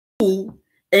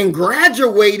and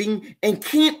graduating and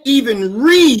can't even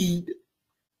read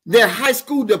their high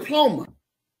school diploma.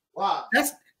 Wow.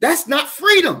 That's not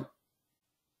freedom.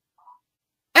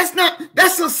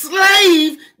 That's a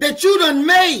slave that you done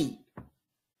made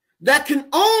that can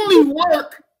only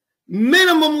work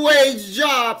minimum wage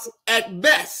jobs at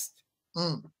best.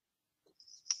 Mm.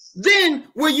 Then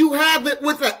where you have it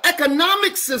with an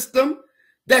economic system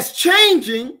that's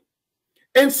changing,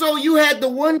 and so you had the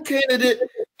one candidate,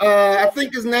 I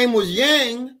think his name was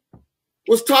Yang,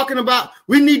 was talking about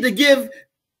we need to give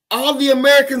all the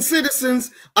American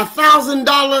citizens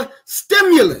 $1,000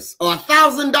 stimulus or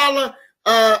 $1,000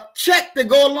 check to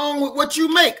go along with what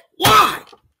you make. Why?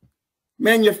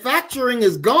 Manufacturing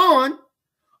is gone.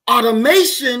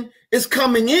 Automation is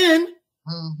coming in.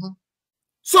 Mm-hmm.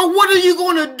 So what are you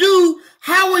going to do?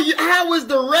 How is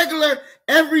the regular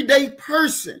everyday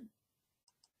person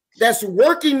that's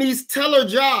working these teller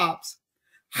jobs,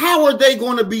 how are they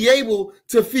going to be able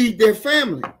to feed their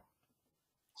family?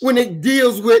 When it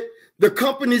deals with the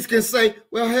companies can say,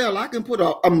 well, hell, I can put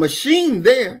a machine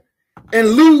there and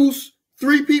lose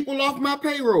 3 people off my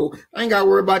payroll. I ain't got to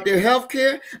worry about their health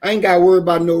care. I ain't got to worry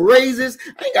about no raises.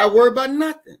 I ain't got to worry about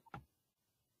nothing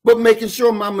but making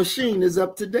sure my machine is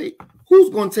up to date.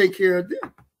 Who's going to take care of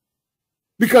them?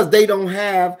 Because they don't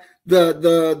have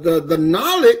the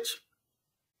knowledge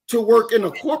to work in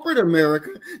a corporate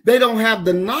America. They don't have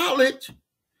the knowledge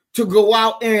to go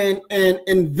out and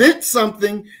invent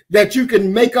something that you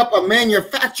can make up a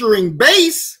manufacturing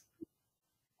base.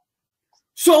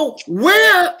 So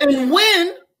where and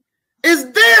when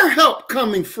is their help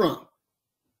coming from?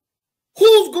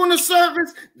 Who's going to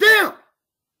service them?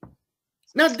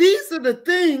 Now, these are the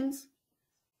things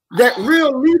that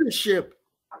real leadership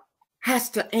has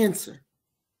to answer.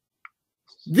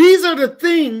 These are the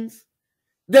things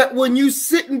that when you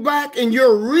sitting back and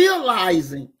you're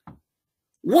realizing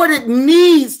what it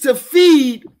needs to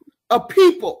feed a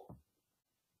people,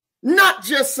 not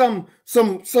just some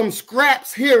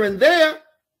scraps here and there,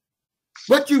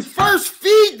 but you first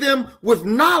feed them with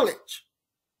knowledge.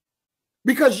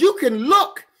 Because you can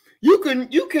look, you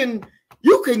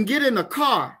can get in a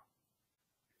car,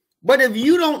 but if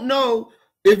you don't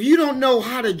know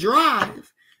how to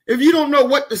drive, if you don't know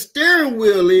what the steering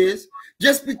wheel is,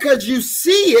 just because you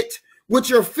see it with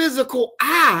your physical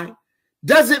eye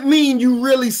doesn't mean you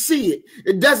really see it.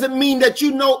 It doesn't mean that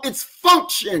you know its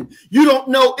function. You don't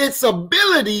know its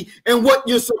ability and what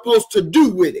you're supposed to do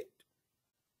with it.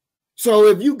 So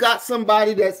if you got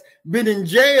somebody that's been in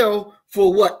jail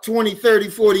for what, 20, 30,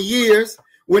 40 years,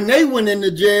 when they went into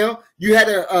jail, you had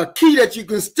a key that you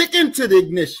can stick into the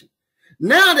ignition.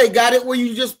 Now they got it where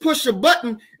you just push a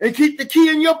button and keep the key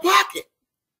in your pocket.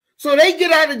 So they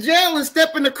get out of jail and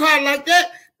step in the car like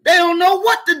that. They don't know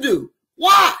what to do.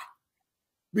 Why?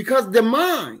 Because the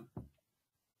mind,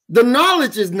 the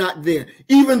knowledge is not there,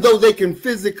 even though they can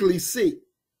physically see.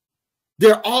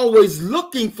 They're always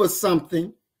looking for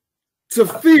something to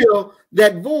fill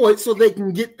that void so they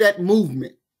can get that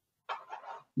movement.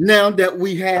 Now that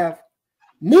we have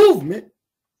movement,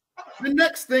 the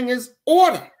next thing is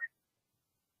order.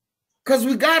 Because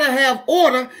we got to have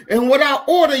order, and without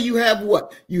order, you have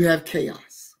what? You have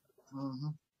chaos. Mm-hmm.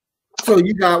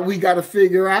 So we got to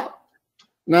figure out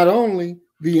not only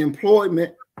the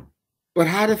employment, but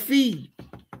how to feed,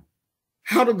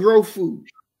 how to grow food.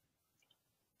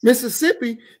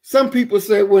 Mississippi, some people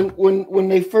say when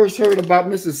they first heard about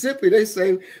Mississippi, they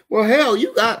say, well, hell,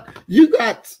 you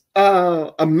got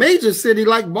a major city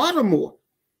like Baltimore.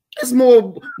 There's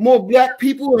more black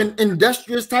people and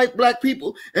industrious type black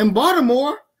people in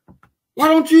Baltimore. Why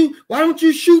don't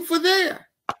you shoot for there?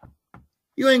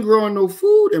 You ain't growing no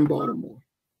food in Baltimore.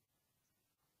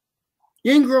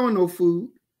 You ain't growing no food.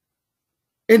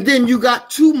 And then you got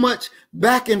too much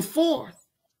back and forth.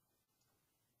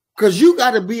 Because you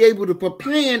got to be able to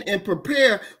plan and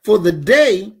prepare for the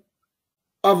day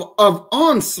of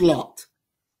onslaught.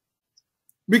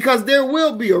 Because there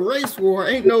will be a race war.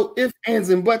 Ain't no ifs, ands,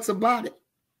 and buts about it.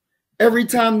 Every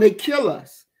time they kill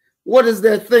us, what is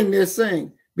that thing they're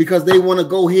saying? Because they want to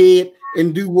go ahead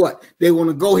and do what? They want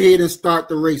to go ahead and start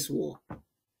the race war.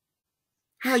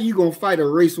 How you going to fight a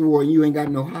race war and you ain't got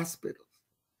no hospitals?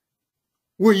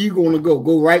 Where you going to go?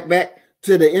 Go right back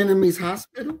to the enemy's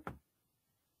hospital?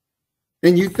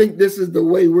 And you think this is the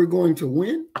way we're going to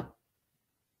win?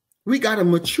 We got to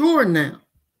mature now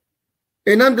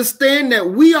and understand that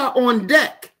we are on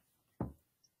deck.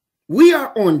 We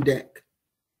are on deck.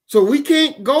 So we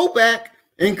can't go back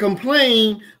and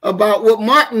complain about what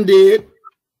Martin did,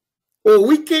 or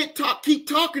we can't keep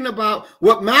talking about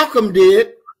what Malcolm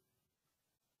did.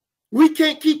 We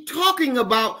can't keep talking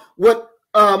about what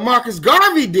Marcus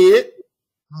Garvey did.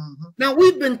 Now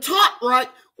we've been taught, right?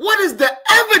 What is the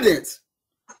evidence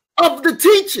of the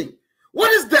teaching?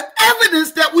 What is the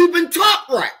evidence that we've been taught,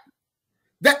 right?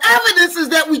 The evidence is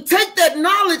that we take that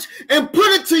knowledge and put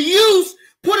it to use,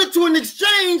 put it to an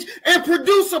exchange, and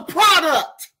produce a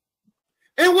product.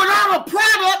 And without a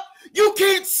product, you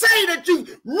can't say that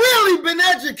you've really been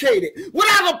educated.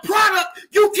 Without a product,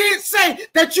 you can't say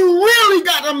that you really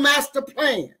got a master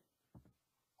plan.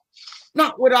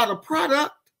 Not without a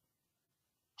product.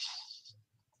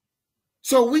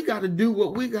 So we got to do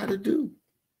what we got to do.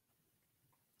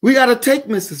 We got to take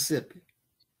Mississippi.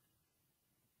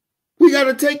 We got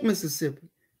to take Mississippi.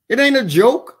 It ain't a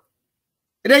joke.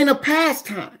 It ain't a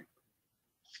pastime.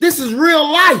 This is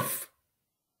real life.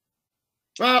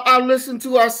 I listened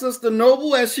to our sister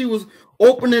Noble as she was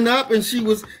opening up and she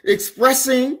was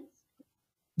expressing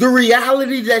the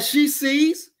reality that she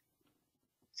sees.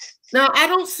 Now, I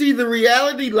don't see the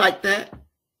reality like that.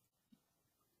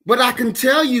 But I can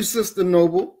tell you, Sister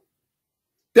Noble,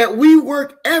 that we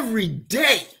work every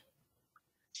day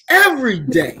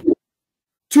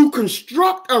to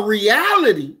construct a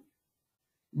reality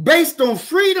based on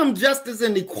freedom, justice,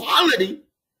 and equality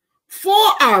for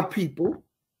our people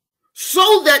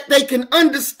so that they can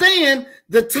understand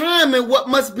the time and what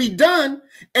must be done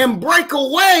and break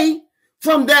away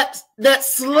from that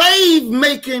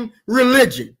slave-making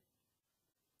religion.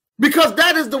 Because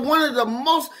that is one of the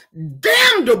most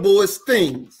damnablest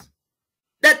things,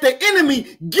 that the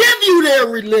enemy give you their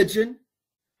religion,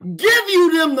 give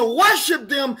you them to worship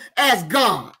them as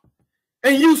God.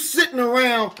 And you sitting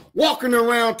around, walking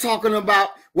around talking about,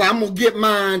 well, I'm going to get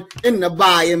mine in the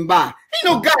by and by. Ain't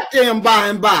no goddamn by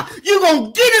and by. You're going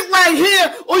to get it right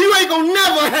here or you ain't going to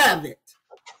never have it.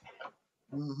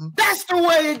 That's the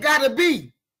way it got to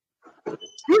be.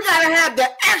 You got to have the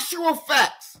actual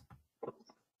facts.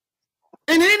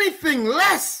 And anything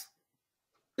less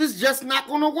is just not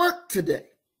going to work today.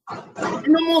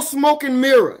 No more smoke and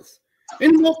mirrors.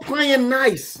 No more playing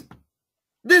nice.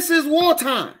 This is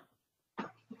wartime.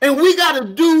 And we got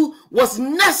to do what's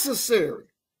necessary.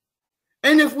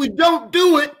 And if we don't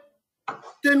do it,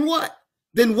 then what?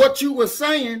 Then what you were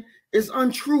saying is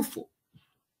untruthful.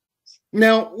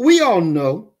 Now, we all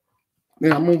know,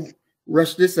 and I'm going to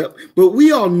rush this up, but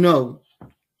we all know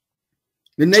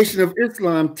the Nation of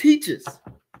Islam teaches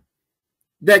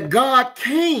that God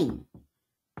came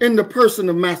in the person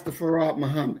of Master Farad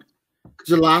Muhammad,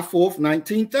 July 4th,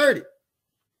 1930.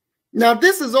 Now,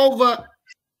 this is over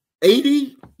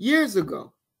 80 years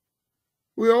ago.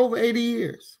 We're over 80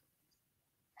 years.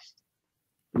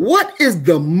 What is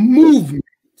the movement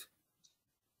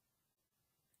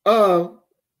of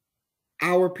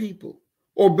our people?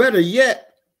 Or better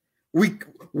yet,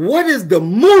 what is the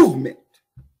movement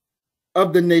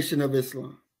of the Nation of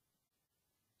Islam?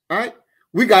 All right?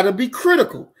 We got to be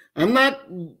critical. I'm not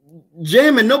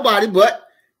jamming nobody, but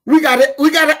we got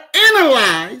to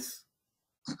analyze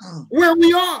where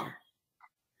we are.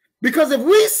 Because if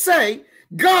we say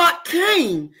God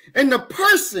came in the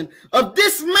person of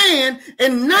this man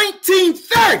in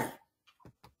 1930,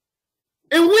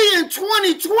 and we in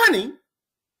 2020,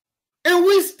 and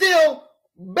we still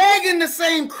bagging the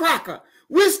same cracker,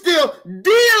 we're still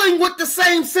dealing with the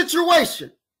same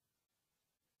situation,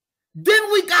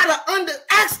 then we got to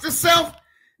ask ourselves,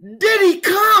 did he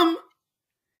come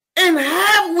and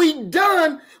have we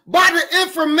done by the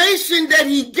information that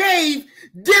he gave,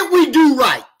 did we do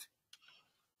right?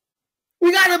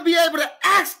 We got to be able to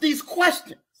ask these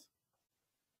questions.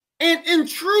 And in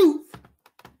truth,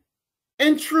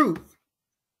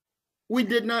 we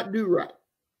did not do right.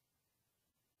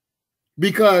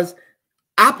 Because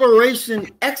Operation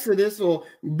Exodus or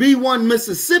B1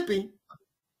 Mississippi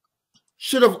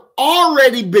should have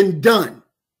already been done.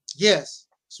 Yes,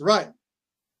 that's right.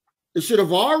 It should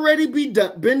have already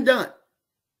been done.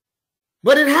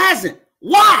 But it hasn't.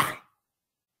 Why?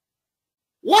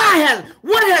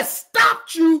 What has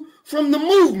stopped you from the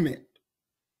movement?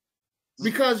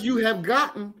 Because you have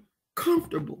gotten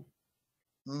comfortable.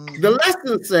 The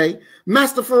lessons say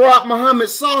Master Farad Muhammad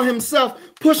saw himself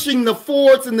pushing the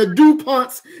Fords and the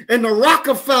DuPonts and the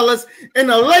Rockefellers in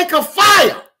a lake of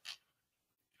fire.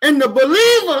 And the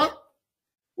believer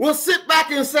will sit back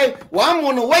and say, well, I'm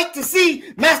going to wait to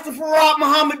see Master Farad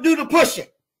Muhammad do the pushing.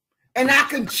 And I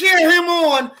can cheer him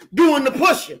on doing the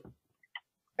pushing.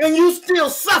 And you still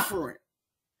suffering.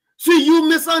 See, you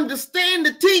misunderstand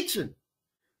the teaching.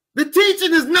 The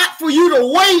teaching is not for you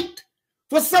to wait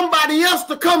for somebody else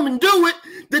to come and do it.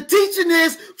 The teaching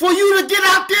is for you to get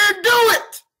out there and do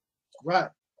it. Right.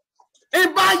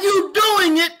 And by you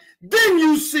doing it, then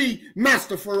you see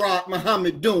Master Farad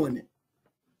Muhammad doing it.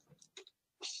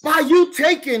 By you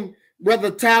taking,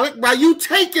 Brother Taalik, by you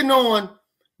taking on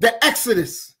the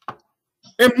Exodus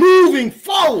and moving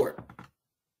forward.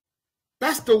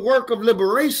 That's the work of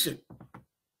liberation.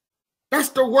 That's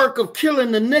the work of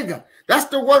killing the nigger. That's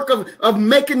the work of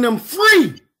making them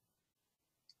free.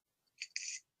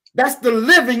 That's the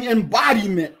living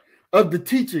embodiment of the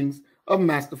teachings of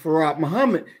Master Farad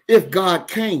Muhammad if God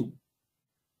came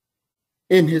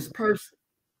in his person.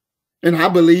 And I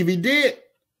believe he did.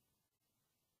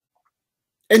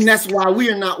 And that's why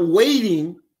we are not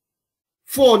waiting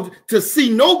to see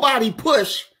nobody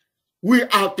push. We're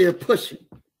out there pushing.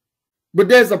 But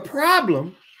there's a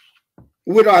problem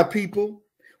with our people.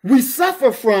 We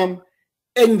suffer from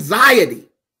anxiety,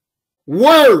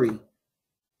 worry.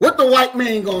 What the white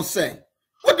man gonna say?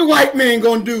 What the white man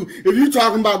gonna do if you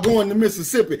talking about going to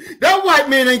Mississippi? That white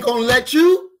man ain't gonna let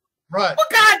you. Right. But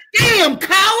goddamn,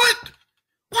 coward!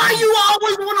 Why you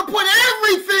always want to put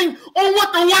everything on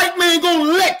what the white man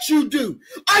gonna let you do?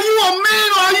 Are you a man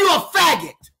or are you a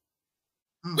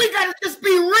faggot? We gotta just be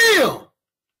real.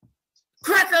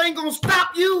 Cracker ain't gonna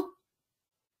stop you.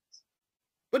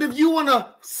 But if you want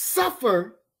to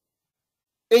suffer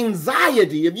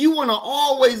anxiety, if you want to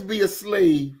always be a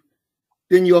slave,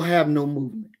 then you'll have no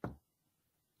movement.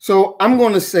 So I'm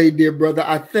going to say, dear brother,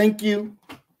 I thank you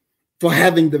for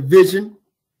having the vision,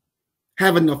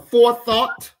 having the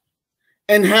forethought,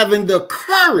 and having the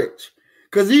courage.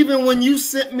 Because even when you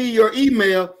sent me your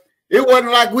email, it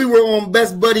wasn't like we were on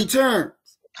best buddy terms.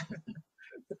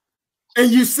 And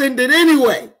you sent it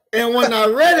anyway. And when I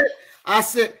read it, I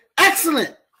said,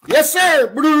 excellent. Yes,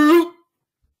 sir.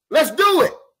 Let's do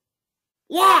it.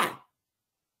 Why?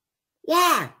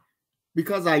 Why?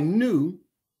 Because I knew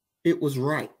it was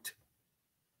right.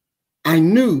 I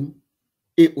knew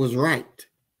it was right.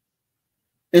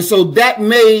 And so that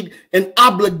made an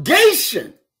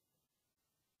obligation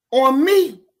on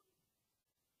me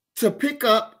to pick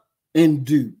up and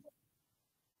do.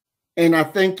 And I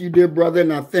thank you, dear brother,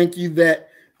 and I thank you that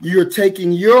you're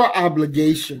taking your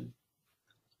obligation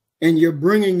and you're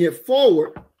bringing it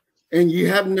forward, and you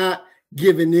have not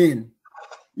given in.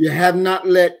 You have not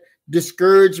let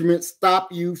discouragement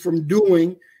stop you from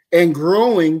doing and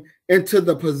growing into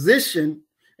the position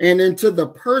and into the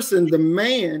person, the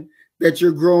man that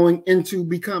you're growing into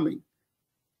becoming.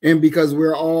 And because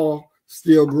we're all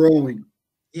still growing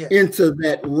into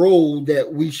that role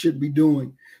that we should be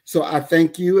doing. So I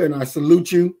thank you and I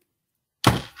salute you.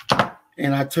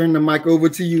 And I turn the mic over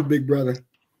to you, big brother.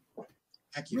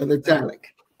 Thank you. Brother Taalik.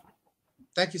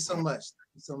 Thank you so much.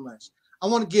 Thank you so much. I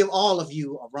want to give all of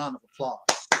you a round of applause.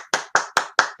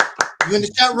 You in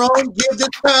the chat room, give this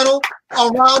panel a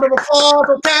round of applause,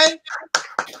 okay?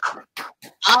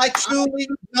 I truly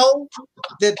know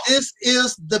that this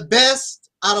is the best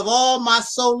out of all my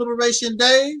soul liberation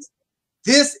days.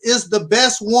 This is the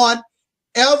best one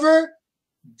ever.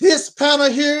 This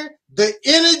panel here, the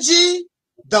energy,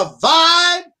 the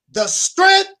vibe, the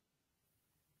strength.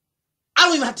 I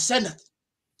don't even have to say nothing.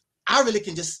 I really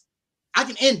can just, I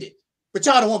can end it. But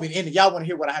y'all don't want me to end it. Y'all want to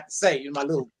hear what I have to say in my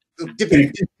little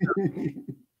dipping.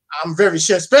 I'm very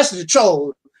sure, especially the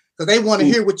trolls, because they want to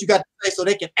hear what you got to say so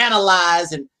they can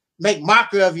analyze and make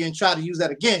mockery of you and try to use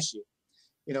that against you.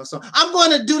 You know, so I'm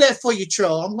going to do that for you,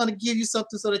 troll. I'm going to give you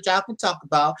something so that y'all can talk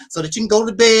about, so that you can go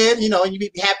to bed, you know, and you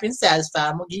be happy and satisfied.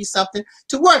 I'm going to give you something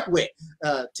to work with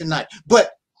tonight.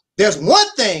 But there's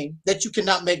one thing that you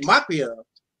cannot make mockery of.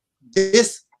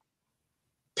 This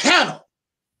panel,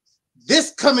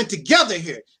 this coming together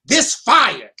here, this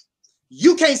fire.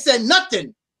 You can't say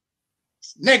nothing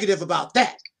negative about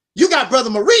that. You got Brother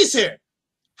Maurice here.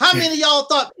 How many of y'all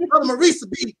thought Brother Maurice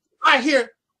would be right here,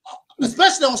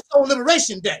 especially on Soul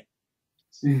Liberation Day?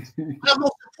 The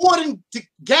most important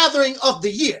gathering of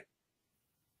the year.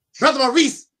 Brother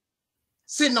Maurice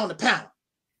sitting on the panel.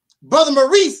 Brother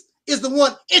Maurice is the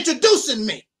one introducing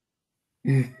me.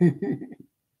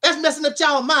 That's messing up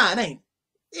y'all's mind, ain't it?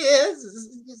 Yeah,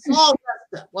 it's all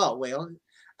messed up. Well,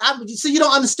 see, you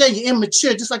don't understand. You're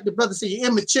immature, just like the brother said. You're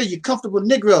immature. You're comfortable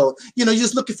Negro. You know, you're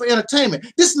just looking for entertainment.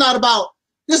 This is not about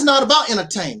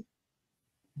entertainment.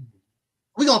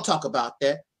 We're gonna talk about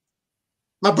that.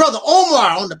 My brother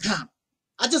Omar on the panel.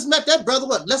 I just met that brother,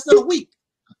 what, less than a week,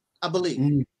 I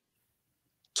believe.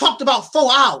 Talked about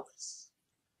 4 hours.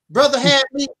 Brother had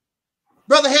me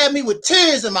with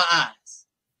tears in my eyes.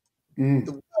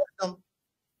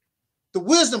 The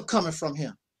wisdom coming from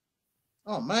him.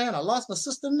 Oh man, I lost my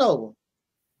sister Noble.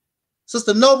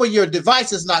 Sister Noble, your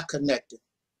device is not connected.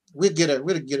 We'll get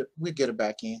her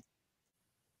back in.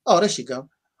 Oh, there she go.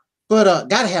 But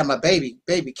gotta have my baby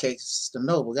case, Sister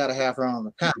Noble. Gotta have her on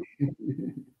the panel.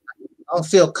 I don't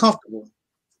feel comfortable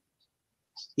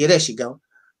Yeah, there she go.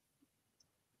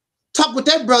 Talked with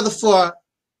that brother for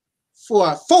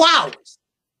 4 hours.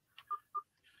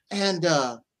 And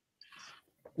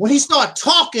when he started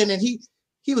talking, and he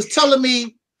was telling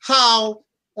me how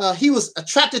he was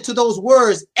attracted to those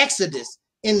words, Exodus,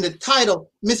 in the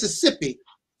title, Mississippi.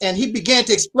 And he began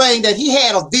to explain that he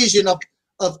had a vision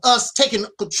of us taking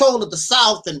control of the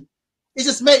South. And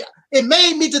it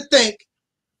made me to think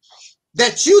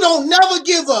that you don't never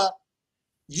give up.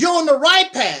 You're on the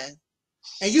right path,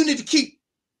 and you need to keep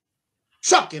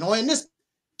trucking, or in this,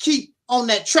 keep on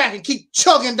that track and keep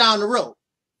chugging down the road.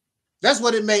 That's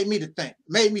what it made me to think,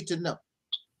 made me to know.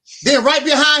 Then right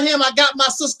behind him, I got my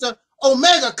sister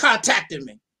Omega contacting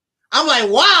me. I'm like,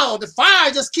 wow, the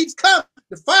fire just keeps coming.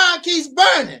 The fire keeps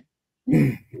burning.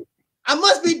 I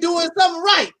must be doing something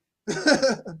right.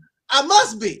 I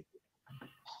must be.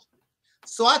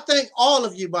 So I thank all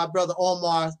of you, my brother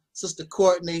Omar, sister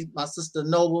Courtney, my sister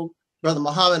Noble, brother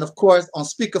Muhammad, of course, on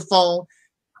speakerphone.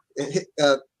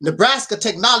 Nebraska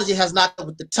technology has not come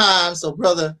with the time, so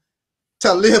brother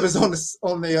Taalik is on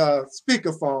the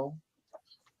speakerphone.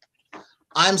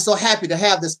 I'm so happy to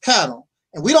have this panel,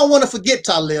 and we don't want to forget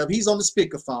Taalik. He's on the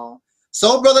speakerphone.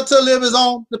 So brother Taalik is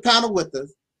on the panel with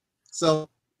us. So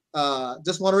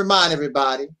just want to remind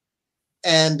everybody,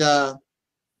 and I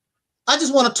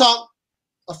just want to talk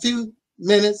a few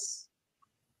minutes,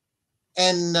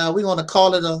 and we're going to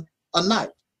call it a night.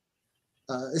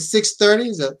 It's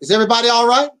 6:30. Is everybody all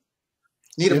right?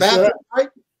 Need a bathroom, right?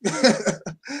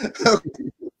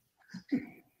 Okay.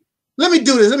 Let me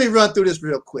do this. Let me run through this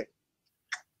real quick.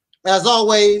 As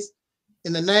always,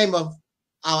 in the name of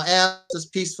our ancestors,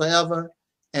 peace forever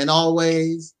and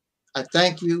always, I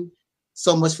thank you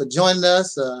so much for joining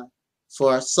us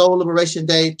for Soul Liberation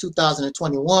Day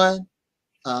 2021.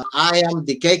 I am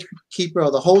the gatekeeper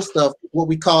or the host of what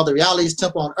we call the Realities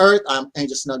Temple on Earth. I'm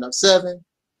Angel Snub 7.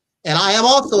 And I am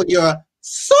also your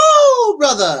soul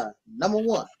brother,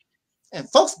 #1. And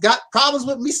folks got problems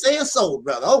with me saying soul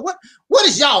brother. Oh, what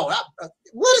is y'all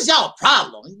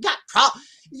problem? You got problem.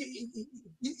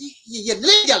 You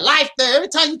live your life there. Every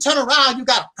time you turn around, you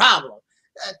got a problem.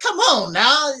 Come on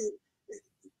now.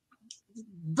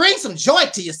 Bring some joy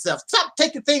to yourself. Stop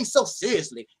taking things so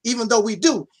seriously, even though we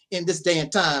do in this day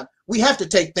and time. We have to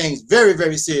take things very,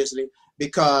 very seriously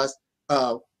because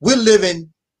we're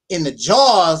living in the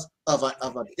jaws of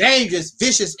a dangerous,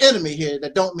 vicious enemy here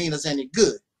that don't mean us any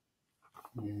good.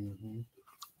 Mm-hmm.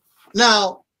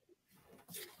 Now,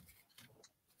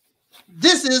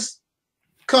 this is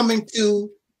coming to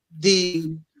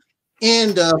the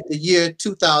end of the year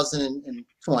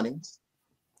 2020.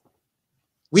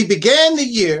 We began the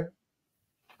year,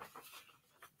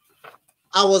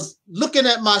 I was looking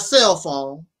at my cell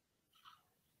phone,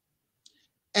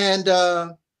 and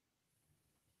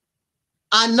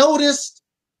I noticed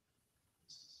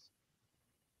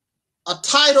a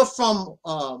title from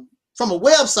a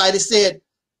website. It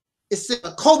said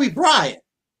Kobe Bryant.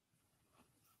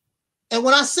 And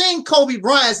when I seen Kobe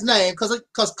Bryant's name,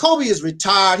 because Kobe is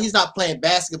retired, he's not playing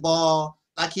basketball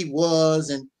like he was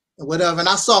and whatever. And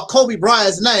I saw Kobe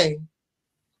Bryant's name,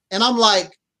 and I'm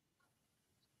like,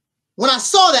 when I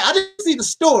saw that, I didn't see the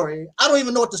story. I don't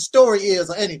even know what the story is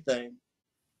or anything.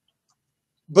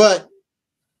 But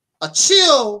a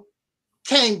chill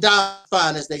came down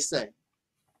fine, as they say.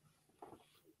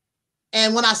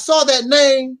 And when I saw that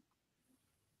name,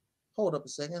 hold up a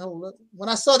second, hold up. When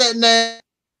I saw that name,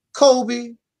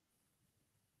 Kobe,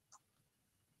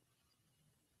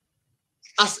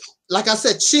 like I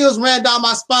said, chills ran down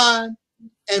my spine.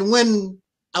 And when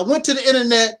I went to the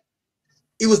internet,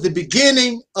 it was the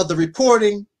beginning of the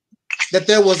reporting that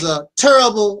there was a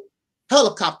terrible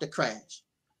helicopter crash.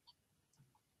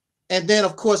 And then,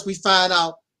 of course, we find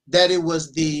out that it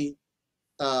was the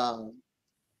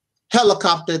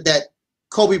helicopter that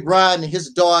Kobe Bryant and his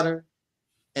daughter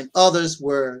and others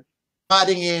were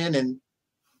riding in, and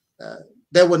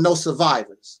there were no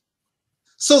survivors.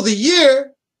 So the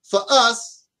year for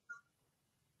us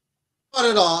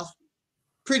started off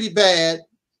pretty bad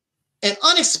and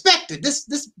unexpected.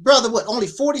 This brother, what, only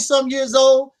 40-some years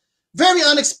old? Very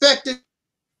unexpected.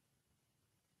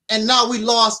 And now we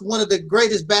lost one of the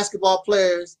greatest basketball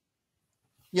players,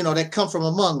 you know, that come from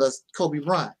among us, Kobe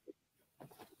Bryant.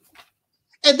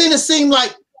 And then it seemed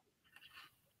like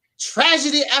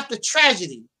tragedy after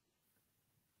tragedy.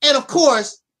 And of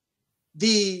course,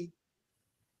 the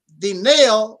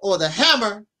nail or the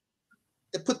hammer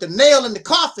that put the nail in the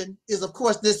coffin is, of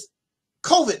course, this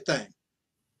COVID thing.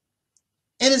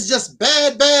 And it's just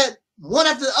bad, one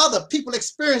after the other, people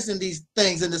experiencing these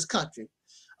things in this country.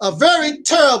 Very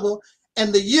terrible.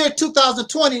 And the year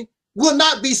 2020 will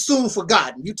not be soon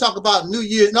forgotten. You talk about New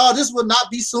Year. No, this will not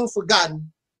be soon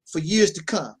forgotten for years to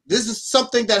come. This is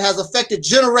something that has affected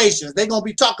generations. They're going to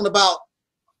be talking about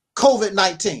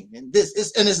COVID-19, and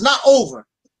it's not over.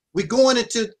 We're going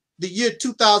into the year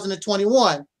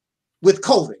 2021 with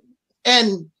COVID.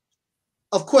 And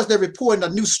of course, they're reporting a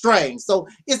new strain. So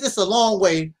it's a long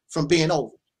way from being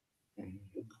over.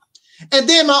 And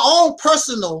then my own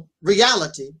personal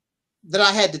reality that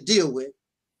I had to deal with,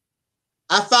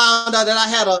 I found out that I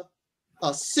had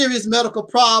a serious medical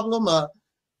problem, an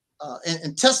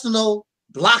intestinal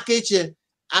blockage, and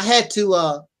I had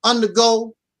to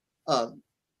undergo, I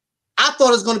thought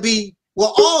it was going to be,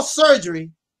 well, all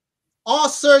surgery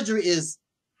is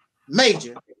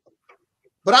major,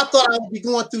 but I thought I would be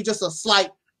going through just a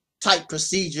slight type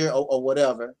procedure or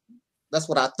whatever. That's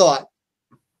what I thought.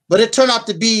 But it turned out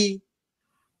to be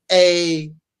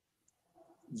a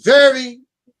very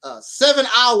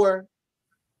 7-hour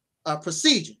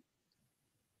procedure.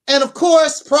 And of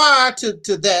course, prior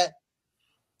to that,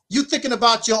 you're thinking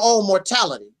about your own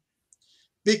mortality,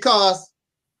 because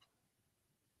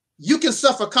you can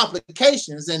suffer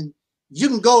complications and you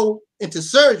can go into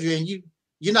surgery and you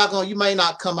may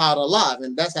not come out alive.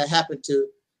 And that's had happened to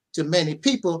many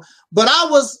people. But I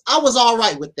was all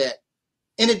right with that.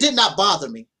 And it did not bother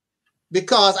me,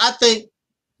 because I think,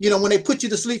 when they put you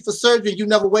to sleep for surgery and you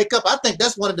never wake up, I think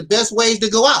that's one of the best ways to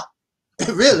go out,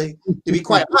 really, to be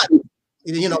quite honest.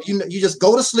 You just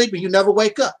go to sleep and you never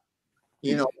wake up.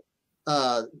 You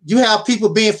have people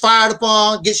being fired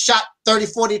upon, get shot 30,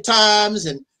 40 times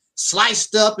and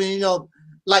sliced up, and,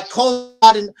 like cold.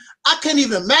 And I can't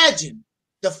even imagine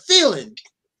the feeling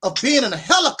of being in a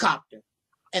helicopter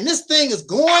and this thing is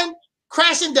going,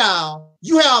 crashing down.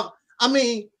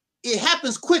 It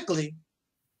happens quickly,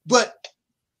 but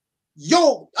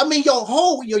your mind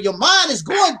is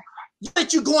going,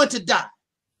 that you're going to die.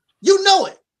 You know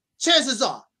it, chances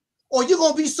are. Or you're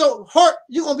gonna be so hurt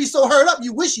up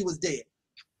you wish you was dead.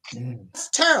 It's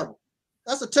terrible.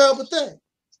 That's a terrible thing.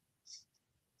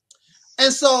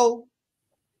 And so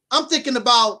I'm thinking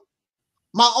about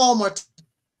my own mortality.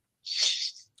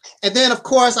 And then of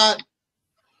course,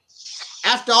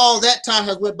 after all that time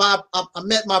has went by, I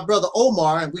met my brother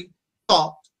Omar and we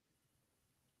talked.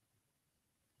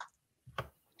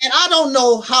 And I don't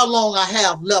know how long I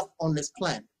have left on this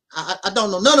planet. I don't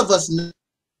know. None of us know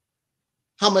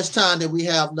how much time that we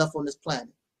have left on this planet.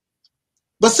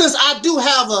 But since I do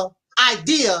have an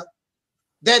idea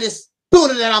that is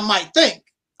sooner than I might think,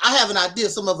 I have an idea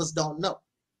some of us don't know.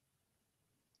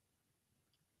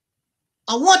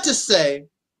 I want to say,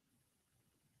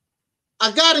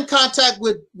 I got in contact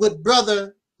with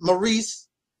Brother Maurice,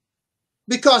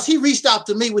 because he reached out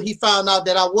to me when he found out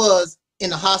that I was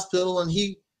in the hospital, and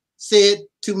he said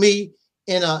to me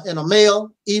in a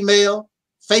mail, email,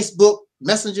 Facebook,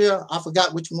 Messenger, I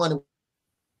forgot which one,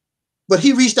 but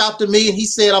he reached out to me and he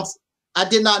said, I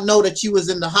did not know that you was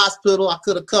in the hospital. I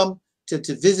could have come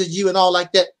to visit you and all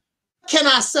like that. What can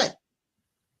I say?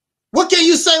 What can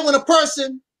you say when a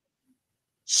person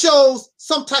shows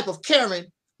some type of caring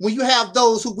when you have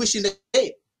those who wishing they're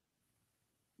dead?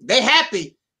 They're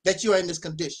happy that you're in this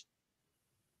condition.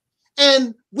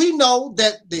 And we know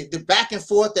that the back and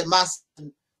forth that my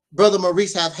brother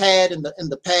Maurice have had in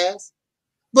the past,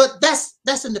 but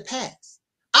that's in the past.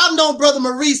 I've known Brother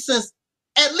Maurice since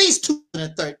at least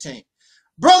 2013.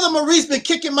 Brother Maurice been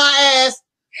kicking my ass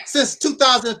since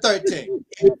 2013.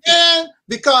 And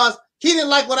because he didn't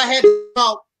like what I had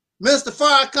about Minister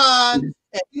Farrakhan,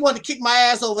 and he wanted to kick my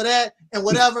ass over that and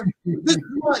whatever. This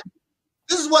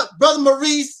is what Brother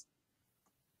Maurice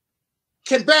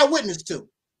can bear witness to.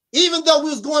 Even though we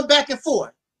was going back and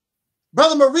forth,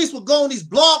 Brother Maurice would go on these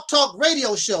blog talk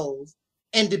radio shows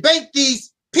and debate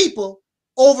these people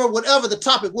over whatever the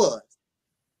topic was.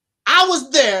 I was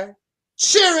there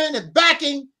cheering and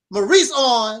backing Maurice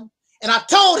on, and I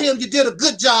told him you did a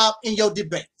good job in your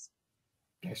debates.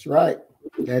 That's right.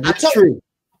 That is true.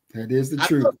 That is the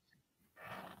truth.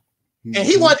 And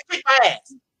he wanted to kick my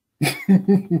ass.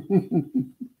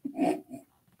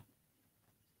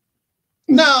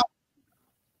 Now,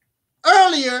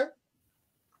 earlier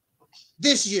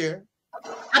this year,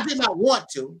 I did not want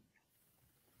to,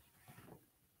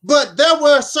 but there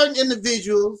were certain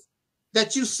individuals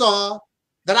that you saw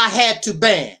that I had to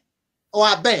ban, or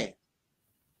I banned.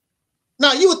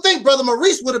 Now, you would think Brother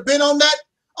Maurice would have been on that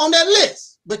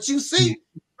list, but you see,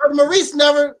 Brother Maurice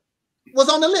never was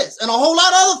on the list, and a whole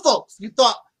lot of other folks you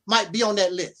thought might be on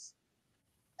that list.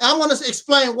 And I want to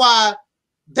explain why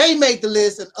they made the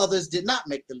list and others did not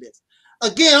make the list.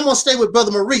 Again, I'm going to stay with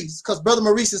Brother Maurice because Brother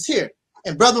Maurice is here.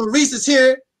 And Brother Maurice is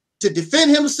here to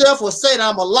defend himself or say that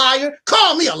I'm a liar,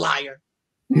 call me a liar.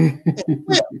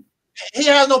 He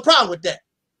has no problem with that.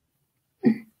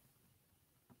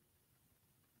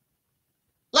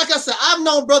 Like I said, I've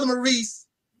known Brother Maurice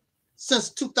since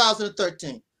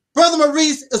 2013. Brother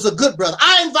Maurice is a good brother.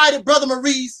 I invited Brother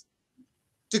Maurice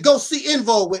to go see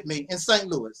EnVogue with me in St.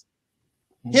 Louis.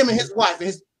 Him and his wife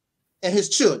and his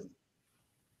children.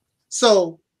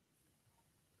 So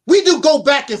we do go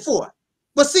back and forth.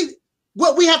 But see,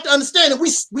 what we have to understand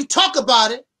is we talk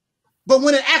about it, but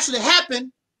when it actually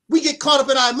happened, we get caught up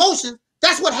in our emotions.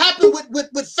 That's what happened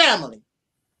with family.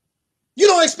 You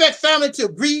don't expect family to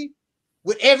agree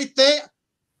with everything.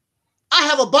 I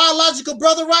have a biological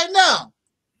brother right now,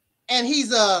 and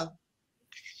he's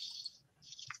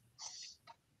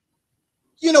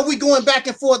you know, we going back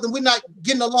and forth, and we're not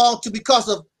getting along because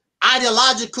of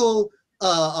ideological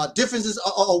differences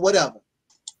or whatever.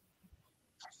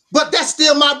 But that's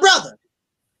still my brother,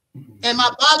 and my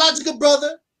biological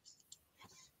brother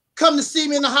come to see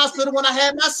me in the hospital when I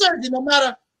had my surgery. No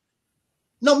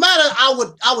matter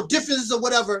our differences or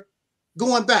whatever,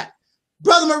 going back,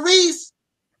 Brother Maurice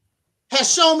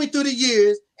has shown me through the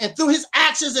years and through his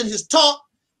actions and his talk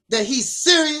that he's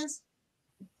serious.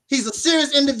 He's a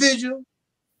serious individual.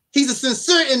 He's a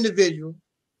sincere individual.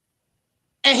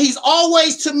 And he's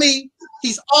always, to me,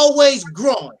 he's always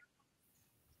growing,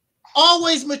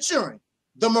 always maturing.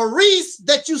 The Maurice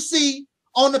that you see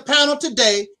on the panel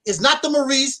today is not the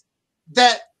Maurice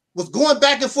that was going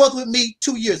back and forth with me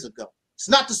 2 years ago. It's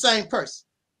not the same person.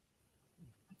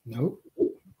 Nope.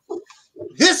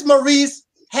 This Maurice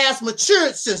has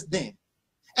matured since then.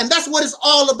 And that's what it's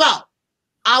all about.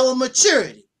 Our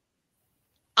maturity.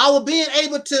 Our being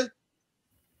able to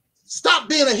stop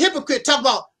being a hypocrite, talk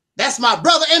about that's my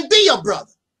brother, and be your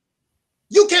brother.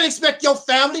 You can't expect your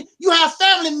family. You have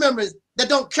family members that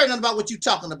don't care nothing about what you're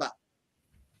talking about.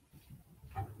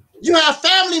 You have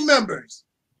family members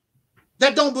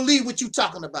that don't believe what you're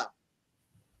talking about.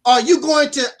 Are you going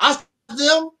to ask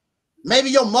them, maybe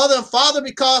your mother and father,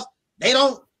 because they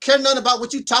don't care nothing about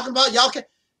what you're talking about? Y'all can.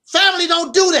 Family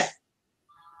don't do that.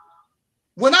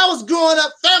 When I was growing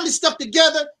up, family stuck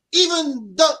together,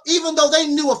 even though they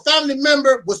knew a family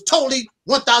member was totally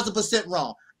 1000%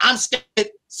 wrong. I'm scared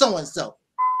so-and-so.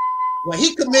 When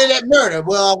he committed that murder,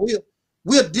 well,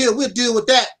 we'll deal with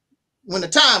that when the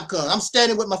time comes. I'm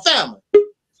standing with my family,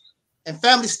 and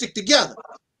families stick together.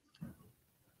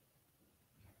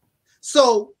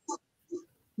 So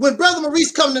when Brother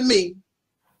Maurice come to me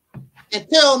and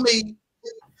tell me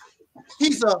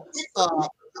he's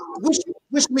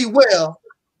wish me well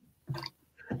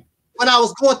when I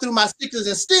was going through my sickness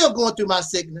and still going through my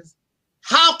sickness,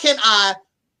 how can I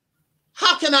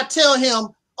tell him,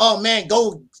 oh man,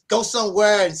 go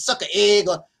somewhere and suck an egg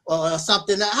or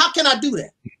something? How can I do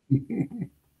that?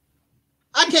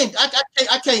 I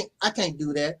can't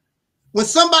do that. When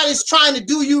somebody's trying to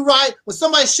do you right, when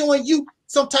somebody's showing you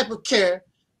some type of care,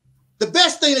 the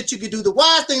best thing that you can do, the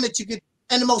wise thing that you can,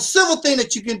 and the most civil thing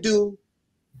that you can do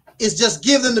is just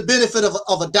give them the benefit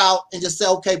of a doubt and just say,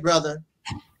 okay, brother,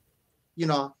 you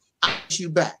know, I wish you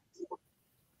back.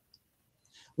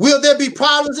 Will there be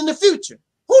problems in the future?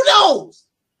 Who knows?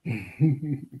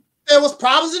 There was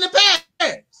problems in the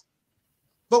past.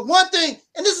 But one thing,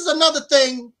 and this is another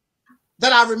thing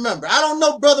that I remember. I don't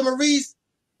know, Brother Maurice,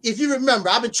 if you remember.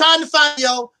 I've been trying to find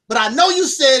you, but I know you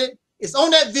said it. It's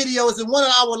on that video. It's in one of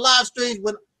our live streams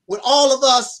when all of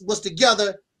us was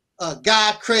together,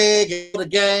 Guy, Craig, and the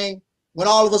gang, when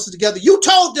all of us were together. You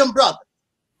told them, brother,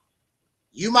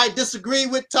 you might disagree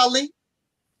with Taalik.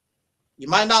 You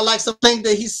might not like something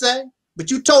that he said, but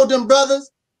you told them,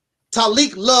 brothers,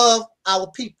 Taalik loved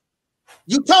our people.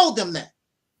 You told them that.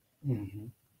 Mm-hmm.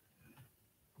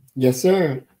 Yes,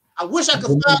 sir. I wish I could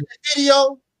find that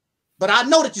video, but I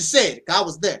know that you said it. I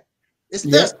was there. It's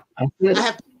there. Yes, I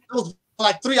have to, it was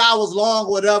like 3 hours long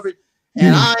or whatever,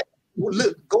 and I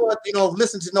go, you know,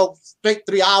 listen to straight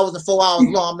 3 hours and 4 hours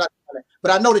long. I'm not,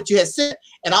 but I know that you had said,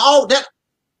 and all that.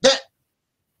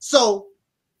 So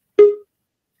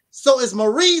is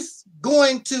Maurice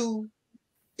going to,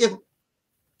 if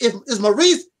is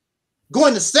Maurice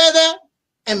going to say that,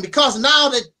 and because now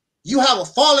that you have a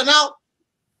falling out,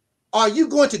 are you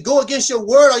going to go against your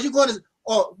word? Are you going to,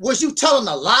 or was you telling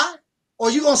a lie? Or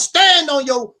are you going to stand on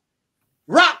your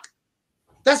rock?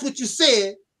 That's what you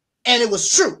said, and it was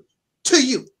true to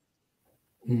you.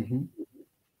 Mm-hmm.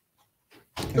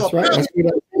 That's So right. That's what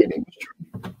I said. It was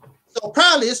true. So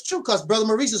apparently it's true, because Brother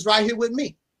Maurice is right here with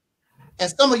me. And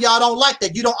some of y'all don't like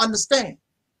that. You don't understand.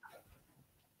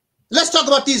 Let's talk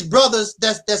about these brothers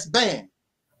that's banned.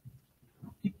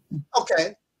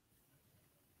 Okay.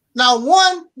 Now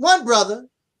one brother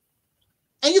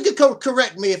and you can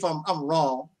correct me if I'm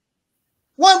wrong.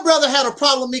 One brother had a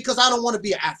problem with me because I don't want to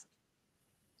be an African.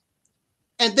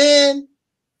 And then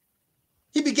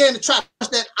he began to try to push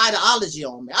that ideology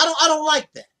on me. I don't like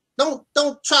that.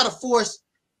 Don't try to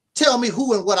tell me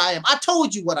who and what I am. I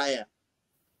told you what I am.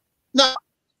 Now,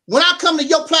 when I come to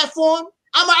your platform,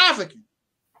 I'm an African.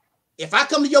 If I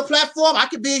come to your platform, I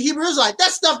could be a Hebrew Israelite.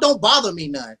 That stuff don't bother me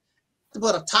none.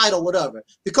 But a title, whatever.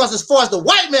 Because as far as the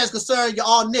white man's concerned, you're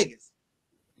all niggas.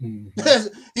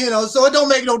 You know, so it don't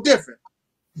make no difference.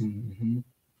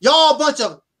 Y'all a bunch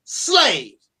of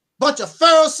slaves, bunch of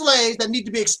Pharaoh slaves that need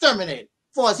to be exterminated,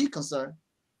 as far as he's concerned.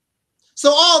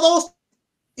 So all those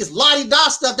is la-di-da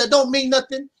stuff that don't mean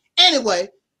nothing anyway,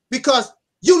 because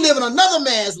you live in another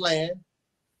man's land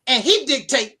and he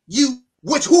dictate you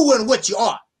who and what you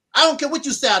are. I don't care what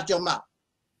you say out your mouth.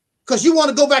 Because you want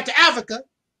to go back to Africa,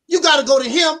 you got to go to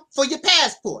him for your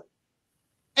passport.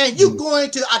 And you're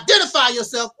going to identify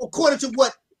yourself according to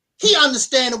what he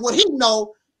understands and what he knows,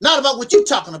 not about what you're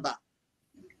talking about.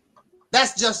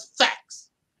 That's just facts.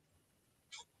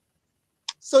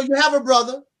 So you have a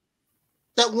brother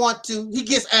that he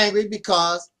gets angry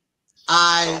because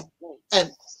I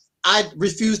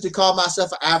refuse to call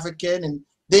myself an African, and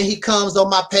then he comes on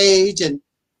my page and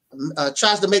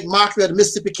tries to make mockery of the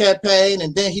Mississippi campaign,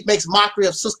 and then he makes mockery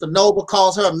of Sister Noble,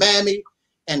 calls her a mammy,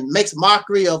 and makes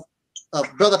mockery of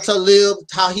Brother Taalik,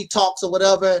 how he talks or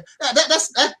whatever.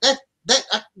 That's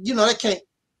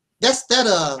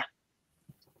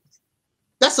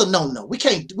a no-no. We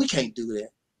can't do that.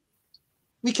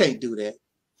 We can't do that.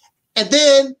 And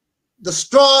then the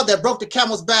straw that broke the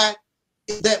camel's back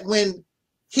is that when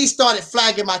he started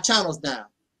flagging my channels down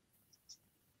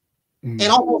and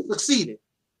almost succeeded.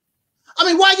 I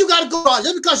mean, why you got to go on?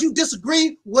 Just because you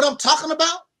disagree with what I'm talking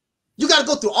about, you got to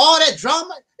go through all that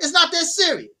drama? It's not that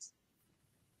serious.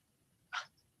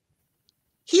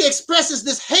 He expresses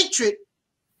this hatred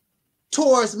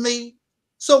towards me.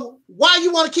 So why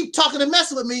you want to keep talking and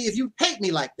messing with me if you hate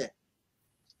me like that?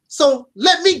 So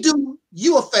let me do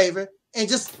you a favor and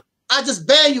I just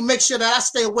ban you, make sure that I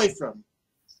stay away from you.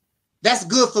 That's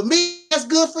good for me. That's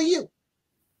good for you.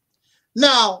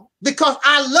 Now, because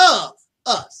I love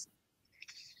us,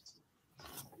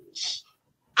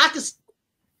 I can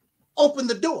open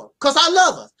the door because I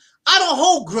love us. I don't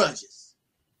hold grudges.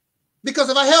 Because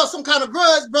if I held some kind of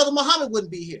grudge, Brother Muhammad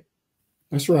wouldn't be here.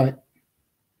 That's right.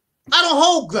 I don't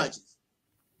hold grudges.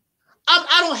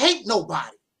 I don't hate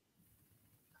nobody.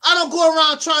 I don't go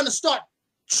around trying to start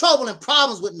trouble and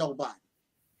problems with nobody.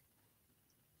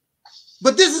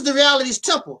 But this is the reality's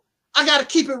temple. I got to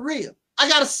keep it real. I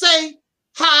got to say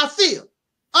how I feel.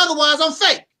 Otherwise, I'm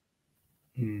fake.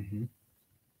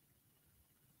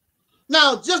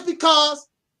 Now, just because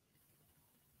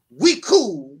we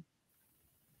cool,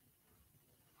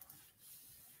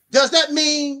 does that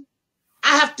mean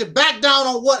I have to back down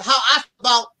on how I feel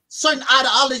about certain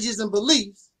ideologies and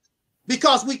beliefs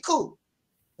because we cool?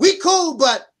 We cool,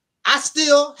 but I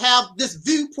still have this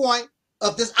viewpoint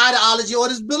of this ideology or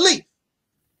this belief.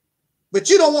 But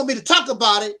you don't want me to talk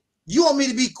about it. You want me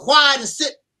to be quiet and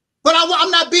sit. But I'm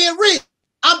not being real.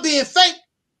 I'm being fake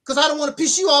because I don't want to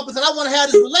piss you off because I want to have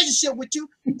this relationship with you.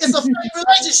 It's a fake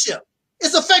relationship.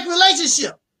 It's a fake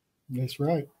relationship. That's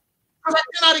right. I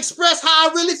cannot express how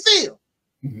I really feel.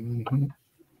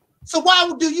 So why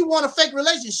do you want a fake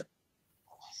relationship?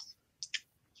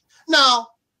 Now,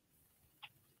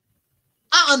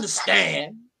 I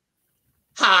understand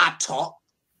how I talk.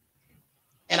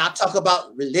 And I talk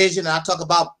about religion, and I talk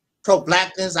about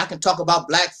pro-blackness. I can talk about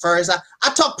black furs. I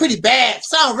talk pretty bad,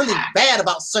 sound really bad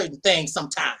about certain things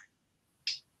sometimes.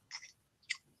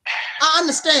 I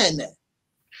understand that.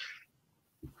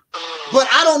 But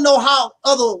I don't know how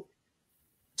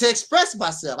to express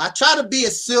myself. I try to be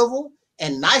as civil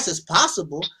and nice as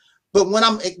possible, but when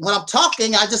I'm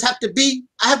talking, I have to be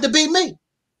me.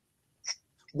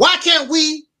 Why can't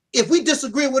we, if we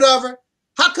disagree with whatever,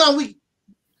 how come we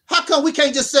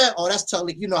can't just say, oh, that's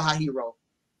Taalik, you know how he wrote?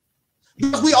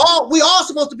 Because we all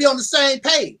supposed to be on the same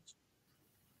page.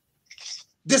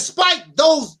 Despite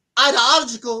those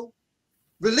ideological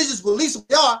religious beliefs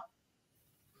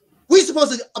we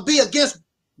supposed to be against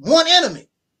one enemy.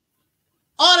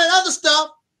 All that other stuff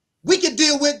we can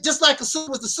deal with, just like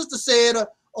what the sister said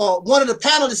or one of the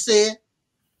panelists said,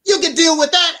 you can deal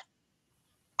with that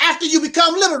after you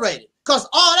become liberated. Because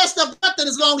all that stuff, nothing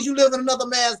as long as you live in another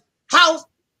man's house,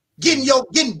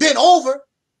 getting bent over.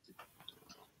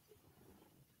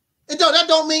 That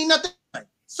don't mean nothing.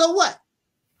 So what?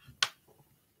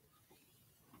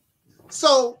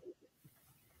 So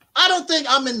I don't think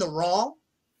I'm in the wrong.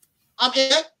 I'm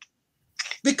in it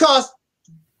because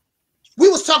we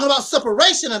was talking about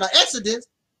separation and an exodus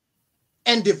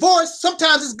and divorce.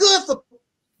 Sometimes it's good for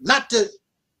not to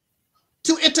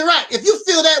interact. If you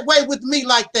feel that way with me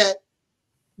like that,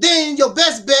 then your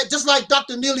best bet, just like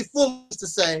Dr. Neely Fuller used to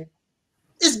say,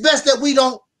 it's best that we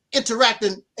don't interact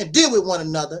and deal with one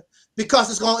another, because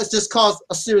it's just caused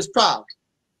a serious problem.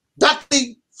 Dr.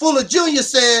 Fuller Jr.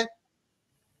 said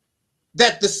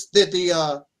that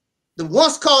the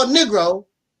once called Negro,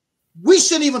 we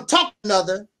shouldn't even talk to one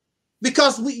another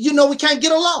because we can't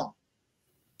get along.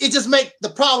 It just makes the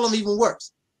problem even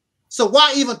worse. So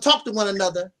why even talk to one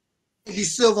another? Be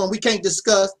civil, and we can't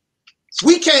discuss.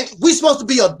 We're supposed to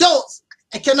be adults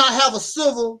and cannot have a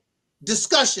civil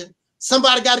discussion.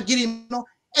 Somebody got to get him.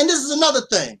 And this is another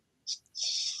thing.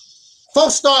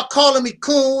 Folks start calling me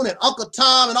Coon and Uncle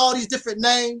Tom and all these different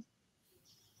names,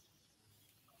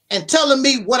 and telling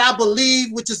me what I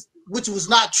believe, which was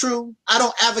not true. I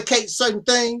don't advocate certain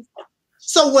things.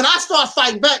 So when I start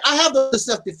fighting back, I have the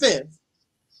self-defense.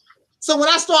 So when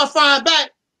I start fighting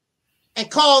back and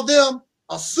call them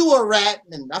a sewer rat,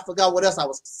 and I forgot what else I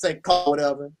was saying, call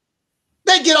whatever,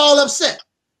 they get all upset.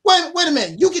 Wait a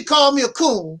minute. You can call me a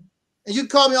coon, and you can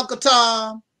call me Uncle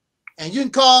Tom, and you can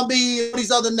call me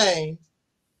these other names,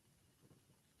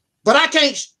 but I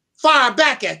can't fire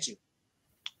back at you.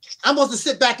 I'm supposed to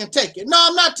sit back and take it. No,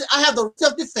 I'm not. I have the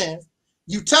self-defense.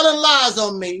 You telling lies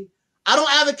on me. I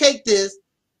don't advocate this.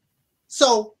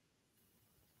 So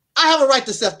I have a right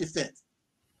to self-defense.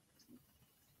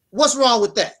 What's wrong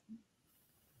with that?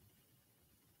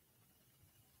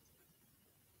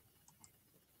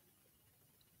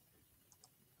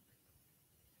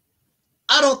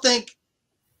 I don't think,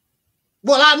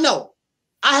 well, I know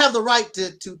I have the right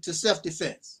to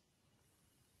self-defense.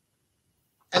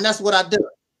 And that's what I do.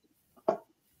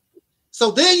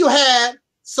 So then you had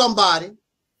somebody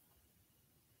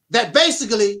that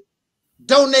basically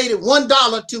donated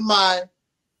 $1 to my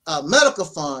medical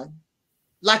fund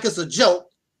like it's a joke.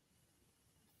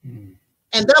 Mm.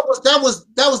 And that was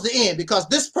the end, because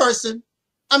this person,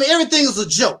 I mean, everything is a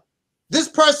joke. This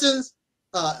person's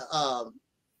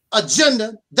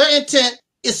agenda, their intent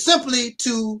is simply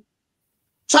to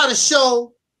try to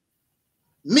show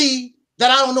me that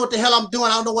I don't know what the hell I'm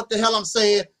doing. I don't know what the hell I'm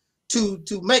saying,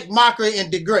 to make mockery and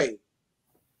degrade.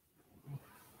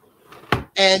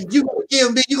 And you're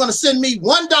gonna send me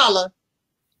 $1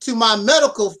 to my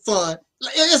medical fund.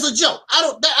 It's a joke.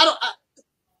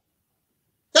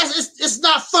 It's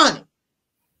not funny.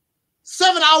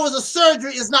 7 hours of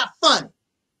surgery is not funny.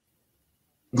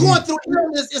 Going through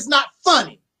illness is not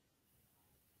funny.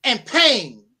 And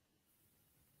pain,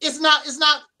 it's not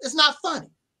funny.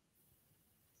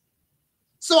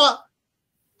 So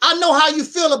I know how you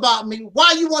feel about me,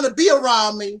 why you want to be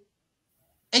around me,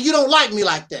 and you don't like me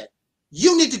like that.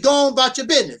 You need to go on about your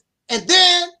business. And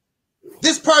then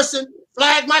this person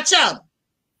flagged my channel.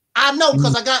 I know,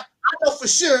 because I know for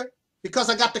sure, because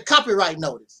I got the copyright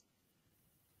notice.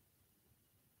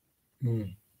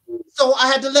 So I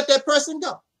had to let that person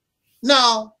go.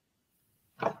 Now,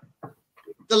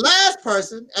 the last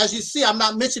person, as you see, I'm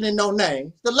not mentioning no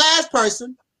names. The last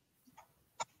person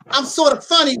I'm sort of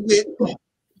funny with,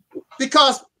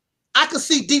 because I could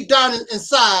see deep down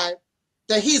inside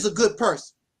that he's a good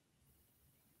person.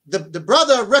 The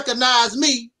brother recognized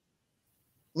me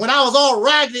when I was all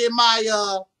raggedy in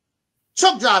my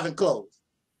truck driving clothes.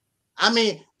 I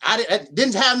mean, I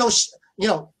didn't have no,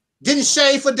 didn't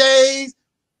shave for days,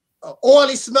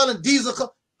 oily smelling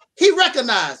diesel. He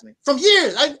recognized me from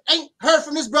years. I ain't heard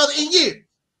from this brother in years.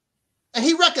 And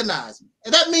he recognized me.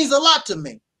 And that means a lot to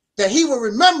me, that he will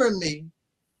remember me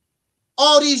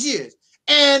all these years.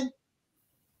 And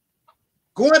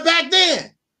going back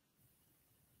then,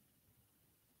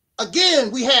 again,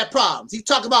 we had problems. He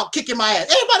talked about kicking my ass.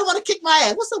 Everybody want to kick my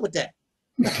ass. What's up with that?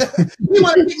 He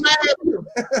want to kick my ass too.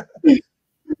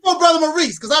 Before Brother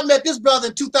Maurice, because I met this brother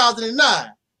in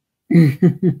 2009.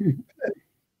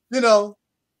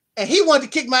 And he wanted to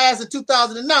kick my ass in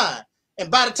 2009. And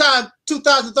by the time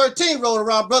 2013 rolled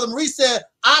around, Brother Maurice said,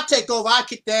 "I'll take over. I'll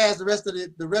kick the ass the rest of the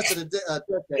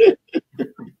decade.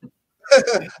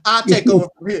 I'll take over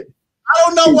from here." I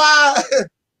don't know why.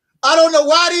 I don't know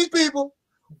why these people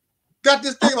got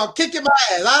this thing about kicking my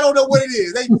ass. I don't know what it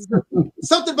is. They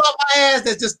something about my ass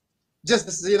that's just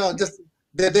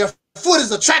their foot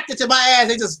is attracted to my ass.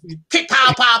 They just kick,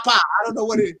 pow, pow, pow. I don't know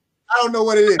what it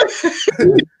is.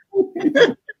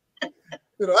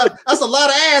 That's a lot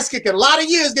of ass kicking. A lot of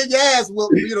years getting your ass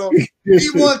whooped.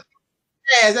 You want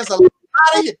ass. That's a lot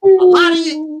of years.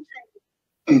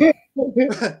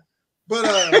 But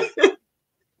the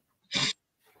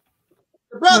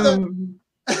brother.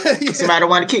 Somebody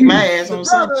want to kick my ass on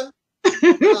something.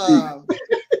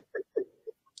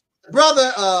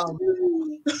 brother,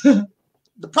 the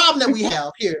problem that we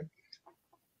have here,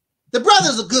 the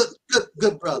brother's a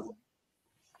good brother,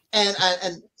 and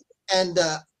I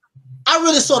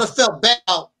really sort of felt bad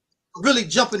about really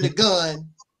jumping the gun,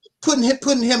 putting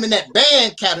him in that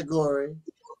bad category,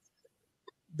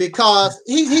 because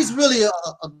he's really a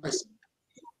person,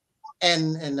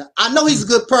 and I know he's a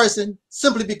good person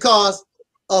simply because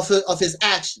of his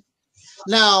action.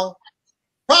 Now,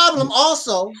 problem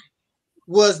also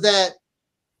was that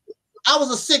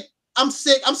I'm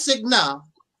sick now,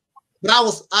 but I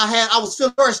was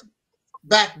feeling worse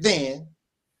back then,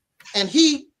 and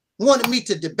he wanted me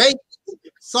to debate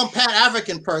some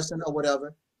Pan-African person or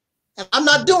whatever, and I'm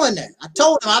not doing that. I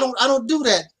told him I don't do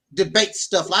that debate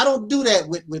stuff. I don't do that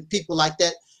with people like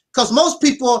that, because most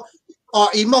people are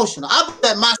emotional. I do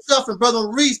that myself and Brother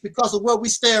Maurice because of where we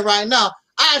stand right now.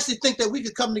 I actually think that we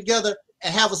could come together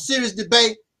and have a serious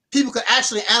debate. People could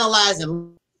actually analyze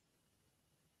and,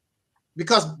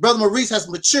 because Brother Maurice has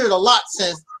matured a lot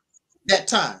since that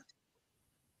time.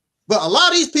 But a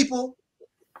lot of these people,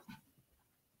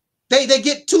 they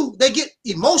get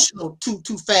emotional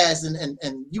too fast,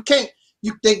 and you can't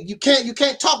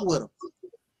talk with them.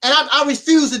 And I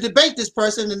refuse to debate this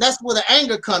person, and that's where the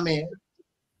anger come in.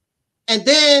 And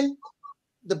then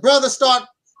the brother start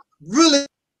really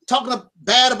talking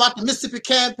bad about the Mississippi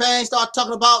campaign, start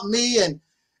talking about me, and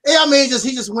I mean,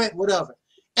 he just went whatever.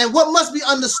 And what must be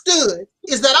understood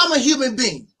is that I'm a human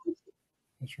being.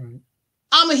 That's right.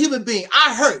 I'm a human being.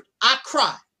 I hurt. I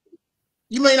cry.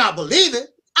 You may not believe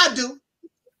it. I do.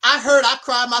 I hurt. I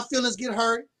cry. My feelings get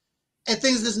hurt, and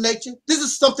things of this nature. This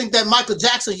is something that Michael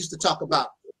Jackson used to talk about.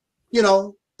 You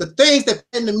know, the things that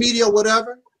in the media or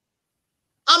whatever.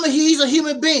 He's a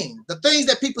human being. The things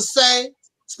that people say,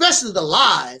 especially the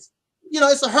lies, you know,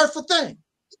 it's a hurtful thing.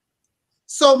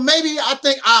 So maybe I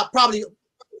think I probably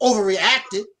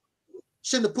overreacted.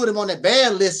 Shouldn't have put him on that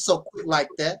bad list so quick like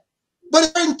that. But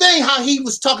a certain thing, how he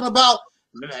was talking about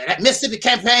that Mississippi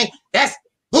campaign, that's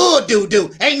voodoo.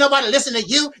 Ain't nobody listening to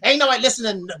you. Ain't nobody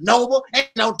listening to Noble.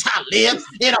 Ain't no Taalik.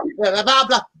 You know, blah, blah,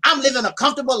 blah. I'm living a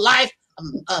comfortable life.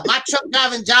 My truck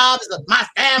driving job is my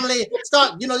family.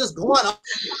 Start, you know, just going on.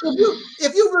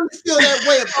 If you really feel that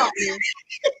way about me,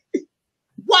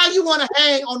 why you want to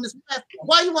hang on this platform?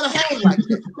 Why you want to hang like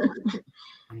that?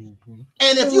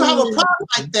 And if you have a problem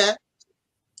like that,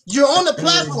 you're on the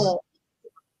platform.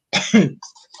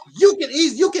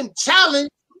 You can challenge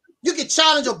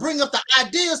or bring up the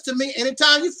ideas to me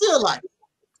anytime you feel like it.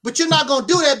 But you're not gonna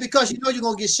do that because you know you're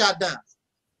gonna get shot down.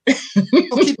 You're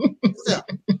gonna keep it to yourself.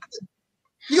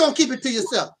 You're gonna keep it to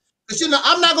yourself. Because you know,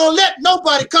 I'm not gonna let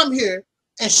nobody come here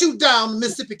and shoot down the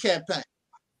Mississippi campaign.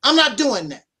 I'm not doing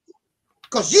that.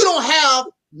 Because you don't have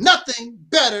nothing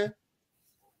better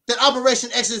than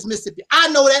Operation Exodus Mississippi. I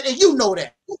know that, and you know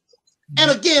that.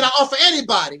 And again, I offer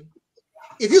anybody,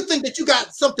 if you think that you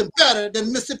got something better than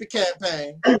the Mississippi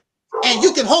campaign, and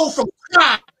you can hold from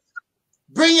crime,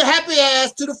 bring your happy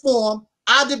ass to the forum.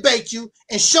 I'll debate you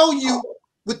and show you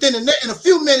in a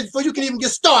few minutes before you can even get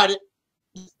started.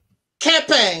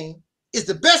 Campaign is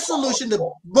the best solution,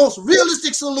 the most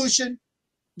realistic solution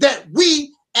that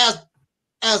we, as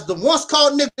the once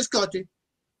called niggas in this country,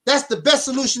 that's the best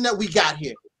solution that we got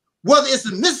here. Whether it's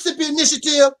the Mississippi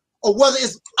Initiative or whether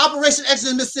it's Operation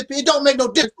Exodus Mississippi, it don't make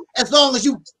no difference as long as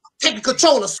you take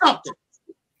control of something.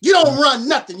 You don't run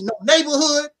nothing. No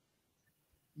neighborhood,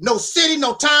 no city,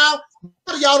 no town.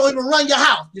 Y'all don't even run your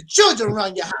house. Your children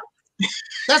run your house.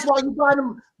 That's why you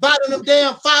buy them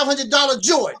damn $500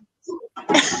 Jordan.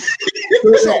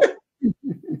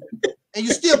 And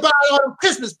you still buy all them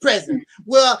Christmas presents.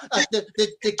 Well, the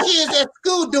kids at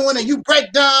school doing, and you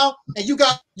break down, and you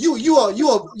are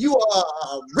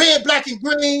red, black, and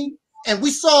green. And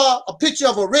we saw a picture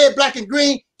of a red, black, and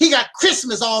green. He got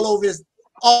Christmas all over his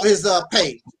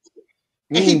page,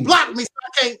 and he blocked me, so I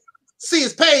can't see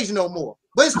his page no more.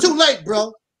 But it's too late,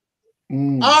 bro.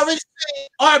 I already seen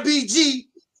RBG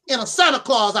in a Santa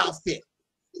Claus outfit.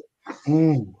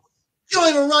 You don't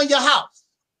even run your house.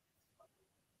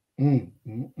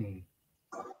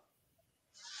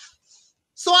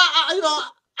 So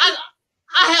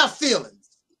I have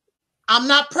feelings. I'm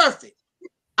not perfect.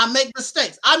 I make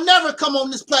mistakes. I never come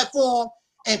on this platform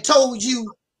and told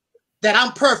you that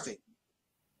I'm perfect.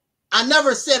 I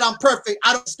never said I'm perfect.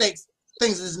 I don't mistake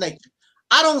things of this nature.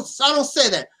 I don't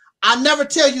say that. I never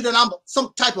tell you that I'm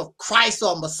some type of Christ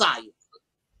or Messiah.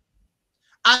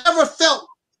 I never felt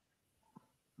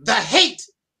the hate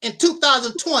in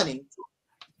 2020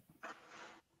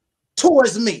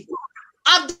 towards me.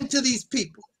 I've been to these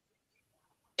people,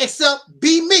 except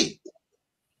be me.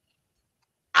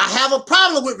 I have a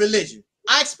problem with religion.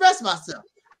 I express myself.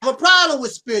 have a problem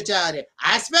with spirituality.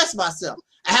 I express myself.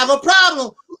 I have a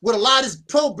problem with a lot of this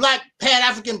pro-black,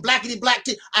 pan-African, blackity-black.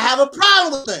 I have a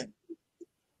problem with things.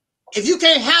 If you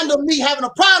can't handle me having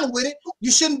a problem with it,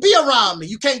 you shouldn't be around me.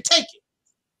 You can't take it.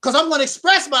 Because I'm going to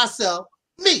express myself,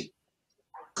 me.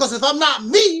 Because if I'm not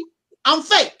me, I'm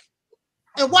fake.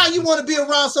 And why you want to be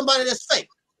around somebody that's fake?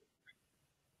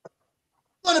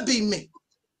 I want to be me.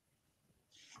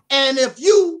 And if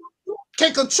you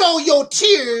can control your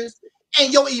tears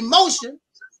and your emotion,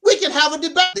 we can have a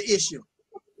debate the issue.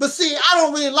 But see, I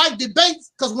don't really like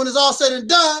debates because when it's all said and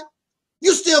done,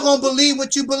 you still going to believe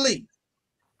what you believe.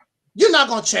 You're not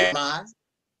going to change mine.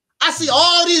 I see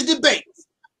all these debates,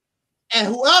 and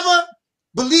whoever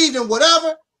believed in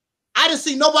whatever, I didn't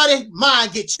see nobody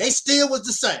mind get you. They still was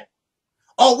the same.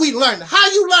 Oh, we learning. How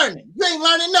you learning? You ain't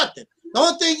learning nothing. The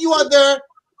only thing you are there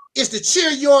is to cheer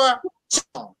your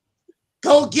on.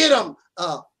 Go get them,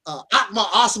 Atma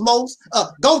Osmos.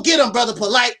 Go get them, Brother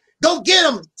Polite. Go get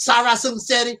them, Sarah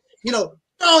Seti. You know,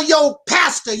 on your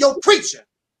pastor, your preacher.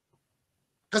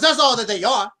 Because that's all that they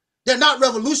are. They're not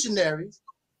revolutionaries.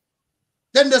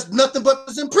 They're just nothing but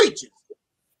some preachers.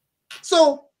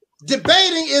 So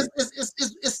debating is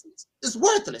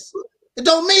worthless. It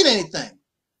don't mean anything.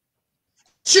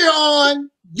 Cheer on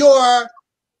your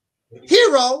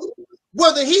hero,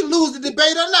 whether he lose the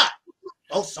debate or not.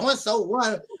 Oh, so-and-so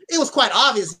won. It was quite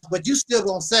obvious, but you still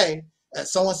gonna say that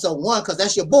so-and-so won because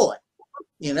that's your boy.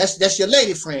 You know, that's your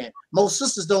lady friend. Most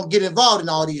sisters don't get involved in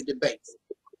all these debates.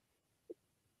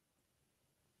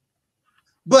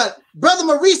 But Brother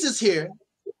Maurice is here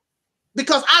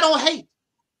because I don't hate.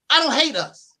 I don't hate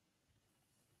us.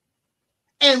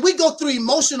 And we go through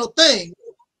emotional things,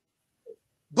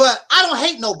 but I don't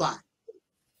hate nobody.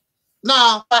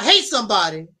 Now, if I hate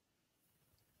somebody,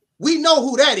 we know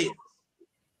who that is.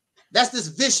 That's this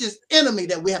vicious enemy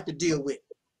that we have to deal with.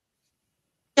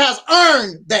 He has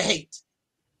earned the hate,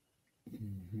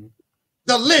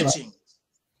 the lynching,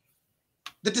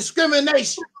 the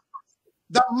discrimination,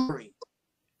 the murder,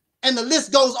 and the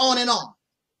list goes on and on.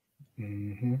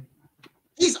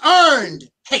 He's earned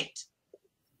hate.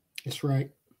 That's right.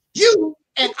 You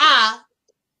and I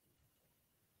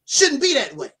shouldn't be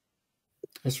that way.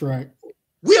 That's right.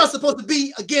 We are supposed to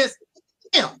be against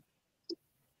him.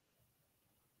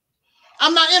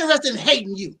 I'm not interested in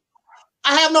hating you.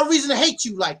 I have no reason to hate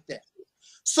you like that.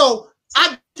 So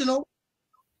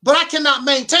but I cannot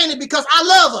maintain it because I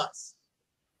love us.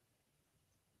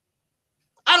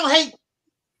 I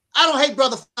don't hate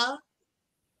Brother Fine.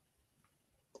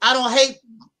 I don't hate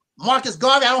Marcus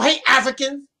Garvey. I don't hate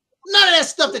Africans. None of that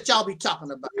stuff that y'all be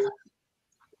talking about.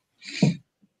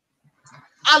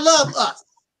 I love us.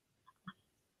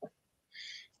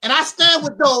 And I stand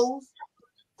with those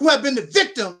who have been the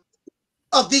victim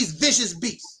of these vicious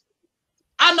beasts.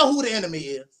 I know who the enemy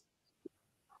is.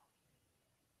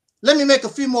 Let me make a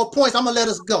few more points. I'm going to let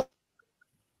us go.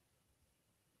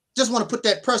 Just want to put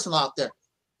that personal out there.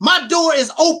 My door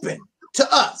is open to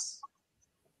us.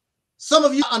 Some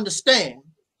of you understand.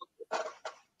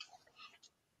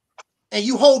 And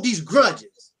you hold these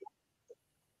grudges.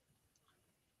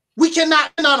 We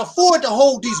cannot afford to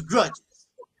hold these grudges.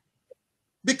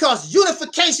 Because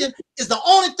unification is the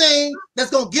only thing that's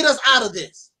going to get us out of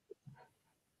this.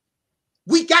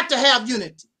 We got to have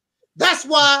unity. That's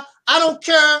why I don't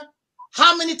care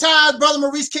how many times Brother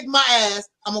Maurice kicked my ass,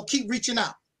 I'm going to keep reaching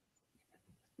out.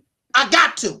 I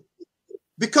got to.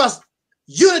 Because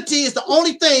unity is the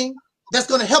only thing that's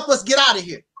going to help us get out of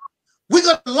here. We're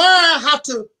going to learn how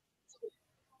to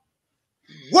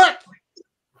work,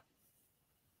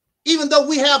 even though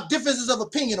we have differences of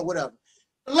opinion or whatever.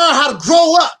 Learn how to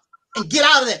grow up and get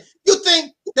out of that. You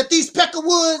think that these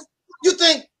Peckerwoods, you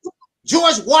think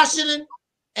George Washington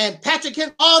and Patrick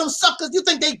Henry, all them suckers, you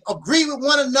think they agree with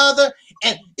one another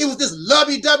and it was this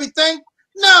lovey-dovey thing?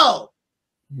 No.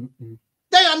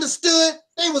 They understood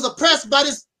they was oppressed by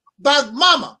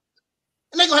mama.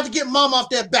 And they're going to have to get mama off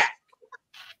their back.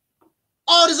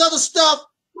 All this other stuff,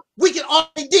 we can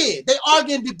already did. They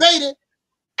argued and debated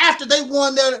after they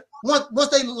won once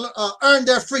they earned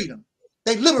their freedom.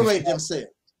 They liberated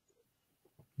themselves.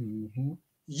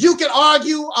 You can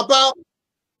argue about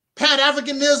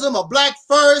Pan-Africanism or Black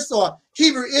First or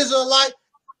Hebrew Israelite.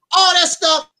 All that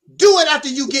stuff, do it after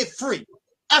you get free,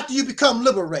 after you become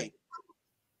liberated.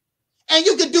 And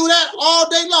you can do that all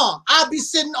day long. I'll be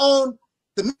sitting on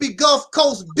the Gulf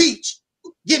Coast beach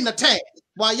getting a tan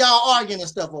while y'all arguing and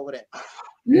stuff over there.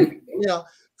 You know,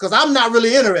 because I'm not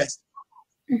really interested.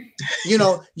 You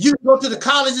know, you go to the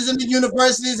colleges and the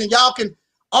universities and y'all can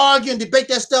argue and debate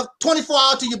that stuff 24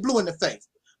 hours till you're blue in the face.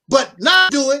 But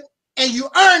not do it, and you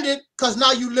earned it because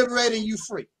now you liberated and you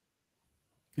free.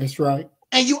 That's right.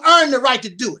 And you earn the right to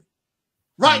do it.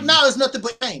 Right now, it's nothing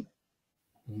but entertainment.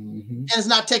 And it's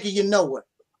not taking you nowhere.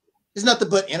 It's nothing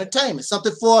but entertainment.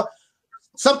 Something for a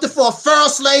feral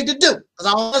slave to do. Because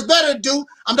I know what's better to do.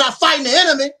 I'm not fighting the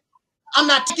enemy. I'm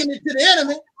not taking it to the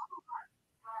enemy.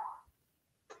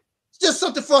 It's just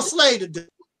something for a slave to do.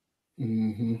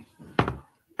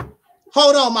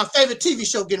 Hold on, my favorite TV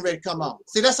show getting ready to come on.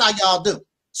 See, that's how y'all do.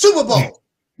 Super Bowl.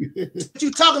 What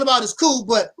you talking about is cool,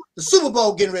 but the Super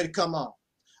Bowl getting ready to come on.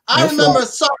 I remember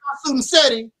Student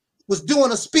Seti was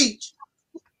doing a speech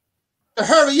to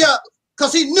hurry up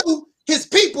because he knew his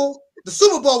people, the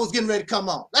Super Bowl was getting ready to come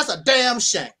on. That's a damn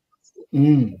shame.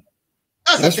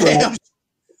 That's a damn shame.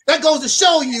 That goes to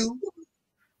show you.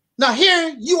 Now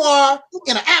here you are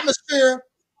in an atmosphere,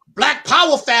 Black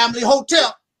Power family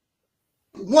hotel.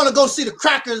 Want to go see the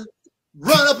crackers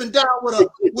run up and down with a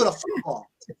football.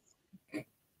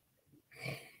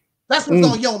 That's what's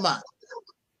on your mind.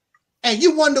 And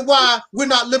you wonder why we're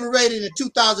not liberated in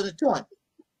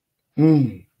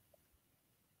 2020.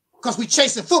 Because we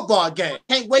chasing football games.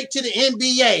 Can't wait till the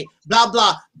NBA, blah,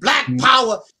 blah, Black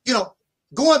Power, you know,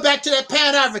 going back to that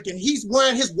Pan-African, he's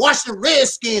wearing his Washington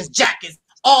Redskins jackets,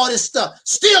 all this stuff.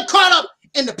 Still caught up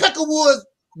in the Peckerwood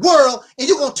world, and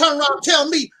you're going to turn around and tell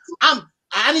me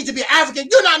I need to be African.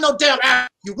 You're not no damn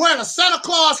African. You're wearing a Santa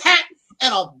Claus hat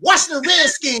and a Washington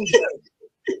Redskins jacket.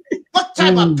 What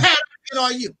type of Pan-African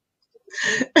are you?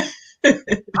 I'm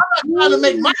not trying to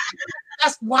make my.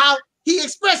 That's how he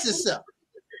expressed himself.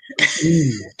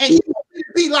 And he won't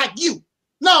be like you.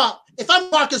 No, if I'm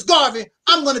Marcus Garvey,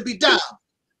 I'm going to be down.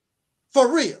 For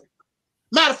real.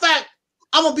 Matter of fact,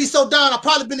 I'm going to be so down, I've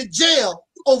probably been in jail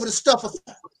over the stuff.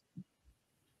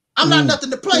 I'm not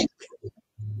nothing to play with.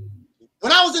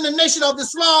 When I was in the Nation of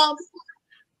Islam,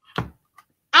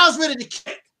 I was ready to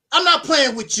kick. I'm not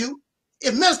playing with you.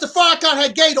 If Minister Farrakhan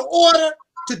had gave the order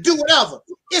to do whatever,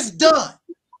 it's done.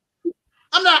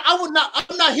 I'm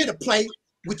not here to play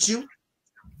with you.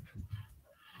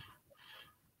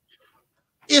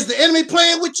 Is the enemy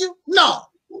playing with you? No.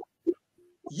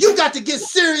 You got to get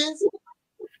serious,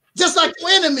 just like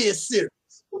your enemy is serious.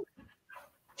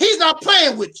 He's not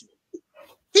playing with you.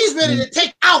 He's ready to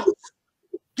take out.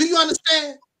 Do you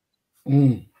understand?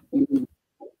 And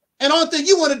the only thing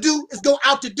you want to do is go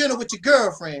out to dinner with your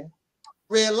girlfriend,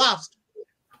 Red Lobster.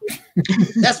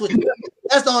 That's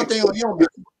the only thing on your mind.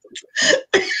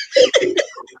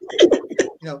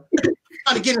 You know,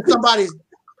 trying to get in somebody's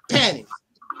panties.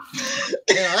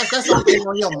 You know, that's the only thing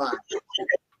on your mind.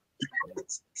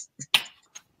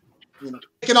 You know,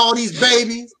 taking all these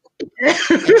babies, and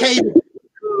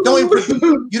don't produce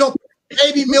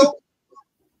baby milk.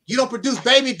 You don't produce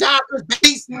baby diapers,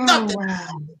 babies, nothing. Oh,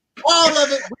 wow. All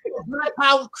of it, Black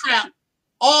Power crap.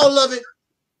 All of it,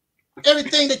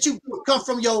 everything that you come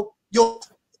from your.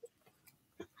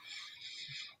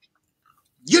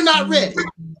 You're not ready.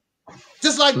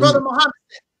 Just like Brother Muhammad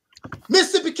said,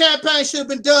 Mississippi campaign should have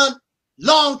been done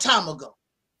long time ago.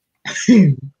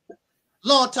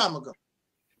 Long time ago.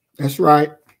 That's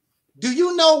right. Do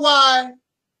you know why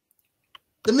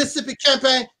the Mississippi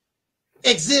campaign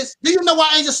exists? Do you know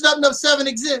why Angel Snub 7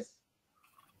 exists?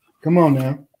 Come on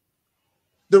now.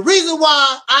 The reason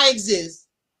why I exist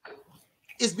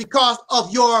is because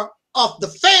of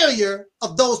the failure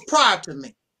of those prior to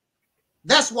me.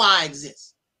 That's why I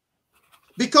exist.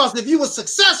 Because if you were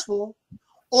successful,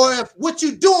 or if what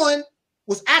you're doing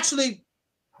was actually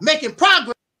making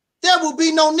progress, there will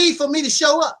be no need for me to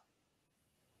show up.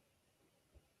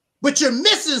 But you're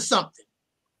missing something.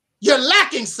 You're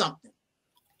lacking something.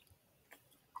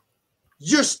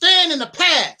 You're staying in the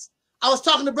past. I was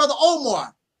talking to Brother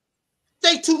Omar.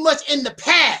 Stay too much in the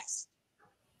past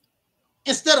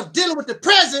instead of dealing with the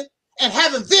present and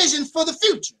having visions for the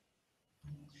future.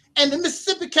 And the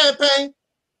Mississippi campaign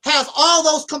has all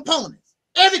those components.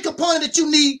 Every component that you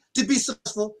need to be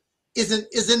successful is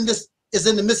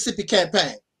in the Mississippi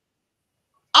campaign.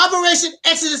 Operation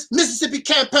Exodus Mississippi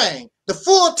campaign, the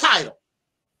full title.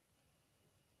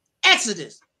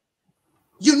 Exodus,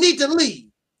 you need to leave.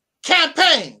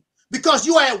 Campaign, because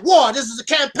you are at war. This is a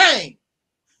campaign.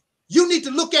 You need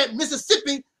to look at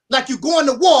Mississippi like you're going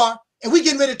to war and we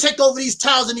getting ready to take over these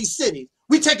towns and these cities.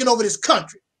 We taking over this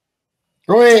country.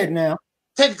 Go ahead now.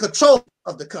 Taking control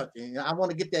of the country. I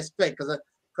want to get that straight because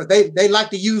they like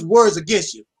to use words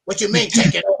against you. What you mean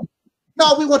take it over?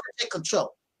 No, we want to take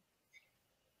control.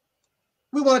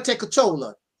 We want to take control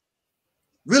of it.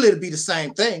 Really, it'd be the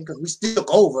same thing because we still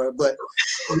took over, but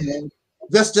you know,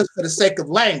 just for the sake of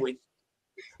language.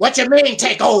 What you mean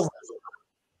take over?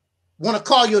 Want to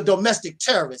call you a domestic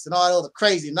terrorist and all that other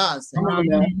crazy nonsense.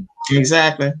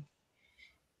 Exactly.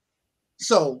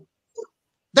 So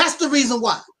That's the reason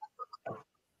why.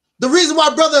 The reason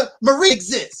why Brother Marie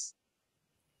exists.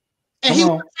 And he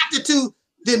was attracted to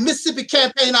the Mississippi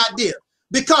campaign idea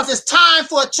because it's time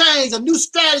for a change, a new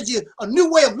strategy, a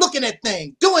new way of looking at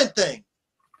things, doing things.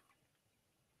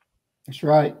 That's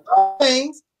right.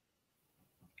 Things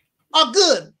are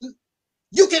good.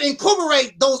 You can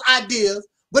incorporate those ideas,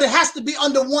 but it has to be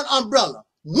under one umbrella,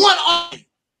 one army,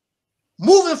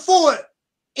 moving forward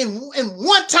in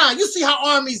one time. You see how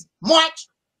armies march?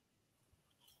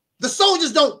 The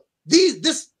soldiers don't,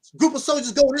 this group of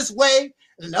soldiers go this way,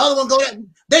 and the other one go that.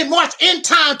 They march in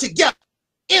time together,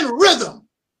 in rhythm.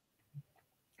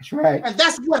 That's right. And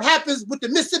that's what happens with the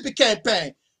Mississippi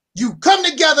campaign. You come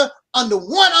together under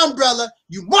one umbrella,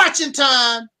 you march in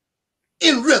time,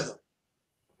 in rhythm.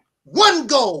 One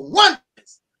goal, one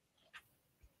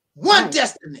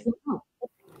destiny,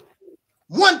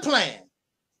 one plan.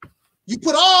 You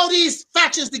put all these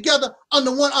factions together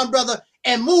under one umbrella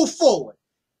and move forward.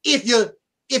 If you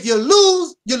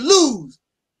lose, you lose.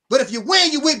 But if you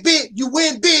win big, you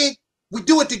win big. We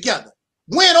do it together.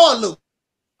 Win or lose.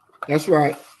 That's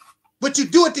right. But you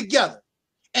do it together.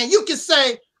 And you can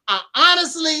say, I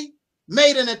honestly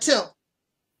made an attempt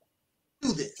to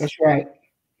do this. That's right.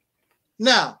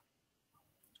 Now,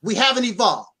 we haven't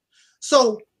evolved.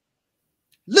 So,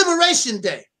 Liberation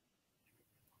Day,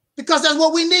 because that's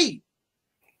what we need.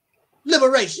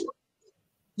 Liberation.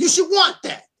 You should want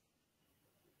that.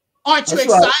 Aren't you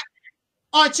excited? Right.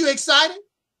 Aren't you excited?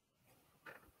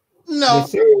 No.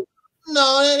 Yes,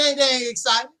 no, they ain't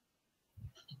excited.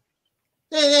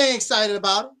 They ain't excited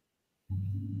about it.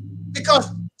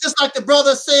 Because just like the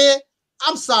brother said,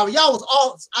 I'm sorry, y'all was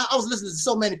all, I was listening to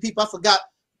so many people, I forgot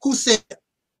who said it.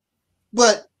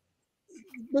 But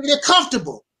they're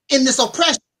comfortable in this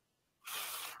oppression.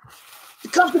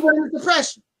 They're comfortable in this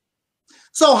oppression.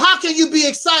 So how can you be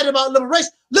excited about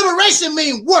liberation? Liberation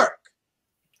means work.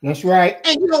 That's right.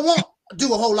 And you don't want to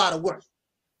do a whole lot of work.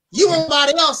 You want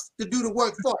somebody else to do the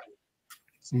work for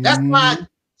you. That's why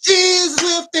Jesus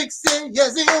will fix it.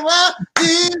 Yes, he will.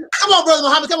 Jesus. Come on, Brother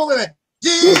Muhammad. Come on with me.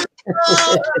 Jesus.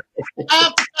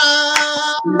 I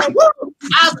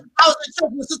was in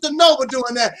church with Sister Nova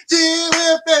doing that. Jesus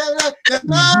will fix it.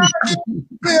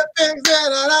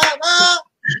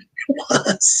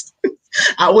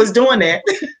 I was doing that.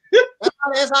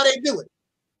 That's how they do it.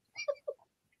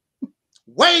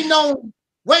 Waiting on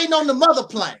the mother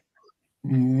plane.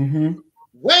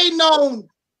 Waiting on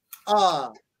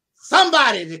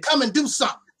somebody to come and do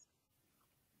something.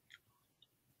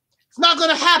 It's not going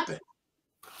to happen.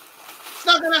 It's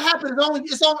not going to happen.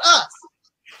 It's on us.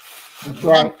 That's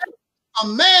right. A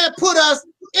man put us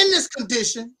in this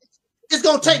condition. It's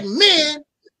going to take men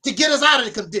to get us out of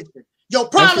the condition. Your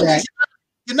problem is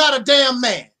you're not a damn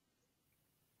man.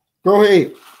 Go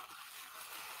ahead.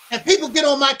 And people get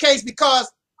on my case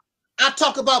because I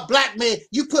talk about black men.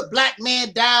 You put black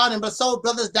men down and soul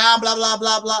brothers down, blah, blah,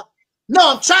 blah, blah.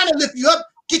 No, I'm trying to lift you up,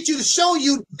 get you to show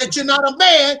you that you're not a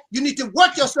man. You need to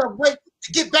work yourself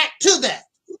to get back to that.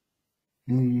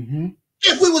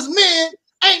 If we was men,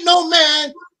 ain't no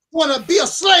man want to be a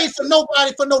slave for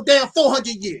nobody for no damn 400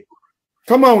 years.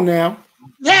 Come on now.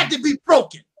 You had to be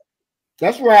broken.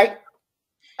 That's right.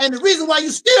 And the reason why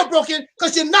you're still broken,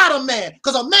 because you're not a man.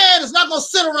 Because a man is not going to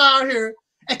sit around here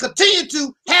and continue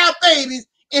to have babies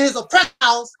in his oppressed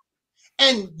house,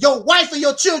 and your wife and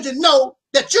your children know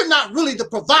that you're not really the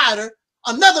provider.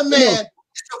 Another man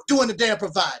is doing the damn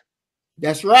provider.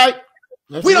 That's right.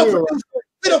 We don't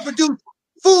produce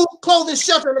food, clothing,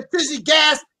 shelter, electricity,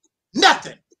 gas,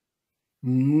 nothing.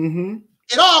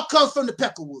 It all comes from the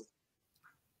peckerwood.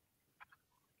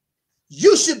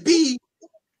 You should be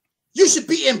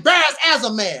embarrassed as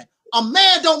a man. A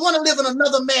man don't want to live in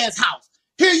another man's house.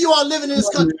 Here you are living in this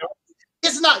country.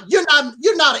 It's not, you're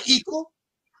not an equal.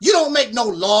 You don't make no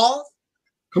laws.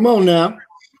 Come on now.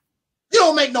 You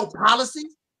don't make no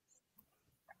policies.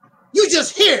 You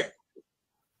just hear.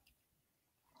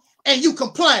 And you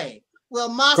complain. Well,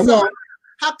 my son,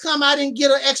 how come I didn't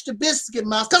get an extra biscuit,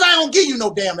 Mouse? Because I don't give you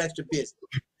no damn extra biscuit.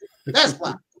 That's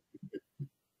why.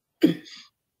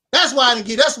 That's why you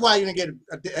didn't get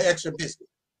an extra biscuit.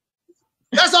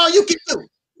 That's all you can do.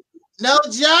 No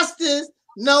justice,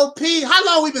 no peace. How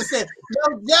long we been saying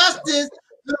no justice,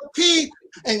 no peace?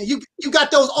 And you got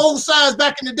those old signs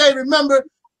back in the day. Remember,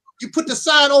 you put the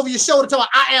sign over your shoulder telling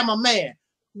I am a man.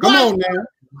 Come on, man.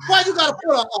 Why you gotta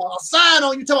put a sign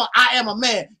on you telling I am a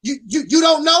man? You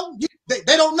don't know? They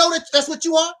don't know that's what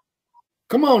you are?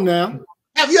 Come on now.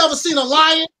 Have you ever seen a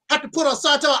lion have to put a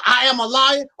sign telling I am a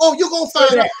lion? Oh, you're gonna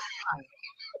find out.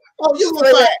 Oh, you're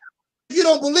gonna find out. If you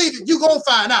don't believe it, you're gonna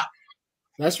find out.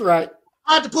 That's right.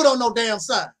 I have to put on no damn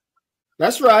sign.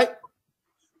 That's right.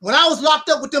 When I was locked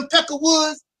up with them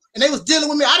Peckerwoods and they was dealing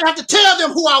with me, I didn't have to tell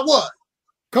them who I was.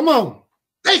 Come on.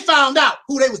 They found out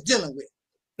who they was dealing with.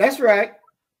 That's right.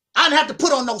 I didn't have to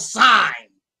put on no sign.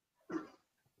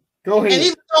 Go ahead. And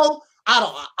even though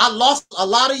I lost a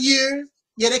lot of years,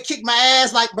 yeah, they kicked my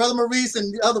ass like Brother Maurice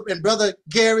and Brother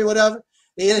Gary, whatever.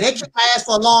 They kicked my ass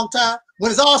for a long time.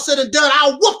 When it's all said and done,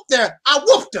 I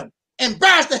whooped them,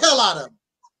 embarrassed the hell out of them.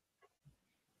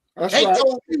 That's They right.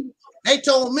 told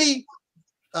me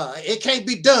it can't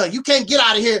be done. You can't get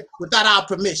out of here without our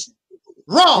permission.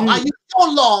 Wrong. I used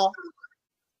your law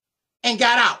and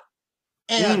got out.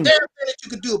 And there's nothing that you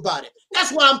could do about it.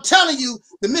 That's why I'm telling you,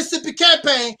 the Mississippi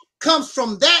campaign comes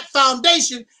from that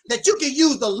foundation that you can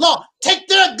use the law. Take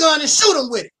their gun and shoot them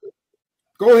with it.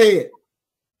 Go ahead.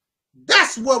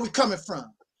 That's where we're coming from.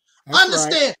 That's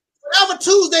Understand, whatever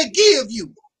tools they give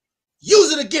you,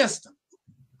 use it against them.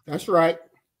 That's right.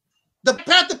 The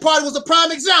Panther Party was a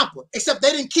prime example, except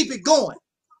they didn't keep it going.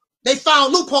 They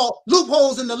found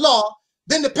loopholes in the law.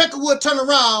 Then the Peckerwood turned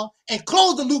around and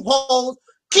closed the loopholes.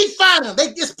 Keep finding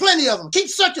them. There's plenty of them. Keep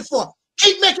searching for them.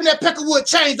 Keep making that Peckerwood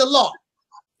change the law.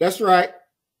 That's right.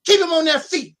 Keep them on their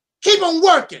feet. Keep them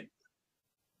working.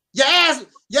 Your ass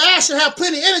should have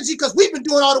plenty of energy because we've been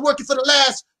doing all the working for the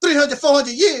last 300,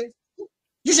 400 years.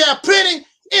 You should have plenty of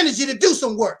energy to do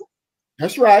some work.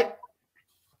 That's right.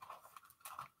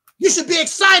 You should be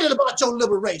excited about your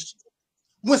liberation.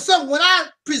 When I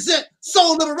present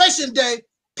Soul Liberation Day,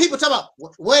 people talk about,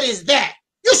 what is that?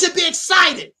 You should be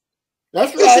excited.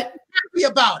 That's You right. should be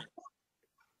happy about it.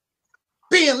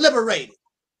 Being liberated.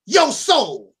 Your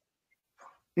soul.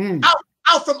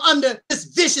 Out from under this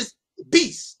vicious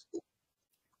beast.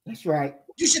 That's right.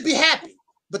 You should be happy,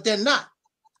 but they're not.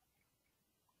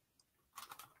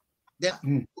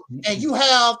 And you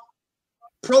have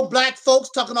pro-black folks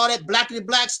talking all that blackity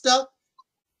black stuff.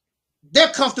 They're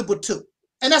comfortable too.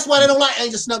 And that's why they don't like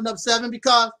Angel Snubbing Up 7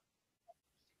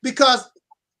 because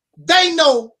they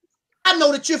know, I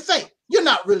know that you're fake. You're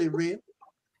not really real.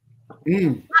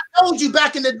 I told you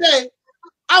back in the day,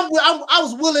 I'm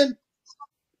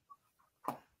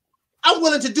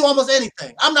willing to do almost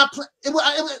anything. I'm not.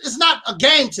 It's not a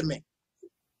game to me.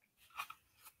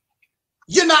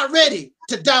 You're not ready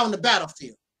to die on the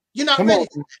battlefield. You're not ready.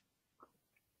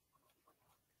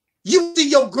 You see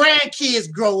your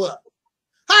grandkids grow up.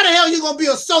 How the hell you gonna be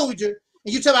a soldier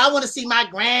and you tell me I want to see my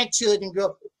grandchildren grow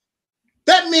up?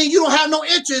 That means you don't have no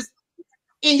interest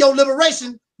in your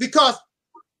liberation because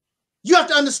you have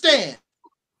to understand.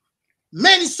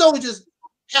 Many soldiers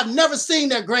have never seen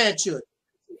their grandchildren.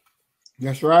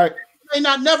 That's right. You may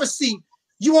not never see.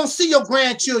 You won't see your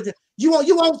grandchildren. You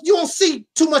won't see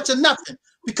too much of nothing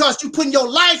because you're putting your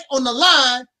life on the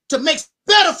line to make it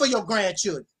better for your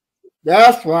grandchildren.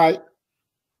 That's right.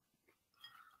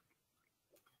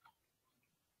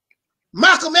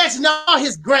 Malcolm X and all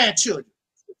his grandchildren.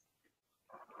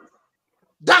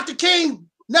 Dr. King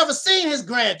never seen his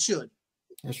grandchildren.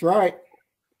 That's right.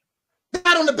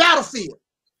 Not on the battlefield.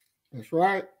 That's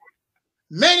right.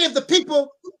 Many of the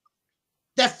people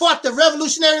that fought the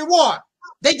Revolutionary War,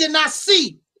 they did not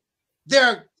see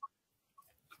their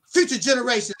future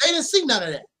generations. They didn't see none of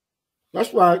that.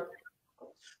 That's right.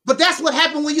 But that's what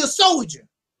happened when you're a soldier.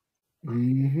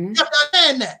 You have to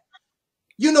understand that.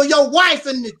 You know, your wife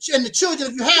and the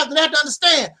children, if you have, they have to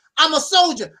understand, I'm a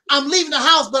soldier. I'm leaving the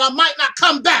house, but I might not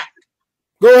come back.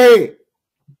 Go ahead.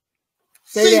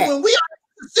 See, when we are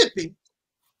in Mississippi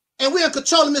and we're in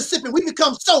control of Mississippi, we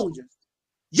become soldiers.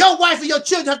 Your wife and your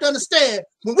children have to understand,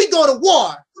 when we go to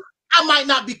war, I might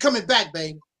not be coming back,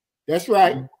 baby. That's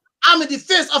right. I'm in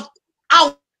defense of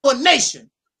our nation.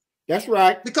 That's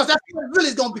right. Because that's what it really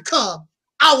is going to become,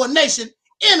 our nation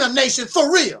in a nation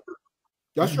for real.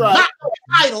 That's right. Not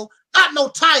no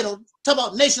title, talk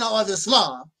about Nation of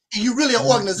Islam, and you really an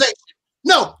organization.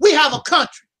 No, we have a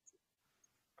country.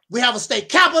 We have a state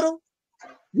capital.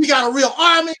 We got a real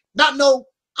army.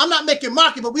 I'm not making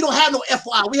market, but we don't have no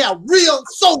FOI. We have real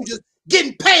soldiers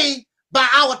getting paid by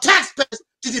our taxpayers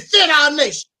to defend our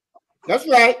nation. That's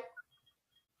right.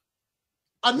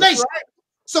 A nation. Right.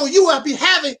 So you will be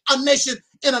having a nation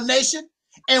in a nation,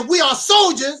 and we are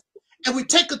soldiers, and we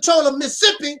take control of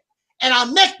Mississippi, and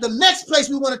the next place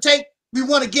we want to take, we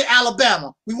want to get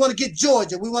Alabama, we want to get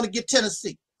Georgia, we want to get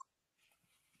Tennessee.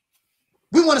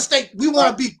 We want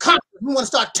to be conquered. We want to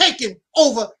start taking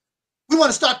over. We want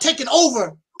to start taking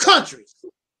over countries.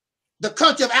 The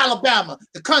country of Alabama,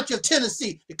 the country of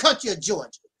Tennessee, the country of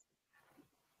Georgia.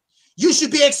 You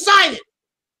should be excited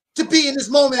to be in this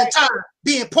moment in time,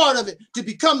 being part of it, to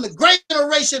become the great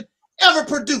generation ever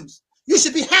produced. You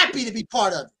should be happy to be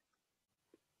part of it.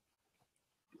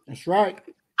 That's right.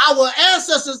 our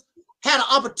ancestors had an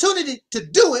opportunity to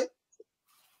do it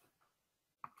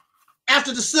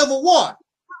after the Civil War.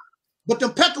 But the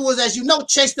Peckerwood, as you know,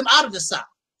 chased them out of the South.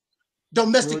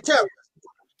 Domestic terrorists.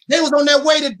 They was on their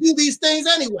way to do these things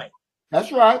anyway.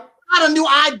 That's right. Not a new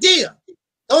idea.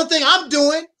 The only thing I'm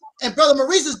doing, and Brother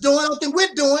Maurice is doing, the only thing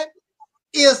we're doing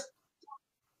is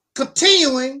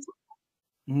continuing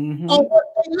on what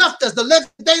they left us, the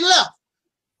legacy they left.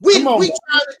 We trying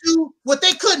to do what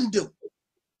they couldn't do.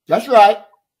 That's right.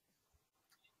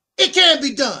 It can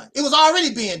be done. It was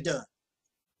already being done.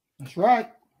 That's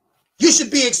right. You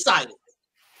should be excited.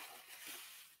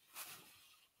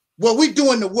 Well, we're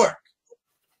doing the work.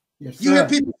 Yes, you hear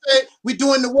people say we're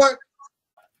doing the work.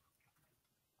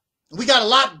 We got a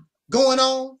lot going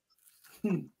on.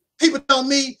 People tell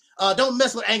me, don't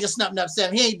mess with Angel Snub Nub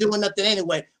 7. He ain't doing nothing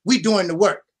anyway. We doing the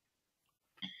work.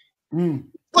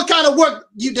 What kind of work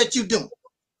that you doing?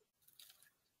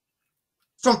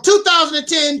 From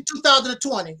 2010 to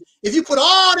 2020, if you put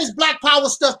all this Black Power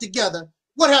stuff together,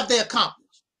 what have they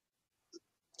accomplished?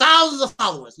 Thousands of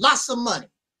followers, lots of money.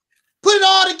 Put it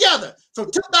all together from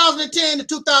 2010 to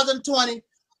 2020,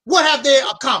 what have they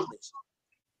accomplished?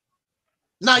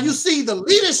 Now you see the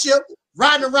leadership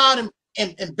riding around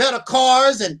in better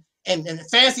cars and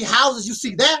fancy houses. You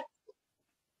see that,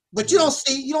 but you don't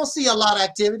see a lot of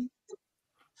activity.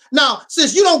 Now,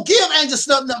 since you don't give Angel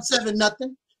Snub Nub 7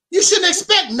 nothing, you shouldn't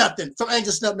expect nothing from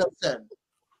Angel Snub Nub 7.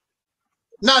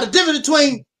 Now, the difference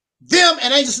between them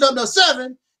and Angel Snub Nub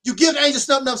 7, you give Angel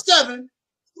Snub Nub 7,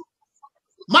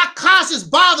 my conscience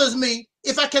bothers me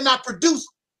if I cannot produce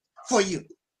for you.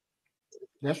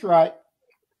 That's right.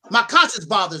 My conscience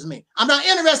bothers me. I'm not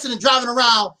interested in driving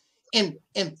around in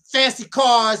fancy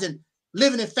cars and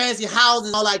living in fancy houses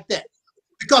and all like that.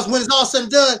 Because when it's all said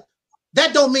and done,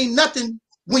 that don't mean nothing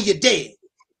when you're dead.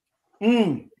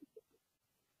 It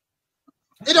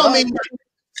don't mean nothing.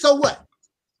 So what?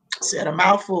 Said a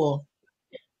mouthful.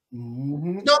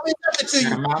 It don't mean nothing to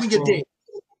you when you're dead.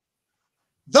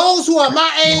 Those who are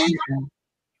my age,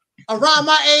 around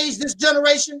my age, this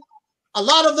generation, a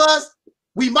lot of us,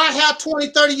 we might have 20,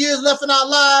 30 years left in our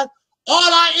lives.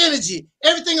 All our energy,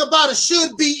 everything about us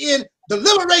should be in the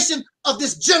liberation of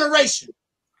this generation.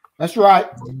 That's right.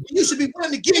 You should be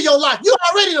willing to give your life. You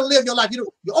already done live your life. You're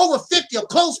over 50 or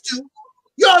close to.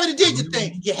 You already did your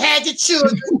thing. You had your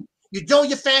children. You drove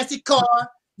your fancy car.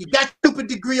 You got your stupid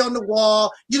degree on the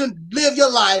wall. You done live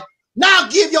your life. Now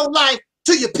give your life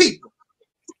to your people.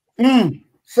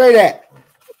 Say that.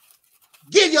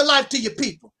 Give your life to your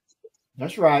people.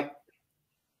 That's right.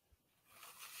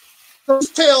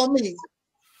 Don't tell me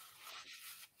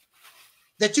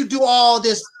that you do all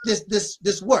this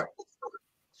work.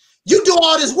 You do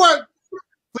all this work,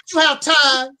 but you have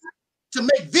time to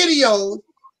make videos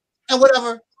and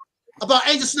whatever about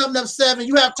Angel Snub Nub 7.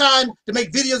 You have time to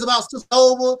make videos about Sister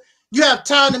Oval. You have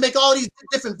time to make all these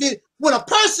different videos. When a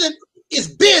person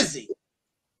is busy,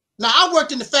 now I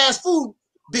worked in the fast food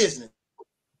business.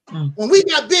 When we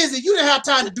got busy, you didn't have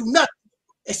time to do nothing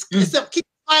except keep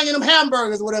buying them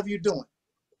hamburgers or whatever you're doing.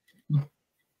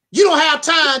 You don't have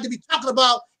time to be talking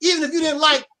about, even if you didn't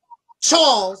like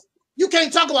Charles, you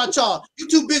can't talk about Charles. You're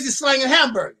too busy slanging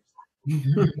hamburgers.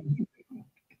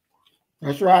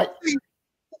 That's right.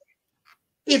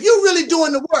 If you're really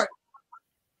doing the work,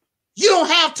 you don't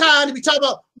have time to be talking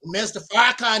about Minister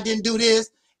Farrakhan didn't do this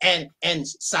and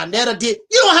Sanetta did.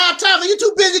 You don't have time. You're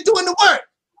too busy doing the work.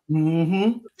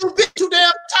 You're too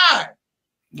damn tired.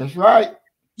 That's right.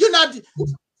 You're not.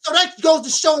 So that goes to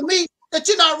show me that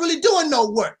you're not really doing no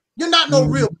work. You're not no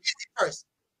real busy person.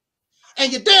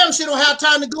 And you damn sure don't have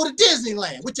time to go to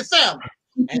Disneyland with your family.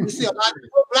 And you see a lot of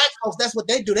Black folks, that's what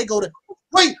they do. They go to,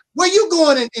 wait, where you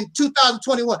going in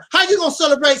 2021? How you going to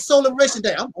celebrate Soul Liberation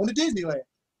Day? I'm going to Disneyland.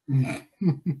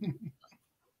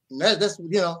 That's,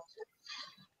 you know,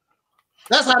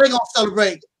 that's how they going to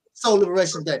celebrate Soul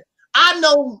Liberation Day. I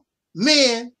know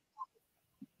men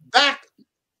back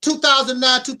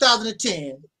 2009,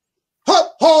 2010, ho,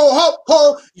 ho, ho,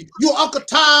 ho, you Uncle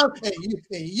Tom, and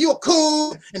you a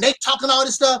cool, and they talking all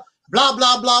this stuff, blah,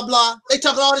 blah, blah, blah. They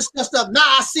talking all this stuff. Now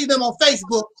I see them on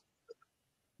Facebook.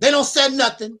 They don't say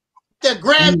nothing. They're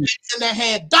grabbing in their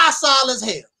hand, docile as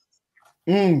hell.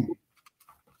 They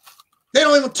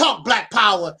don't even talk Black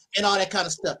Power and all that kind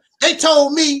of stuff. They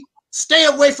told me, stay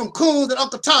away from coons and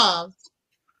Uncle Tom,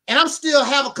 and I'm still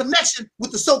have a connection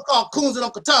with the so-called coons and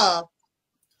Uncle Tom,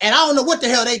 and I don't know what the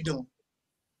hell they doing.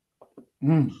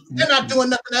 They're not doing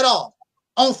nothing at all.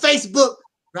 On Facebook,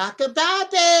 rock-a-bye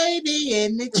baby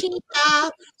in the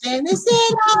treetop, and they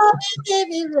said, oh,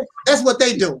 baby. That's what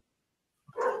they do.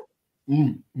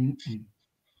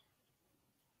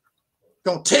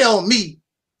 Don't tell me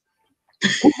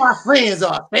who my friends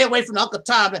are. Stay away from Uncle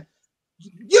Tom.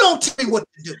 You don't tell me what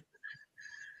to do.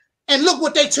 And look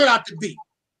what they turn out to be.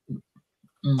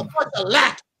 A bunch of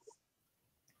lackeys.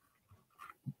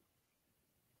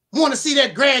 Want to see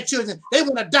their grandchildren. They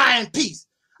want to die in peace.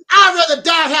 I'd rather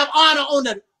die, have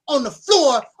honor on the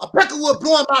floor, a Peckerwood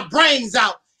blowing my brains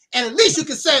out. And at least you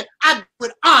can say, I did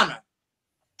with honor.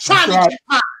 Trying to get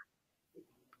mine.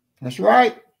 That's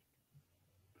right.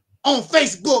 On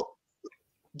Facebook,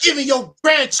 giving your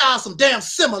grandchild some damn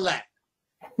Similac.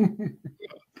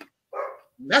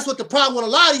 That's what the problem with a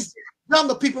lot of these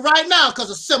younger people right now, because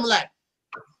of Similac.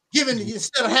 Giving,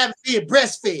 instead of having to be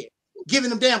breastfed, giving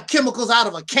them damn chemicals out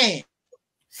of a can.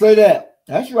 Say that.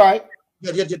 That's right.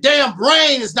 Your damn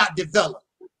brain is not developed.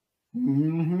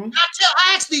 Mm-hmm.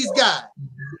 I ask these guys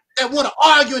that want to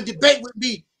argue and debate with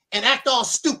me and act all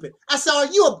stupid. I said, are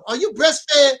you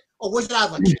breastfed or was you out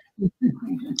of a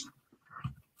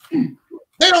can?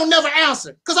 They don't never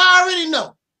answer because I already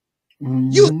know. Mm-hmm.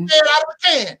 You fed out of a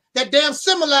can. That damn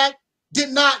Similac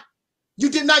you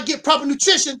did not get proper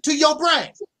nutrition to your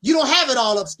brain. You don't have it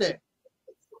all upstairs.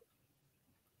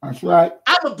 That's right.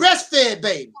 I'm a breastfed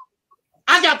baby.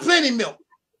 I got plenty milk.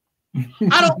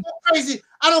 I don't go crazy.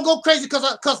 I don't go crazy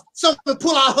because someone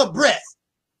pull out her breast.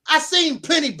 I seen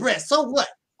plenty breasts. So what?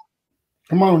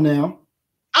 Come on now.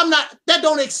 That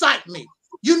don't excite me.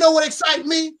 You know what excites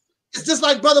me? It's just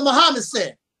like Brother Muhammad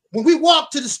said. When we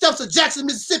walked to the steps of Jackson,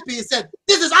 Mississippi, and said,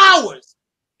 this is ours.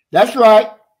 That's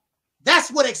right.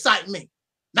 That's what excites me.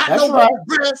 Not That's no right.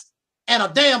 breast and a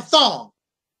damn thong.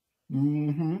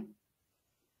 Mm-hmm.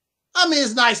 I mean,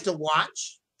 it's nice to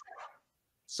watch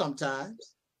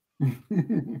sometimes. But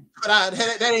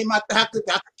that ain't my I could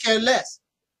care less.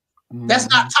 Mm-hmm. That's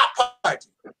not top priority.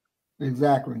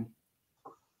 Exactly.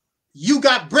 You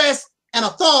got breasts and a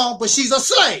thong, but she's a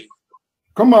slave.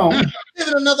 Come on. Living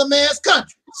in another man's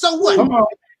country. So what? Come on.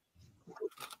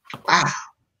 Wow.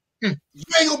 You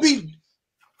ain't gonna be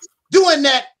doing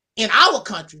that in our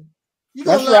country. You're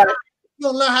gonna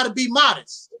learn how to be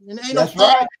modest. And ain't no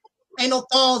thongs, ain't no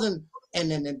thongs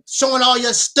and showing all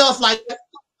your stuff like that.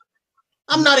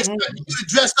 I'm not expecting you to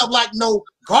dress up like no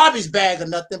garbage bag or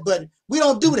nothing, but we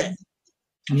don't do that.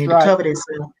 You need to cover this.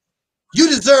 You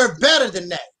deserve better than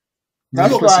that.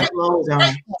 That's right.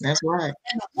 That's right.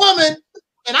 And a woman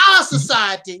in our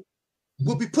society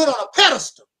will be put on a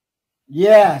pedestal.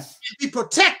 Yes. And be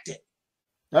protected.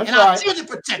 That's and our children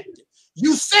protected.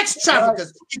 You sex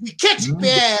traffickers, if we catch your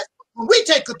ass, when we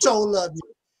take control of you,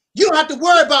 you don't have to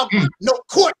worry about no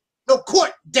court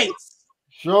dates.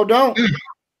 Sure don't.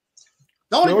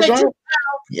 The only thing you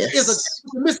have is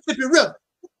a Mississippi River.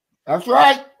 That's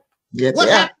right. Yes, what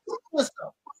happened to us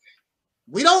though?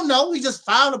 We don't know. We just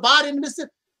found a body in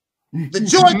Mississippi. The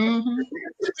Georgia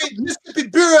Mississippi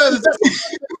Bureau of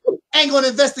Investigation ain't going to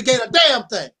investigate a damn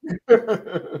thing.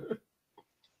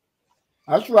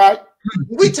 That's right.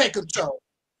 We take control.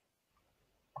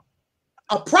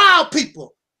 A proud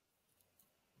people.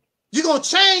 You're going to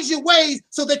change your ways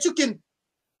so that you can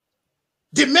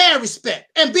demand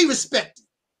respect and be respected.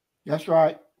 That's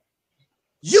right.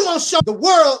 You're going to show the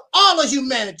world, all of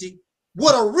humanity,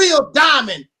 what a real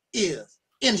diamond is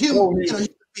in human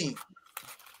being.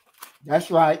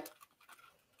 That's right.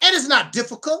 And it's not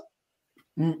difficult.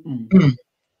 Mm-mm.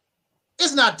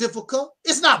 It's not difficult.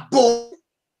 It's not boring.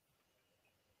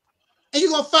 And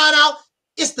you're going to find out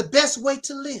it's the best way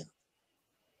to live.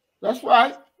 That's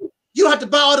right. You don't have to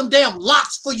buy all them damn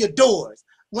locks for your doors.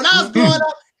 When I was growing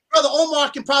up, Brother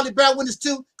Omar can probably bear witness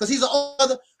too, because he's an older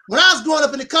brother. When I was growing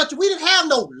up in the country, we didn't have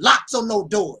no locks on no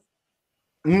door.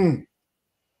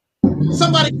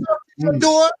 Somebody comes to your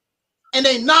door and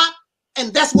they knock,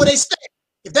 and that's where they stay.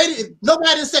 If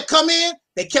nobody didn't say come in,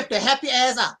 they kept their happy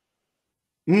ass out.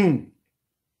 Didn't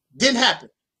happen.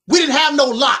 We didn't have no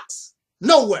locks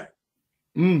nowhere.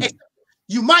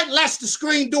 You might latch the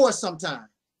screen door sometime.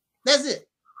 That's it.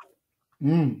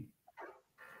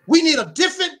 We need a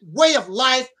different way of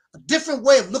life, a different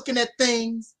way of looking at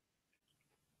things.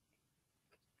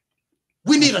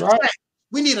 We need a change.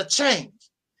 We need a change.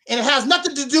 And it has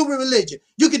nothing to do with religion.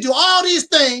 You can do all these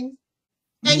things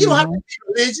and you don't have to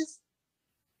be religious.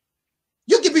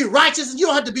 You can be righteous and you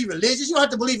don't have to be religious. You don't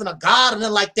have to believe in a God or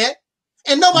nothing like that.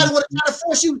 And nobody would try to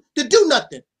force you to do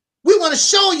nothing. We want to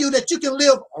show you that you can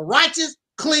live a righteous,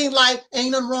 clean life.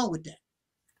 Ain't nothing wrong with that.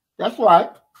 That's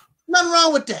right. Nothing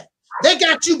wrong with that. They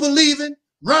got you believing,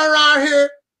 running around here,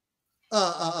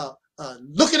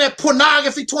 looking at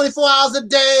pornography 24 hours a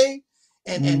day,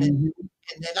 and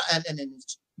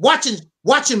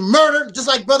watching murder, just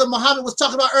like Brother Muhammad was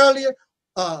talking about earlier.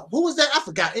 Who was that? I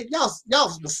forgot. Y'all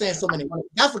was saying so many.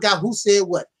 I forgot who said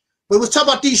what. But it was talking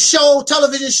about these shows,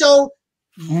 television shows.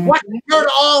 watching murder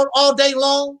all day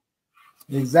long.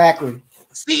 Exactly.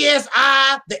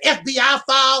 CSI, the FBI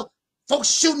file, folks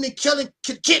shooting and killing,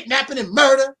 kidnapping and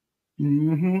murder.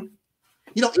 Mm-hmm.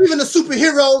 You know, even the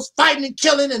superheroes fighting and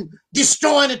killing and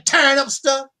destroying and tearing up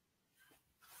stuff.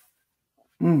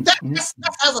 That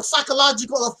has a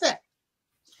psychological effect.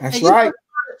 That's and right.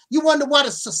 You wonder why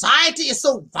the society is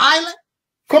so violent?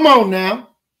 Come on now.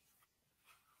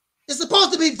 It's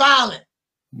supposed to be violent.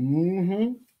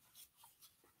 Mm-hmm.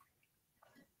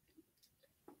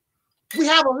 We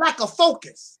have a lack of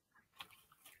focus.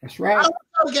 That's right. I don't want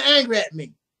you to get angry at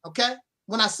me, okay,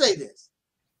 when I say this.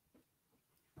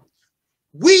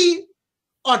 We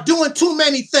are doing too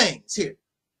many things here.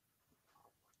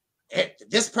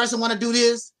 This person want to do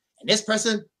this, and this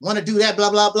person want to do that, blah,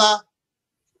 blah, blah.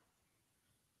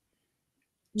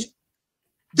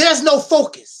 There's no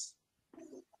focus.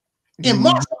 In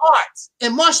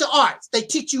martial arts, they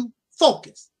teach you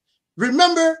focus.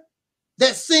 Remember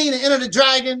that scene in Enter the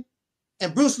Dragon,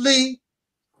 and Bruce Lee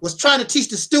was trying to teach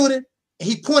the student, and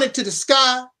he pointed to the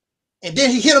sky, and then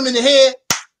he hit him in the head.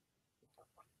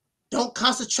 Don't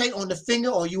concentrate on the finger,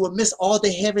 or you will miss all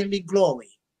the heavenly glory.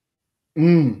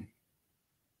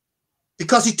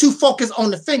 Because he's too focused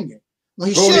on the finger. When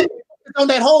he should focus on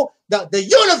that whole, the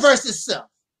universe itself.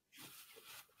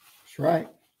 That's right.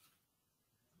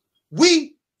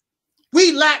 We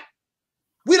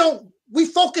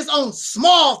focus on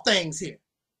small things here.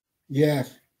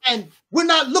 Yes. And we're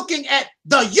not looking at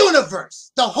the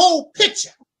universe, the whole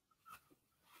picture.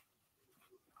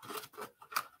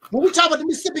 When we talk about the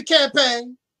Mississippi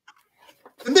Campaign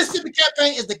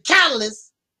is the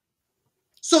catalyst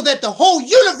so that the whole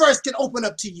universe can open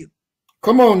up to you.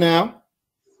 Come on now.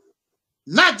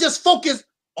 Not just focus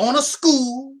on a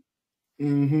school,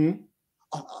 Mm-hmm.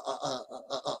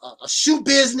 a shoe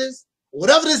business,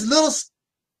 whatever this little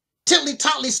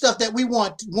tiddly-toddly stuff that we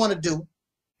want to do.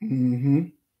 Mm-hmm.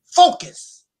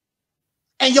 Focus.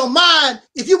 And your mind,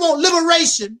 if you want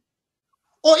liberation,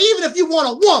 or even if you want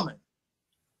a woman,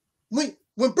 when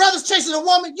brothers chasing a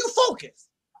woman, you focus.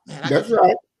 Man, that's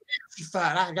right. She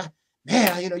fine.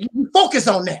 Man, you know, you focus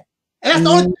on that. And that's the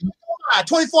only thing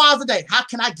 24 hours a day. How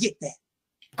can I get that?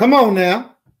 Come on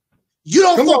now. You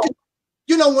don't focus.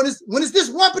 You know, when it's this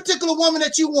one particular woman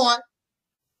that you want,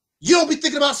 you don't be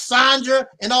thinking about Sandra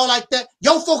and all like that.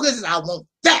 Your focus is, I want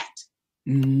that.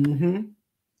 Mm-hmm.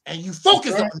 And you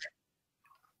focus on that.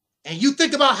 And you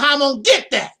think about how I'm going to get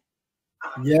that.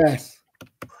 Yes.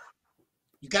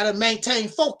 You got to maintain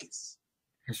focus.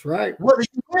 That's right. Whether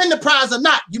you win the prize or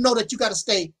not, you know that you got to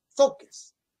stay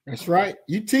focused. That's right.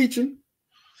 You teaching.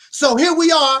 So here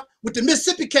we are with the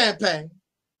Mississippi Campaign.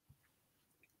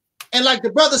 And like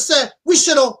the brother said, we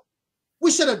should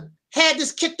have had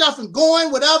this kicked off and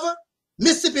going, whatever.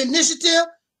 Mississippi Initiative,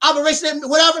 Operation,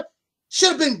 whatever.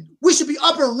 We should be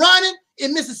up and running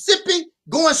in Mississippi,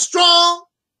 going strong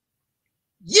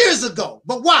years ago.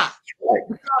 But why? Right.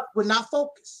 Because we're not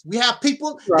focused. We have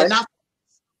people right. that not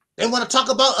focused. They want to talk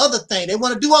about other things. They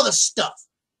want to do other stuff.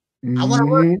 Mm-hmm. I want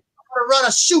to run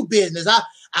a shoe business.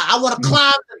 I want to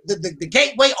climb the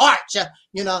Gateway Arch.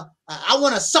 You know, I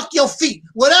want to suck your feet.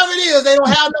 Whatever it is, they don't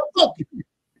have no focus.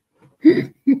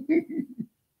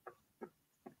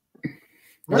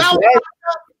 When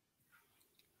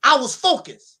I was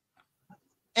focused.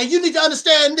 And you need to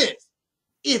understand this.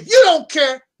 If you don't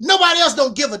care, nobody else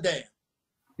don't give a damn.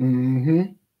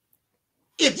 Mm-hmm.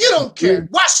 If you don't care,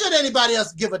 why should anybody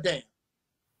else give a damn?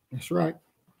 That's right.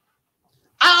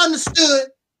 I understood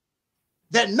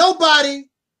that nobody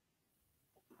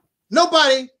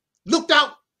looked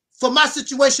out for my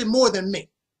situation more than me.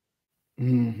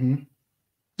 Mm-hmm.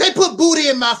 They put booty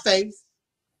in my face.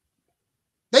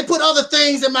 They put other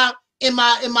things in my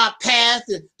path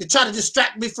to try to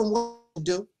distract me from what I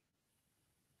do.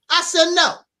 I said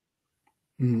no.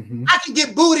 Mm-hmm. I can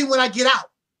get booty when I get out.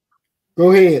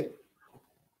 Go ahead.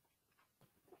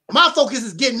 My focus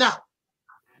is getting out.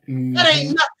 Mm-hmm. That ain't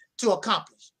nothing to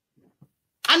accomplish.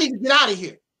 I need to get out of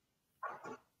here.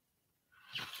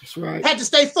 That's right. Had to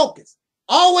stay focused.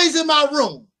 Always in my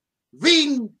room,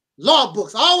 reading law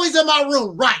books. Always in my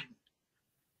room, writing.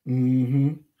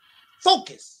 Mm-hmm.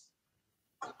 Focus.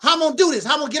 How I'm gonna do this?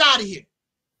 How I'm gonna get out of here?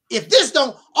 If this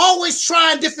don't, always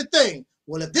trying different things.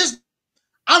 Well, if this,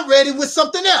 I'm ready with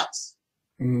something else.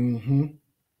 Mm-hmm.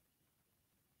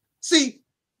 See,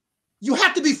 you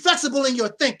have to be flexible in your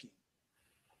thinking.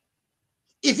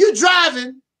 If you're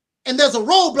driving and there's a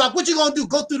roadblock, what you gonna do?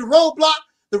 Go through the roadblock?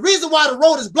 The reason why the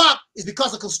road is blocked is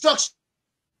because of construction.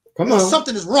 Come on.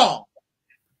 Something is wrong.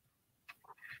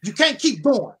 You can't keep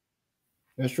going.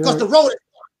 That's right. Because the road is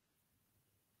blocked.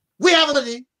 We have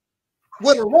ability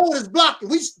where the road is blocked,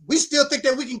 we still think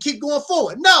that we can keep going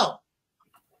forward. No.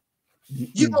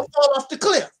 You're going to fall off the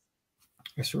cliff.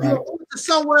 That's right. You're going to go to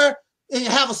somewhere and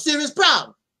have a serious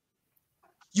problem.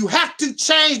 You have to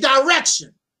change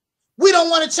direction. We don't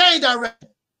want to change direction.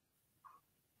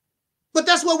 But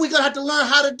that's what we're going to have to learn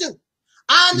how to do.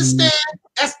 I understand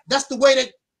that's the way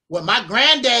that, well, my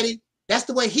granddaddy, that's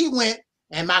the way he went,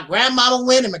 and my grandmama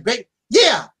went, and my great,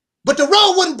 yeah. But the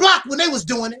road wasn't blocked when they was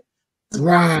doing it.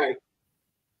 Right.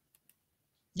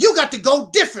 You got to go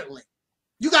differently.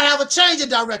 You got to have a change of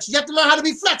direction. You have to learn how to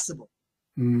be flexible.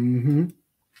 Mm-hmm.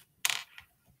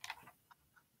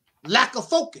 Lack of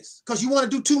focus, because you want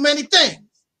to do too many things.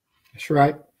 That's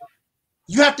right.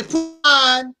 You have to put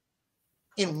on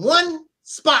in one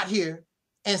spot here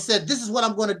and said, this is what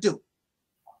I'm going to do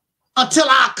until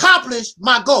I accomplish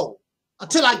my goal,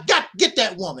 until I get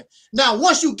that woman. Now,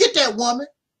 once you get that woman,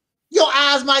 your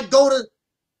eyes might go to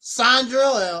Sandra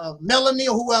or Melanie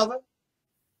or whoever.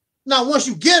 Now, once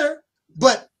you get her,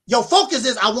 but your focus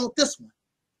is, I want this one.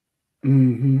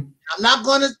 Mm-hmm. I'm not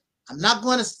going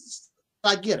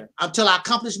to get her until I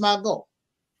accomplish my goal.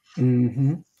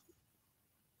 Mm-hmm.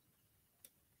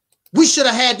 We should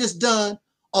have had this done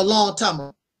a long time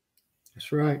ago.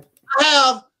 That's right.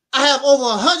 I have over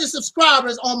 100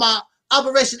 subscribers on my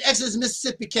Operation Exodus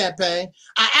Mississippi campaign.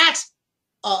 I asked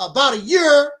about a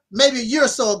year, maybe a year or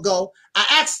so ago, I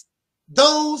asked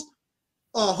those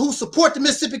who support the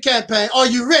Mississippi campaign, are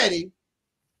you ready?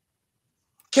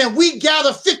 Can we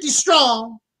gather 50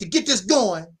 strong to get this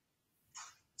going?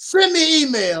 Send me an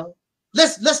email.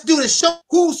 Let's do this. Show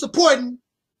who's supporting.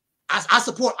 I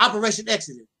support Operation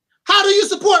Exodus. How do you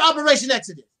support Operation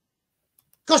Exodus?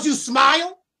 Because you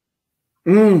smile?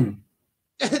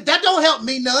 That don't help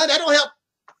me none. That don't help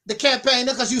the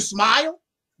campaigner because you smile.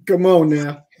 Come on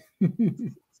now.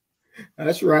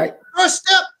 That's right. First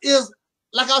step is,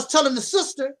 like I was telling the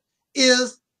sister,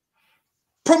 is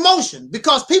promotion,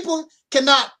 because people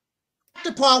cannot act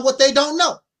upon what they don't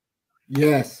know.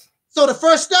 Yes. So the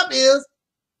first step is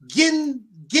getting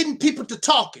people to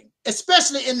talking,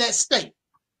 especially in that state.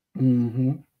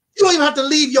 Mm-hmm. You don't even have to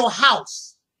leave your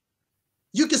house.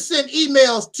 You can send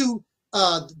emails to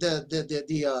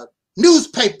the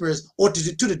newspapers or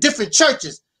to the different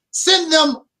churches. Send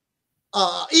them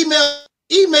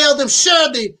email them, share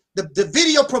the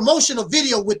video, promotional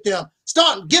video with them.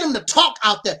 Get them to talk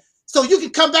out there. So you can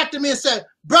come back to me and say,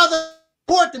 brother,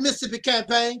 support the Mississippi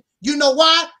campaign. You know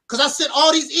why? Because I sent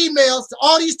all these emails to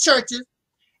all these churches,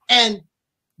 and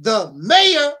the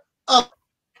mayor of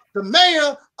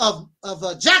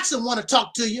Jackson want to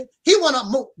talk to you. He want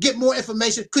to get more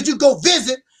information. Could you go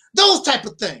visit? Those type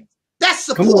of things. That's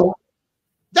support.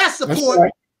 That's support. That's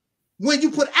right. When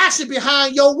you put action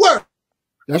behind your work.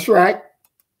 That's right.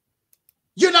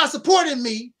 You're not supporting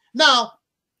me. Now,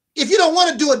 if you don't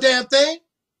want to do a damn thing,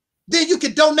 then you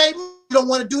can donate. You don't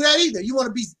want to do that either. You want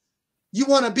to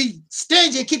be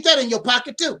stingy and keep that in your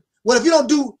pocket too. Well, if you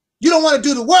don't want to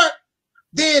do the work,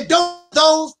 then don't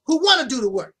those who want to do the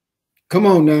work. Come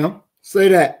on now. Say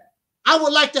that. I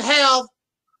would like to have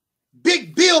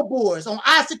big billboards on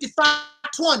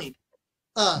I-5520,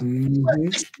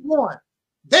 61.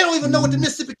 They don't even know what the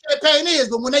Mississippi campaign is,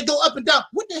 but when they go up and down,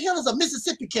 what the hell is a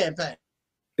Mississippi campaign?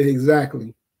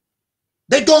 Exactly.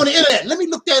 They go on the internet. Let me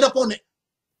look that up on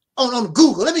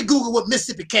Google. Let me Google what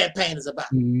Mississippi campaign is about.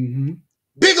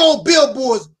 Big old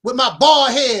billboards with my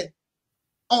bald head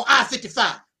on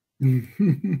I-55.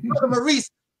 Brother Maurice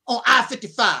on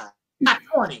I-55,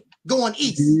 I-20 going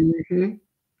east.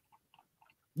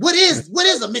 What is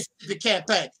a Mississippi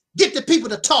campaign? Get the people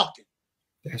to talking.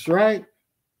 That's right.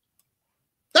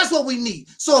 That's what we need.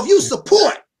 So if you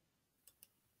support,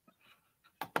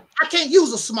 I can't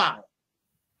use a smile.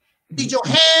 You need your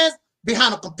hands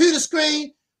behind a computer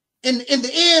screen. In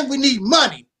the end, we need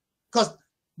money, because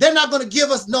they're not going to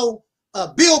give us no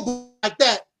billboard like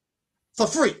that for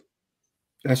free.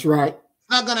 That's right. It's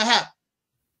not going to happen.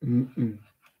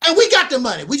 And we got the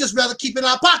money. We just rather keep it in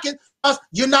our pocket because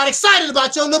you're not excited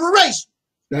about your liberation.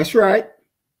 That's right.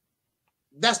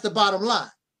 That's the bottom line.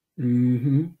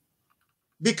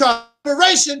 Because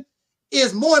liberation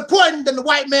is more important than the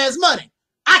white man's money.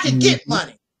 I can get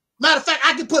money. Matter of fact,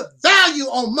 I can put value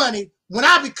on money when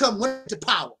I went to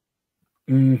power.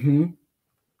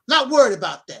 Not worried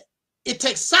about that. It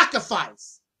takes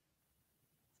sacrifice,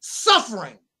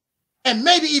 suffering, and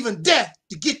maybe even death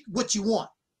to get what you want.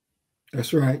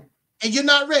 That's right. And you're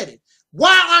not ready.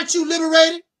 Why aren't you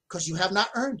liberated? Because you have not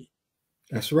earned it.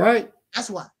 That's right. That's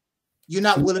why. You're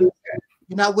not willing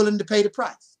to pay the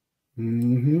price.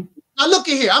 Now look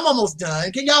at here. I'm almost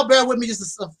done. Can y'all bear with me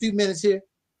just a few minutes here?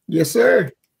 Yes, sir.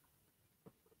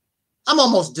 I'm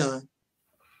almost done.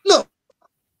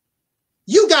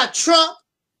 You got Trump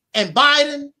and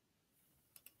Biden,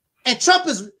 and Trump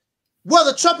is,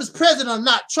 whether Trump is president or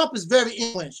not, Trump is very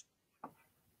influential.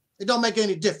 It don't make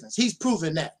any difference. He's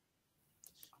proven that.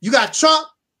 You got Trump,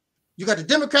 you got the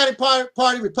Democratic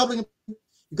Party, Republican,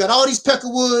 you got all these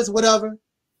Peckerwoods, whatever.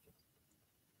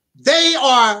 They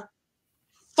are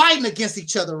fighting against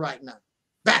each other right now,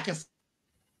 back and forth.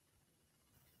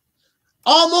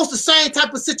 Almost the same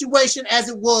type of situation as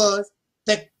it was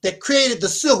that created the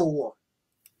Civil War.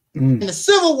 And the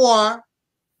Civil War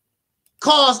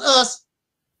caused us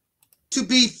to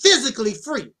be physically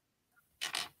free,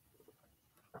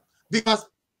 because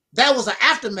that was an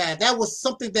aftermath. That was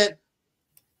something that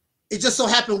it just so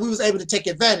happened we was able to take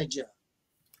advantage of.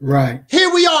 Right.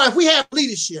 Here we are. If we have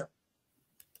leadership,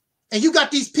 and you got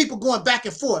these people going back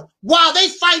and forth, while they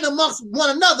fighting amongst one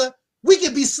another, we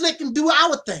can be slick and do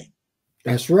our thing.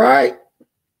 That's right.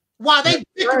 While they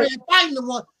bickering and fighting the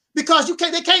one, because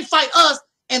they can't fight us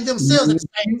and themselves at the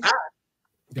same time.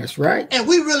 That's right. And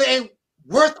we really ain't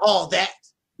worth all that,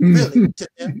 really, to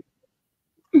them.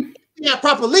 If we have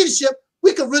proper leadership,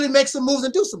 we could really make some moves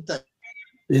and do some things.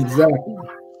 Exactly.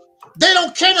 They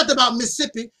don't care nothing about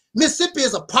Mississippi. Mississippi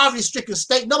is a poverty-stricken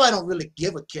state. Nobody don't really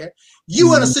give a care.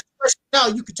 You in a situation now,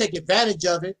 you can take advantage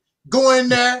of it. Go in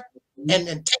there and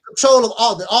take control of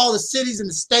all the cities in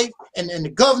the state and the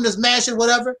governor's mansion,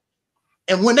 whatever.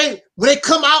 And when they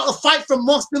come out and fight from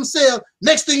amongst themselves,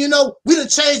 next thing you know, we done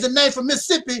changed the name from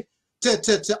Mississippi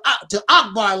to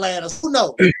Akbar land, or who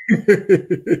knows? They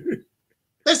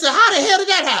said, how the hell did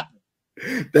that happen?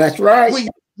 That's right. When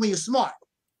you're smart.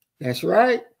 That's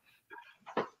right.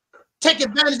 Take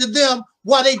advantage of them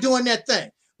while they doing their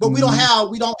thing. But we don't have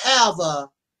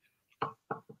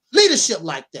leadership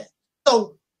like that.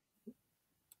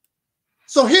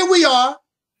 So here we are,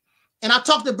 and I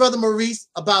talked to Brother Maurice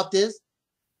about this.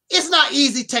 It's not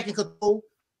easy taking control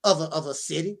of a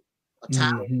city, a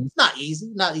town. It's not easy,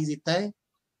 not an easy thing.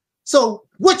 So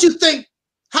what you think?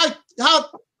 How you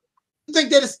think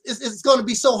that it's going to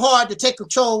be so hard to take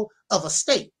control of a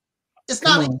state? It's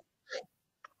not easy,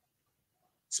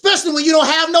 especially when you don't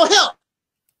have no help.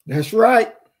 That's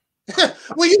right.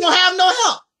 When you don't have no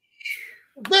help,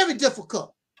 very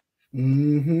difficult.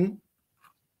 And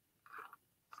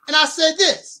I said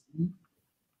this: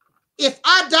 if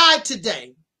I died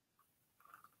today,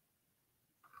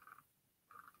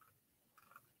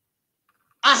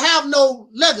 I have no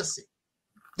legacy.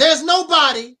 There's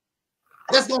nobody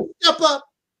that's going to step up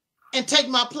and take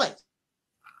my place.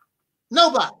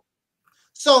 Nobody.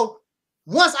 So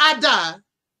once I die,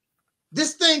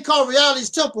 this thing called Reality's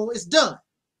Temple is done.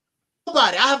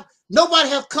 Nobody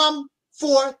have come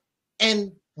forth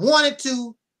and wanted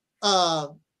to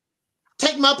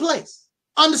take my place,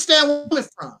 understand where I'm coming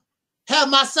from, have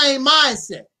my same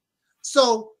mindset.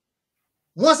 So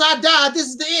once I die, this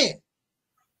is the end.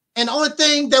 And the only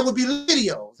thing that would be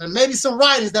videos and maybe some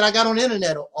writings that I got on the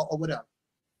internet or whatever.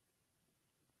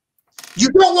 You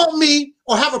don't want me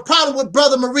or have a problem with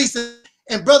Brother Maurice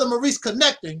and Brother Maurice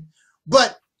connecting,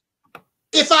 but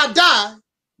if I die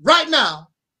right now,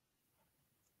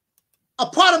 a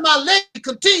part of my legacy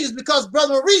continues because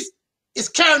Brother Maurice is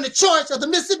carrying the torch of the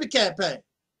Mississippi campaign.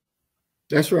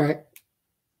 That's right.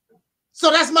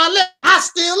 So that's my legacy. I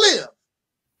still live.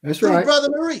 That's right. Brother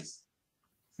Maurice.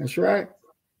 That's right.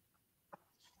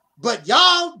 But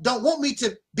y'all don't want me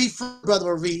to be from Brother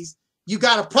Maurice. You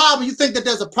got a problem. You think that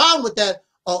there's a problem with that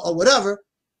or whatever.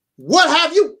 What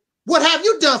have you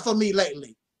done for me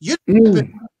lately? You're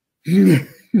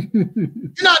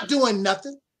not doing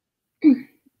nothing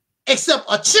except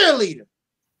a cheerleader.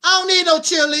 I don't need no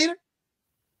cheerleader.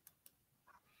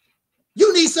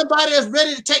 You need somebody that's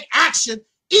ready to take action,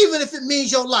 even if it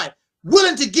means your life.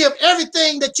 Willing to give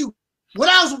everything that you. When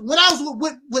I was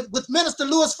with Minister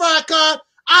Louis Farrakhan,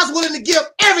 I was willing to give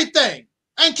everything.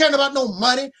 I ain't caring about no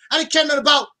money. I ain't caring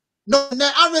about no.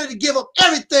 I'm ready to give up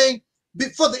everything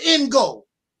for the end goal.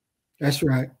 That's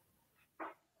right.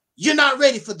 You're not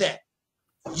ready for that.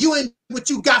 You ain't what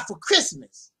you got for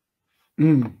Christmas.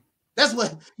 That's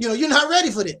what you're not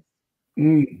ready for this.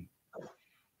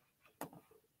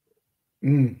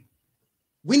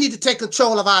 We need to take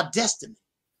control of our destiny.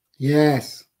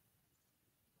 Yes.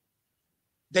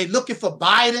 They looking for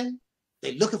Biden.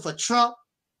 They looking for Trump.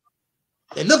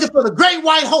 They're looking for the great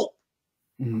white hope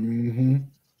to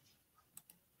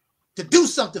do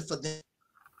something for them.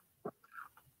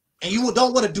 And you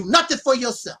don't want to do nothing for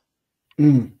yourself.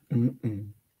 You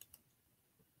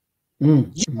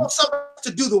want somebody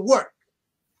to do the work.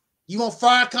 You want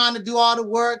Farrakhan to do all the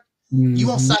work. You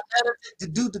want Sinetta to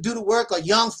do the work, or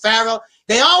young Pharaoh.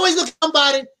 They always look for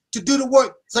somebody to do the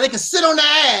work so they can sit on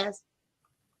their ass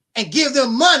and give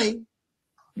them money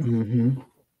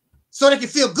So they can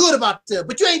feel good about themselves.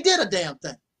 But you ain't did a damn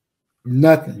thing.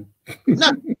 Nothing.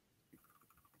 Nothing.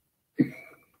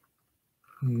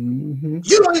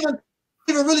 You don't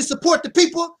even really support the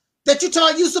people that you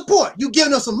tell you support. You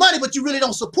giving them some money, but you really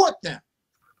don't support them.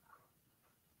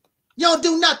 You don't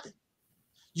do nothing.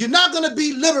 You're not going to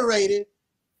be liberated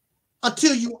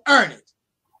until you earn it.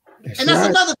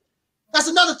 That's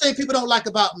another thing people don't like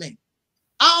about me.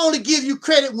 I only give you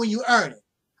credit when you earn it.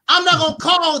 I'm not going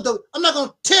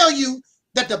to tell you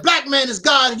that the black man is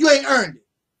God and you ain't earned it.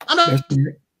 I'm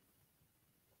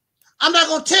not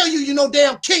going to tell you, you know,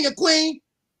 damn king and queen.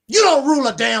 You don't rule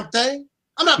a damn thing.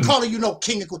 I'm not calling you no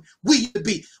king and queen. We used to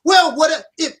be. Well, what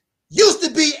it used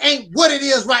to be ain't what it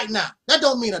is right now. That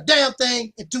don't mean a damn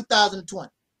thing in 2020.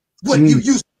 What you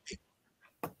used to be.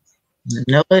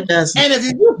 No, it doesn't. And if you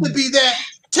used to be that,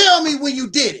 tell me when you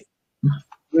did it.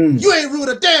 You ain't ruled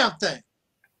a damn thing.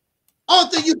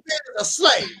 Only thing you did is a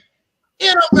slave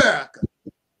in America.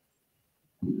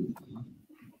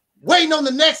 Waiting on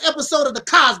the next episode of the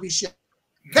Cosby Show.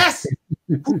 That's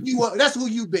who you are. That's who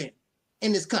you've been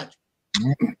in this country.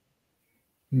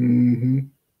 TV.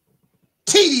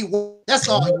 That's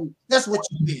all. That's what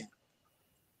you've been.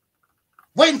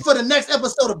 Waiting for the next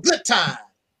episode of Good Time.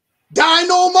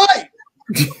 Dynamite.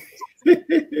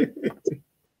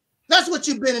 That's what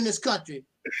you've been in this country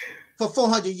for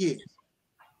 400 years.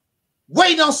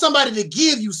 Waiting on somebody to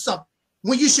give you something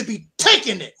when you should be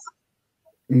taking it.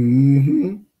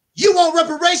 You want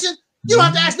reparations? You don't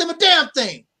have to ask them a damn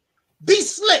thing. Be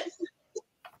slick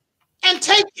and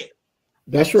take it.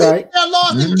 That's right. Their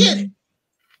laws and get it.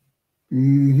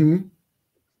 The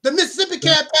Mississippi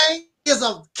campaign is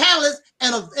a catalyst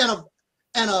and a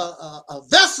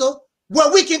vessel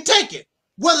where we can take it,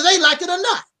 whether they like it or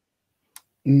not.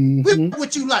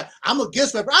 What you like? I'm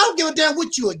against reparations. I don't give a damn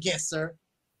what you against, sir.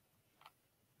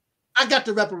 I got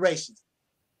the reparations,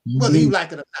 whether you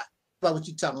like it or not. About what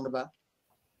you talking about.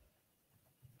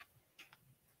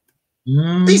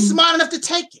 Be smart enough to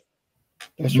take it.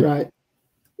 That's right.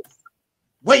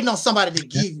 Waiting on somebody to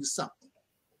give you something.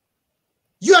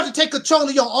 You have to take control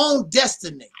of your own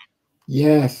destiny.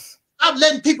 Yes. Stop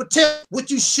letting people tell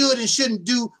what you should and shouldn't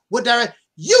do. What direct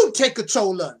you take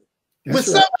control of it.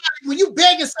 That's When you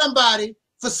begging somebody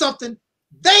for something,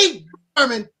 they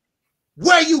determine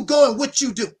where you go and what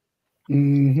you do.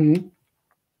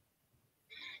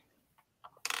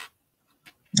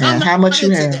 And how much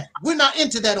you have. That. We're not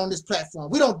into that on this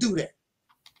platform. We don't do that.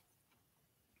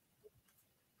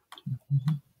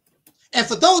 And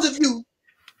for those of you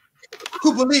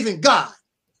who believe in God,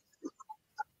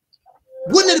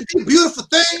 wouldn't it be a beautiful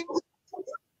thing?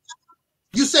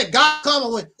 You said God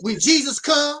come when Jesus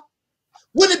come.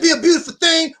 Wouldn't it be a beautiful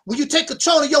thing when you take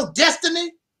control of your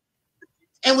destiny?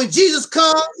 And when Jesus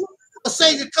comes, a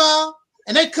Savior come,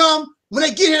 and they come, when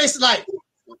they get here, it's like,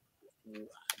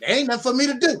 there ain't nothing for me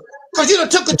to do. Because you done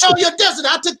took control of your destiny.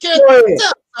 I took care of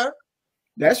myself, sir.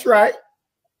 That's right.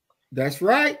 That's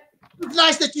right. It's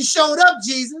nice that you showed up,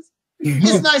 Jesus.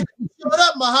 It's nice that you showed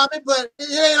up, Muhammad, but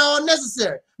it ain't all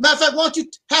necessary. Matter of fact, why don't you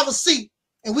have a seat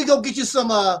and we go get you some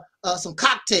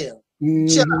cocktail.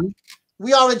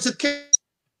 We already took care.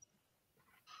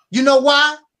 You know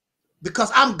why?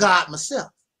 Because I'm God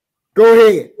myself. Go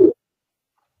ahead.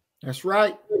 That's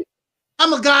right.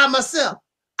 I'm a God myself.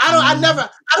 I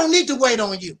don't need to wait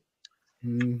on you.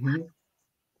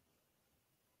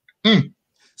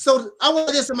 So I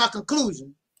want this in my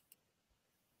conclusion.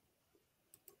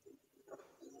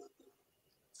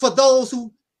 For those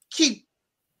who keep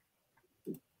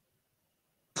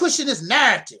pushing this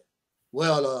narrative,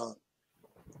 well,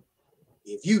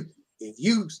 if you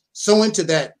so into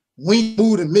that, when you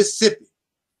move to Mississippi,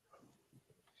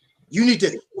 you need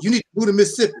to move to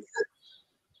Mississippi.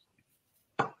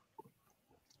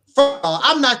 First of all,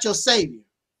 I'm not your savior.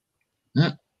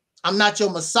 I'm not your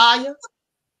Messiah.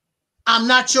 I'm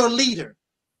not your leader.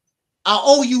 I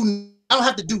owe you. I don't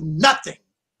have to do nothing.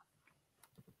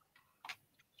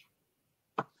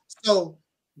 So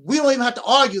we don't even have to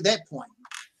argue that point.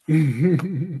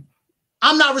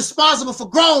 I'm not responsible for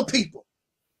grown people.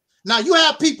 Now you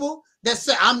have people that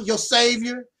say I'm your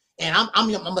savior and I'm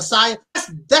your Messiah.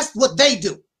 That's what they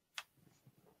do.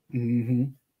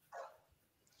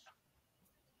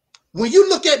 When you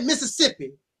look at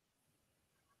Mississippi,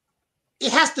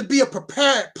 it has to be a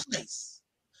prepared place.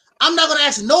 I'm not going to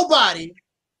ask nobody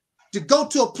to go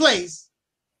to a place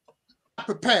not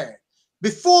prepared.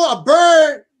 Before a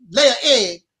bird lay an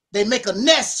egg, they make a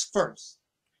nest first.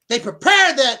 They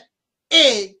prepare that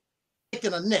egg,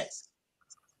 making a nest.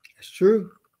 That's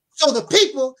true. So the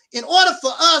people, in order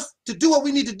for us to do what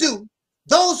we need to do,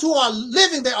 those who are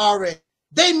living there already,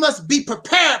 they must be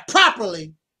prepared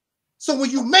properly. So when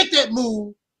you make that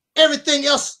move, everything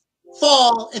else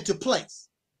fall into place.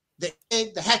 The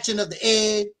egg, the hatching of the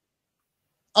egg,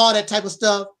 all that type of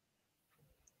stuff,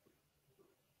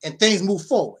 and things move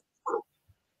forward.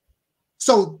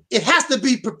 So it has to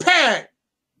be prepared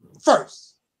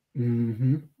first.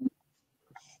 Mm-hmm.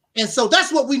 And so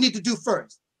that's what we need to do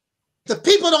first. If the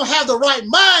people don't have the right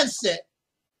mindset,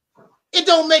 it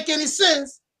don't make any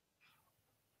sense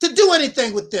to do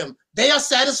anything with them. They are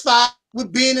satisfied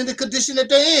with being in the condition that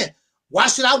they're in. Why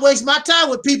should I waste my time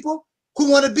with people who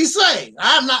want to be saved?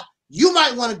 I'm not. You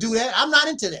might want to do that. I'm not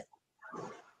into that.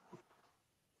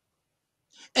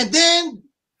 And then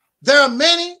there are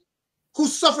many who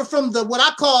suffer from the what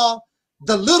I call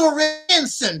the little red hen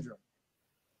syndrome.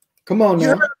 Come on now. You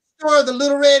heard the story of the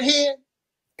little red hen?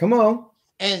 Come on.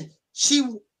 And she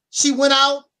went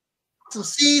out some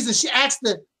seeds and she asked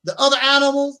the other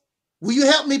animals, will you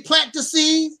help me plant the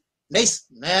seeds? They said,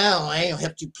 no, I ain't gonna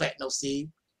help you plant no seed.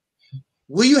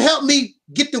 Will you help me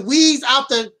get the weeds out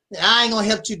there? I ain't gonna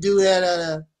help you do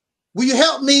that. Will you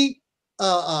help me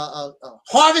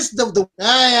harvest the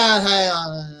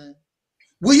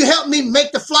will you help me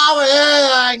make the flour?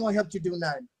 I ain't gonna help you do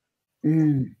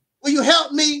nothing. Will you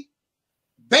help me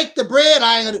bake the bread?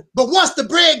 I ain't gonna do. But once the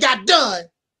bread got done,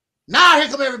 now here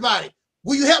come everybody.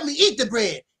 Will you help me eat the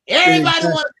bread? Everybody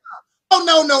want to come. Oh,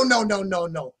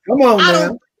 no. Come on, I man.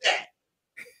 don't do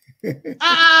that.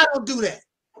 I don't do that.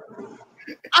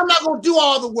 I'm not gonna do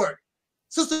all the work.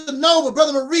 Sister Nova,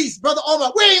 Brother Maurice, Brother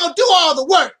Omar, we ain't gonna do all the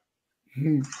work.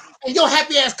 And your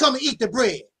happy ass come and eat the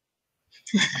bread.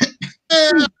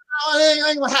 It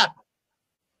ain't gonna happen.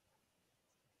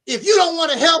 If you don't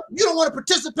want to help, you don't want to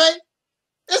participate,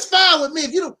 that's fine with me.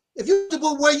 If you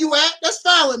do where you at, that's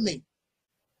fine with me.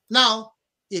 Now,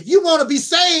 if you want to be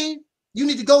saved, you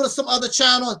need to go to some other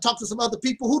channel and talk to some other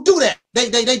people who do that. They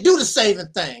do the saving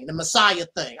thing, the Messiah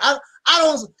thing. I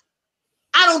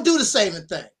don't do the saving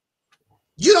thing.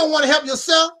 You don't want to help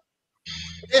yourself?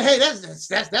 Hey,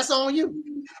 that's on you.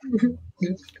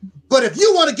 But if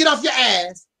you want to get off your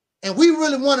ass and we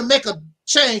really want to make a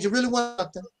change and really want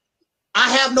something, I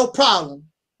have no problem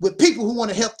with people who want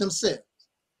to help themselves.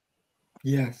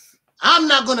 Yes. I'm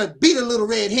not going to be the little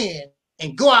red hen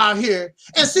and go out here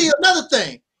and see another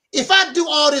thing. If I do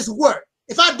all this work,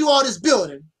 if I do all this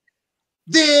building,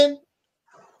 then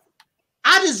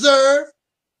I deserve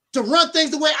to run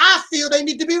things the way I feel they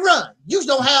need to be run. You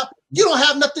don't have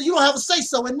nothing. You don't have a say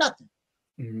so in nothing.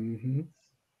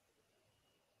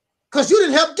 Because you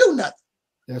didn't help do nothing.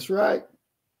 That's right.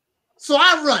 So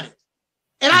I run it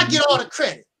and I get all the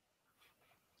credit.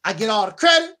 I get all the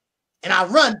credit and I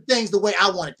run things the way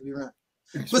I want it to be run.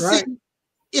 That's but right. see,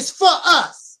 it's for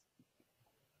us.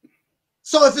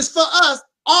 So if it's for us,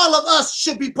 all of us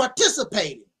should be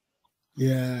participating.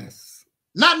 Yes.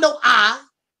 Not no I,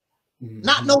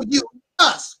 not no you,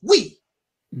 us, we.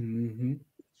 And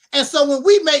so when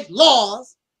we make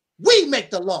laws, we make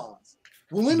the laws.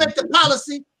 When we make the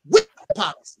policy, we make the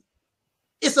policy.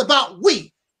 It's about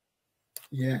we.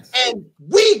 Yes. And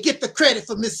we get the credit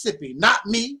for Mississippi, not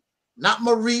me, not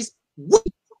Maurice. We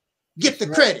get the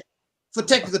credit for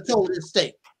taking control of this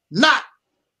state, not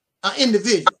an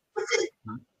individual.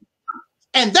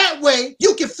 And that way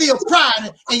you can feel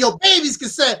pride and your babies can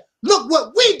say, look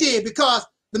what we did, because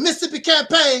the Mississippi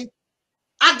campaign,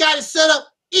 I got it set up.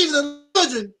 Even the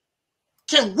children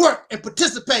can work and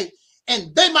participate,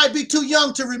 and they might be too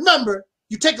young to remember.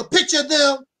 You take a picture of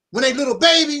them when they little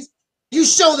babies, you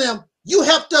show them, you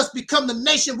helped us become the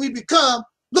nation we become.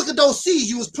 Look at those seeds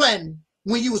you was planting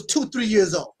when you was 2-3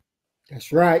 years old.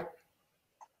 That's right.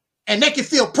 And they can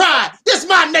feel pride. This is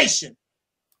my nation.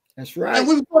 That's right. And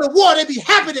when we go to war, they'd be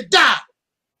happy to die.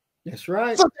 That's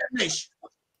right. For that nation.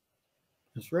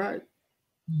 That's right.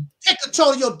 Take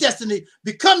control of your destiny.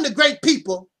 Become the great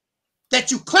people that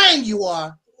you claim you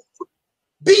are.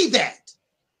 Be that.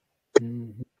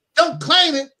 Don't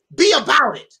claim it. Be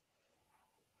about it.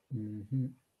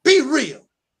 Be real.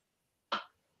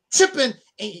 Tripping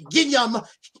and getting your money.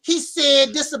 He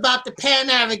said this about the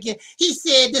Pan-African. He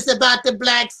said this about the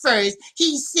black first.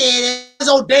 He said this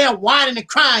old damn whining and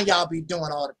crying y'all be doing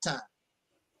all the time.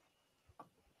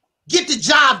 Get the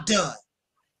job done.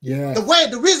 Yeah.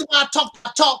 The reason why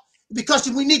I talk because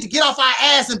we need to get off our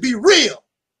ass and be real.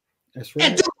 That's right.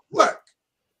 And do the work.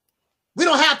 We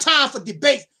don't have time for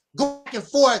debate, go back and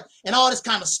forth, and all this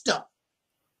kind of stuff.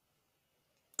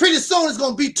 Pretty soon it's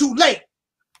going to be too late.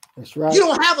 That's right. You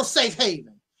don't have a safe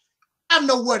haven. You have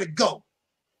nowhere to go.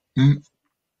 You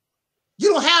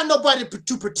don't have nobody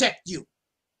to protect you.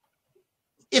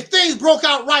 If things broke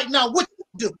out right now, what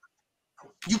you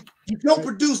do? You don't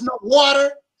produce no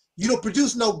water. You don't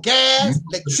produce no gas,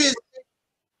 electricity.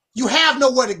 You have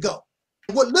nowhere to go.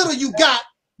 What little you got,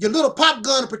 your little pop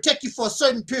gun to protect you for a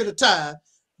certain period of time.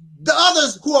 The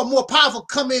others who are more powerful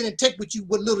come in and take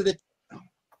what little that.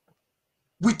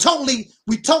 We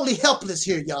totally helpless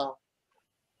here, y'all.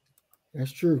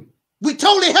 That's true. We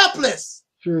totally helpless.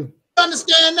 True. You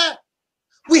understand that?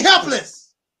 We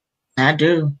helpless. I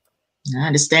do. I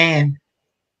understand.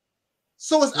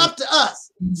 So it's up to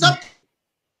us.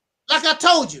 Like I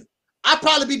told you, I'll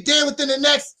probably be dead within the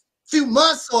next few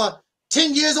months or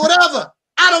 10 years or whatever.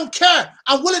 I don't care.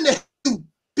 I'm willing to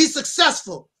be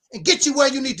successful and get you where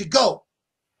you need to go.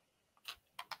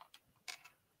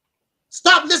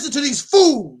 Stop listening to these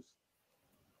fools.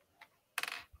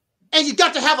 And you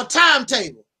got to have a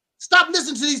timetable. Stop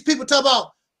listening to these people talk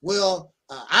about, well,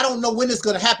 I don't know when it's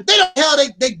going to happen. They don't know how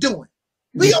they doing.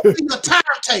 We don't need a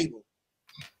timetable.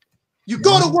 You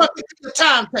go to work with a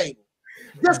timetable.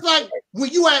 Just like when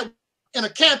you are in a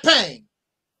campaign,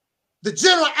 the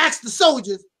general asks the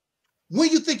soldiers, when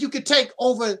you think you can take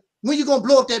over, when you going to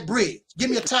blow up that bridge? Give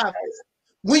me a timetable.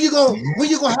 When you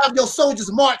gonna have your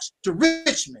soldiers march to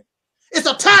Richmond? It's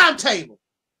a timetable.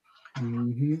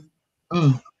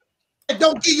 They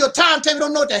don't give you a timetable,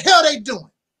 don't know what the hell they doing.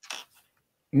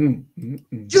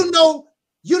 You know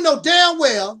damn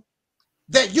well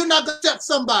that you're not gonna accept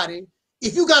somebody.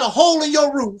 If you got a hole in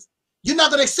your roof, you're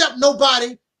not gonna accept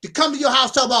nobody to come to your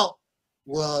house talk about,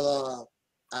 well,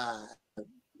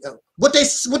 what they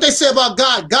say about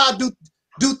God. God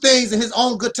do things in his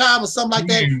own good time or something like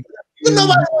that. You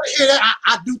nobody want to hear that.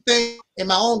 I do things in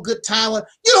my own good time.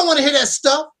 You don't want to hear that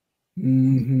stuff.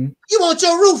 You want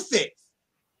your roof fixed.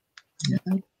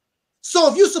 So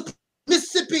if you support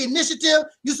Mississippi Initiative,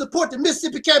 you support the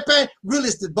Mississippi campaign, really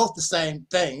it's both the same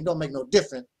thing. It don't make no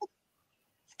difference.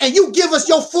 And you give us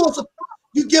your full support,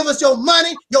 you give us your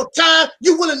money, your time,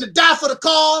 you willing to die for the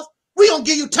cause, we gonna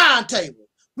give you timetable.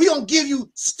 We gonna give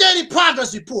you steady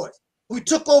progress reports. We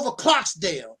took over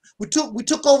Clarksdale. We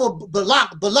took over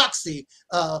Biloxi.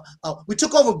 We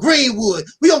took over Greenwood.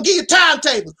 We gonna give you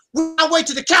timetables. We on way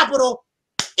to the Capitol.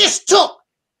 It's took.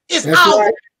 It's out.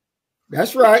 Right.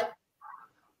 That's right.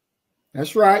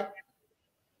 That's right.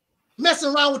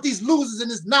 Messing around with these losers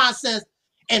and this nonsense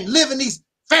and living these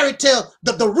fairy tale,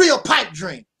 the real pipe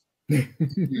dream.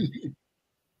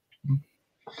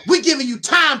 We giving you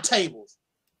timetables.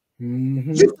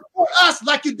 You support us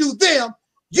like you do them,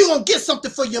 you're gonna get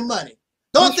something for your money.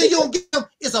 The only thing you're gonna get them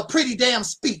is a pretty damn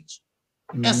speech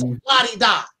and some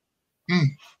la-di-da.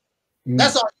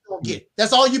 That's all you're gonna get.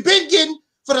 That's all you've been getting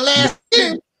for the last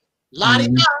year.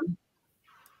 La-di-da.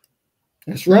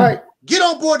 That's right. Get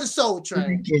on board the soul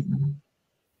train. Get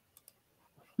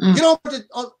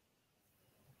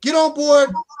on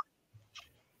board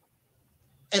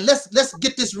and let's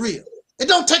get this real. It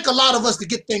don't take a lot of us to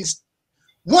get things.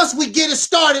 Once we get it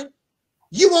started,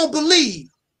 you won't believe.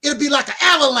 It'll be like an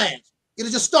avalanche.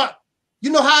 It'll just start.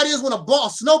 You know how it is when a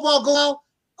snowball go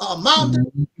on a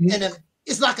mountain, and then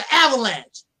it's like an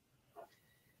avalanche.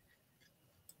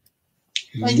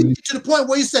 And you get to the point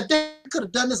where you said, they could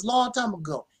have done this a long time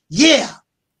ago. Yeah.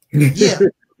 Yeah.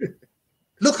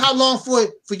 Look how long for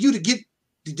you to get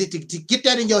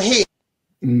that in your head.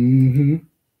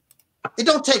 It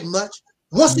don't take much.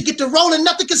 Once you get to rolling,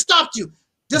 nothing can stop you.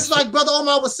 Just like Brother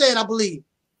Omar was saying, I believe.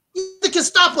 Nothing can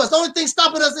stop us. The only thing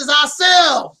stopping us is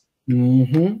ourselves.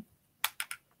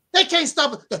 They can't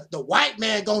stop us. The white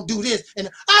man gonna do this. And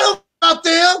I don't know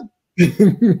them.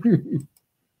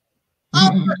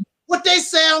 What they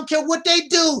say, I don't care what they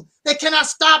do. They cannot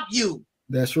stop you.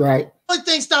 That's right. The only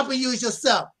thing stopping you is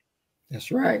yourself.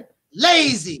 That's right.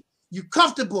 Lazy. You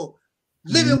comfortable.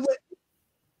 Living with,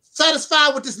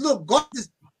 satisfied with this little, this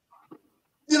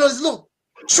little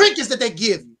trinkets that they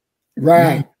give you.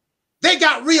 Right. They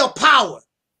got real power.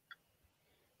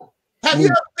 Have you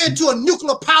ever been to a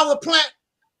nuclear power plant?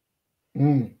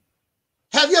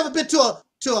 Have you ever been to an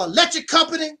electric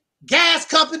company, gas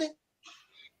company?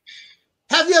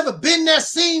 Have you ever been there,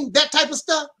 seen that type of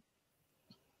stuff?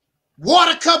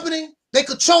 Water company, they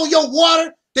control your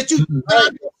water that you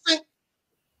sink.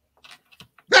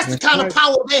 That's the kind of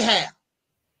power they have.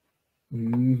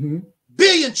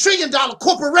 Billion, trillion dollar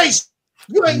corporation.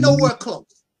 You ain't nowhere close.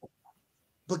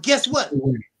 But guess what?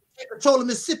 They control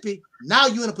Mississippi. Now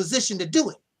you're in a position to do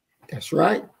it. That's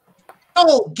right.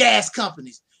 Oh, gas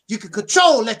companies. You can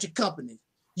control electric companies.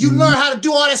 You learn how to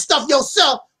do all that stuff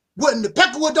yourself. When the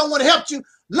Peckerwood don't want to help you,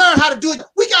 learn how to do it.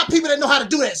 We got people that know how to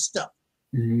do that stuff.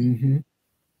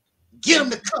 Get them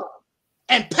to come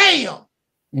and pay them.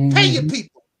 Pay your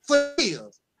people for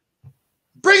years.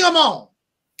 Bring them on.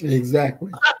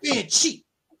 Exactly. Stop being cheap.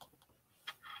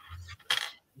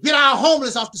 Get our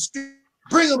homeless off the street,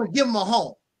 bring them and give them a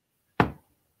home.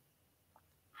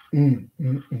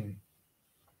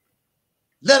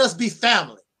 Let us be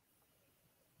family.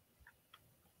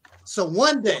 So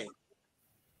one day,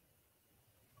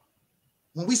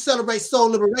 when we celebrate Soul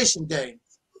Liberation Day,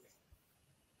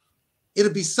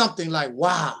 it'll be something like,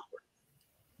 wow,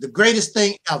 the greatest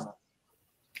thing ever.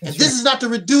 And this is not to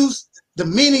reduce the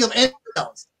meaning of anything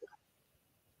else,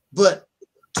 but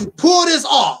to pull this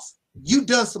off, you've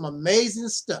done some amazing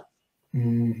stuff.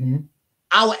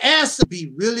 Our answer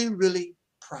be really, really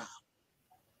proud.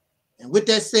 And with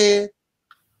that said,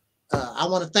 I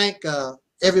want to thank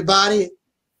everybody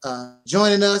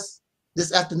joining us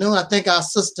this afternoon. I think our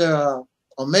sister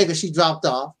Omega, she dropped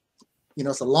off. You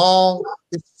know, it's a long.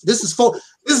 This is 1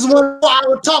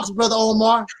 4-hour talks, Brother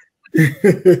Omar. It's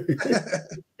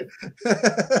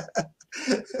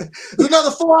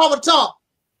another 4-hour talk.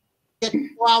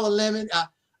 4-hour limit.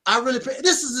 I really.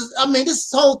 This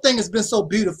whole thing has been so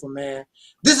beautiful, man.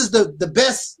 This is the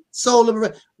best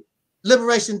Soul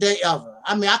Liberation Day ever.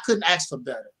 I mean, I couldn't ask for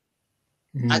better.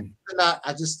 I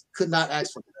just could not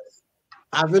ask for better.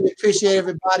 I really appreciate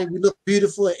everybody. We look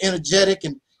beautiful and energetic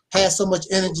and have so much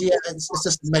energy. It's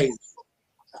just amazing.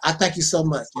 I thank you so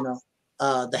much. You know,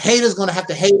 the haters gonna have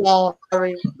to hate on, but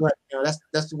you know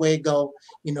that's the way it go.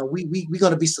 You know, we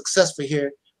gonna be successful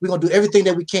here. We're gonna do everything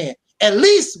that we can. At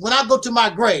least when I go to my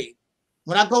grave,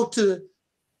 when I go to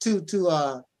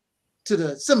the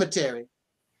cemetery,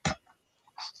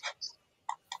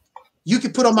 you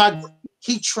can put on my.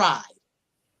 He tried.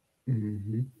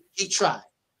 He tried.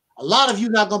 A lot of you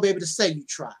not gonna be able to say you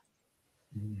tried.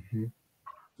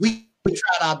 We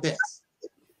tried our best.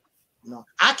 You know,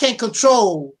 I can't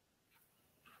control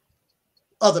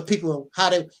other people how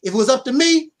they. If it was up to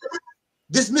me,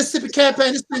 this Mississippi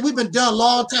campaign, this thing we've been done a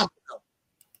long time ago.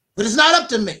 But it's not up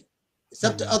to me. It's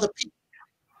up to other people.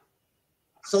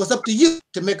 So it's up to you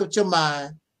to make up your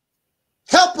mind.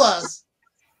 Help us.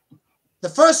 The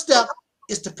first step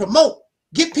is to promote,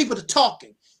 get people to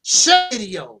talking, share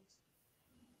videos,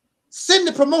 send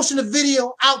the promotion of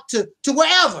video out to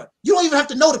wherever. You don't even have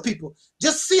to know the people.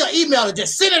 Just see an email and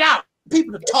just send it out.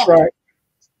 People to talk. Right.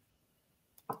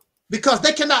 Because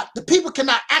the people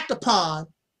cannot act upon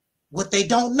what they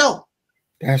don't know.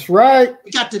 That's right.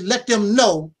 We got to let them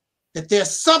know that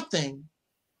there's something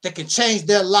that can change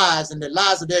their lives and the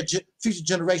lives of their future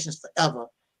generations forever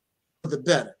for the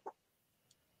better.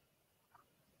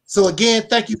 So again,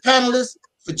 thank you, panelists,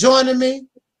 for joining me.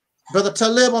 Brother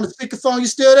Talib on the speakerphone, you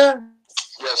still there?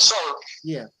 Yes, sir.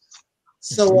 Yeah.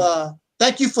 So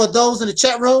thank you for those in the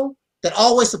chat room that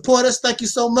always support us. Thank you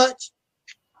so much.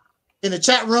 In the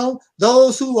chat room,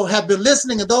 those who have been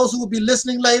listening and those who will be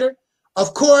listening later.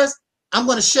 Of course, I'm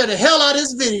going to share the hell out of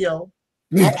this video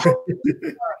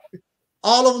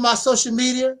all over my social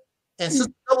media. And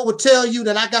Sister Double will tell you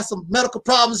that I got some medical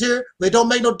problems here, but it don't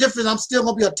make no difference. I'm still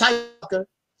going to be a typer.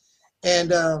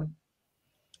 And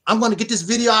I'm going to get this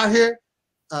video out here.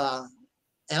 And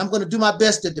I'm going to do my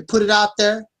best to put it out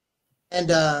there. And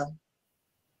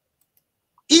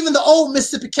even the old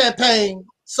Mississippi campaign,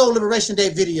 Soul Liberation Day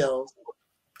videos,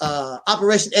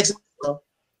 Operation X,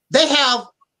 they have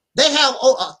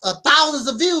thousands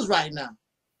of views right now.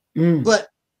 But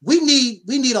we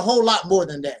need a whole lot more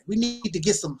than that. We need to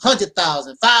get some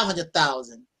 100,000,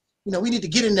 500,000. You know, we need to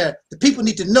get in there. The people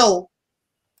need to know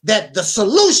that the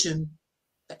solution,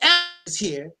 the answer is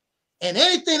here, and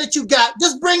anything that you got,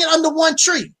 just bring it under one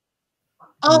tree,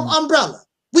 umbrella.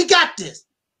 We got this.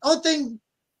 Only thing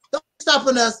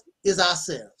stopping us is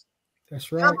ourselves.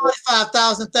 That's right.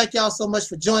 5,000. Thank y'all so much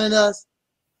for joining us.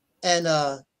 And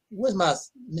where's my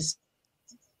Miss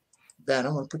Van?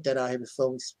 I'm gonna put that out here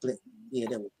before we split. Yeah,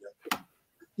 there we go.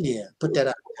 Yeah, put that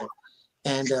out there.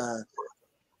 And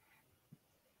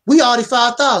we already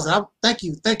 5,000. Thank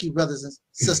you, brothers and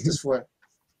sisters, for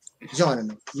joining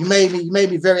me. You made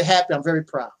me very happy. I'm very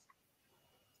proud.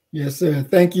 Yes, sir.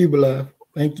 Thank you, beloved.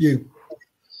 Thank you.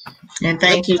 And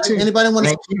thank you too. Anybody want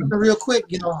to speak real quick?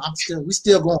 You know, we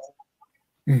still going.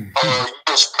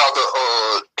 Yes, brother.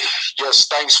 Yes,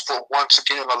 thanks for once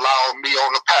again allowing me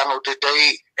on the panel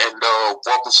today. And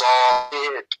what was all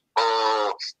said,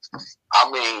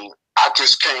 I mean, I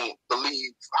just can't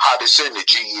believe how this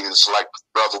energy is, like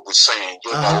brother was saying,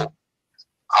 you know.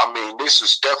 I mean, this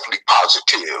is definitely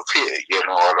positive here, you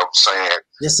know what I'm saying?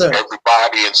 Yes, sir.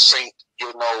 Everybody in sync,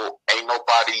 you know, ain't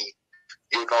nobody,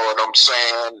 you know what I'm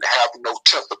saying, having no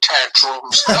temper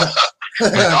tantrums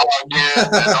and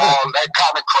arguing and all that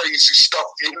kind of crazy stuff,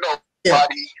 you know.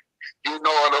 Everybody, you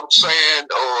know what I'm saying,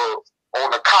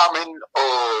 on a common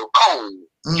code,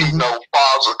 you know,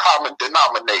 as a common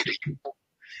denominator.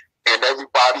 and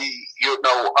everybody, you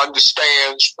know,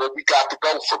 understands where we got to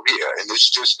go from here, and it's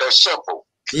just that simple.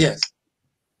 Yes.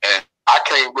 And I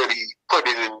can't really put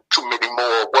it in too many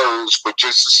more words, but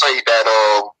just to say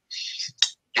that,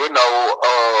 you know,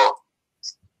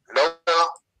 no matter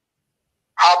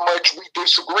how much we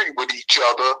disagree with each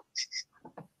other,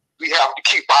 we have to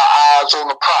keep our eyes on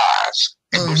the prize.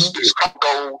 And this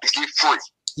goal to get free.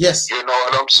 Yes. You know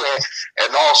what I'm saying?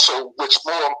 And also, what's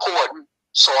more important,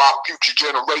 so our future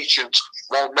generations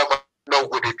won't never know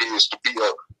what it is to be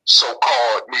a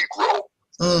so-called Negro.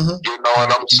 You know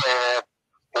what I'm saying?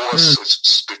 Or a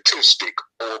statistic,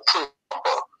 or a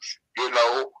number, you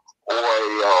know, or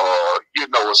a, you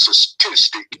know, a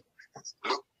statistic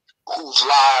whose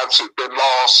lives have been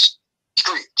lost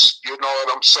streets. You know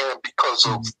what I'm saying? Because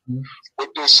of what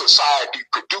this society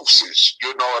produces.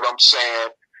 You know what I'm saying?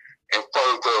 And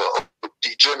further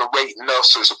degenerating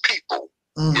us as a people.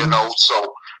 You know,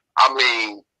 so I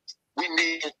mean, we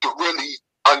need to really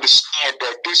understand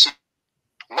that this is,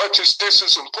 much as this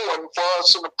is important for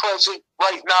us in the present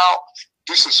right now,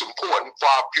 this is important for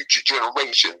our future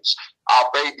generations, our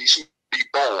babies who will be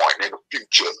born in the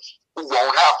future, who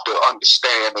won't have to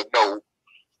understand or know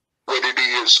what it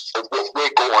is or what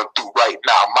we're going through right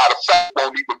now. Matter of fact,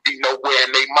 won't even be nowhere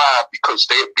in their mind because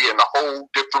they'll be in a whole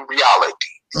different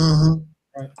reality.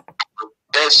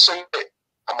 That's it.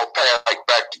 I'm gonna pass it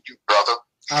back to you, brother.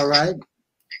 All right.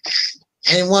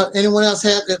 Anyone else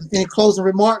have any closing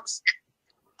remarks?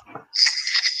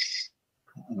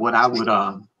 What I would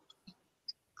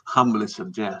humbly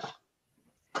suggest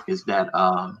is that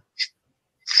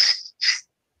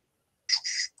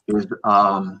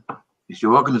is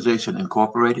your organization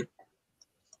incorporated?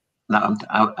 Now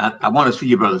I want to see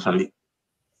you, Brother Taalik.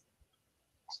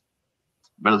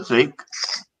 Brother Taalik.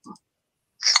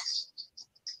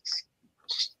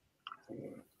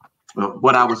 Well,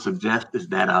 what I would suggest is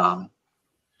that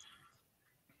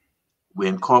we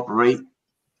incorporate,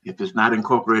 if it's not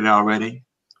incorporated already,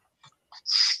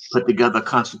 put together a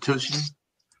constitution,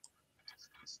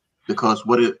 because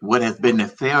what has been the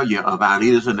failure of our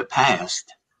leaders in the past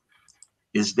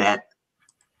is that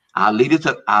our leaders,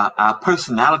 our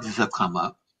personalities have come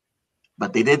up,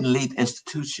 but they didn't lead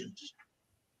institutions.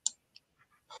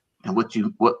 And what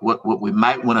we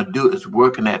might want to do is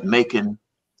working at making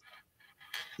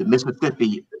the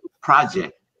Mississippi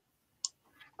Project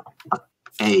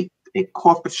a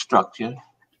corporate structure,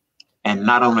 and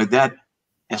not only that,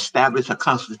 establish a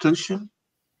constitution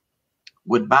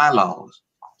with bylaws.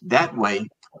 That way,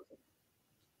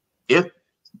 if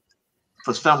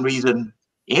for some reason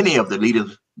any of the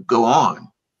leaders go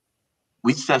on,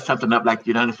 we set something up like the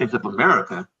United States of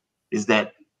America, is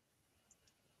that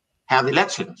have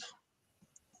elections.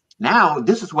 Now,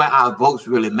 this is where our votes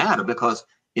really matter, because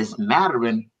it's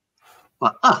mattering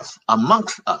for us,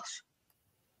 amongst us,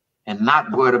 and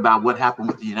not worried about what happened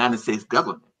with the United States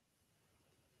government.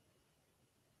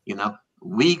 You know,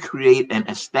 we create and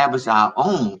establish our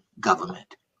own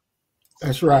government.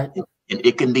 That's right. And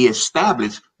it can be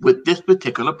established with this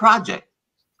particular project.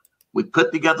 We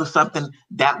put together something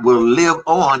that will live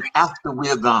on after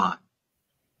we're gone,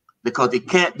 because it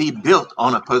can't be built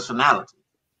on a personality,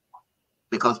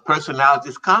 because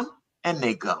personalities come and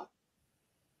they go,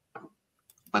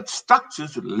 but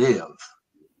structures live.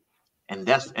 And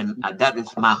that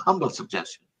is my humble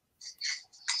suggestion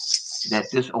that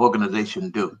this organization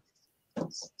do.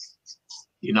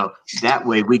 You know, that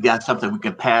way we got something we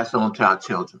can pass on to our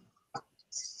children.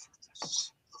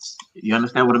 You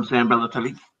understand what I'm saying, Brother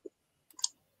Taalik?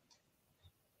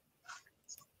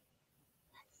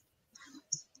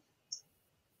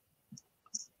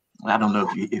 I don't know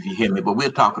if you hear me, but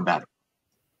we'll talk about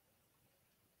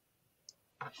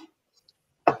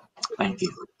it. Thank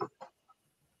you.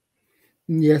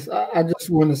 Yes, I just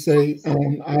want to say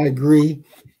I agree,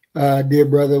 dear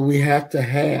brother. We have to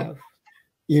have,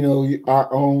 you know,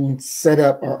 our own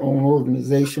setup, our own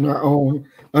organization, our own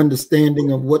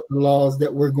understanding of what the laws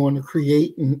that we're going to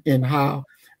create and how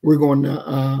we're going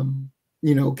to,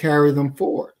 you know, carry them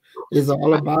forward. It's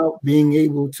all about being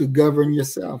able to govern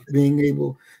yourself, being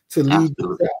able to lead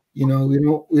yourself. You know,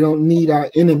 we don't need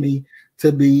our enemy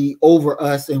to be over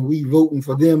us and we voting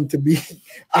for them to be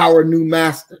our new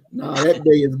master. No, that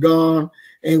day is gone,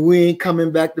 and we ain't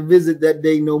coming back to visit that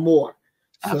day no more.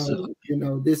 Absolutely. So, you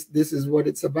know, this is what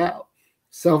it's about.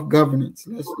 Self-governance.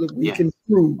 We can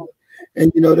prove.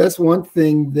 And, you know, that's one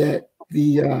thing that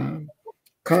the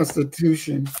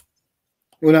Constitution,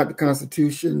 well, not the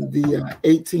Constitution, the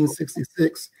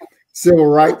 1866 Civil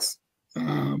Rights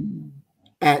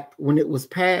Act, when it was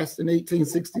passed in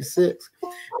 1866,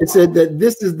 it said that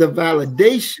this is the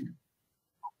validation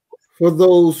for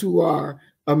those who are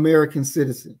American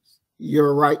citizens,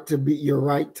 your right to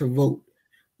vote,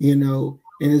 you know.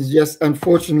 And it's just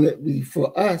unfortunately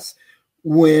for us,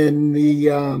 when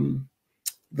the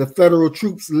federal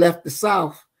troops left the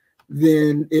South,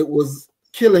 then it was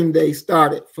killing day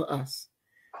started for us.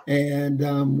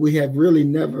 And we have really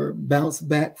never bounced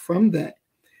back from that,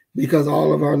 because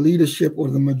all of our leadership, or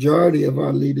the majority of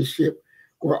our leadership,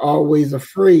 were always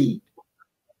afraid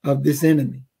of this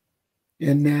enemy.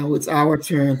 And now it's our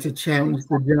turn to challenge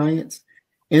the giants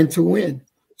and to win.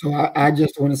 So I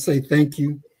just want to say thank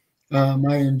you.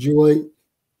 I enjoyed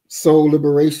Soul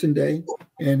Liberation Day,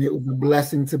 and it was a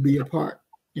blessing to be a part.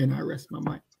 And I rest my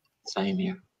mic. Same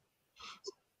here.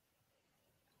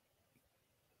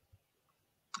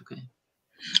 Okay.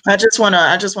 I just want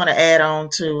to add on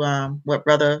to what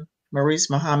Brother Maurice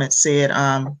Muhammad said.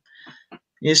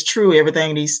 It's true,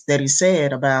 everything that he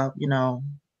said about you know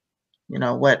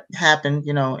what happened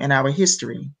in our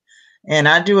history, and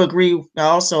I do agree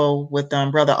also with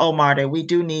Brother Omar that we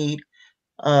do need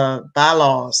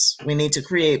bylaws. We need to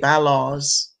create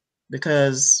bylaws,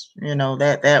 because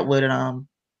that would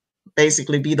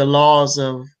basically be the laws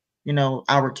of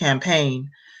our campaign.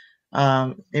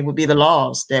 It would be the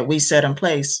laws that we set in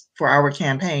place for our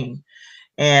campaign.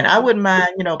 And I wouldn't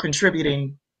mind,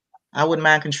 contributing. I wouldn't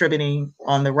mind contributing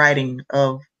on the writing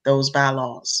of those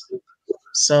bylaws.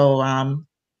 So,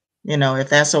 if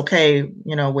that's okay,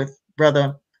 with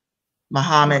Brother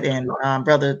Muhammad and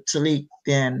Brother Taalik,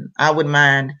 then I wouldn't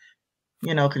mind,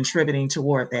 contributing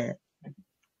toward that.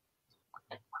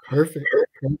 Perfect.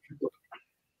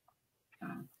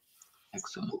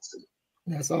 Excellent.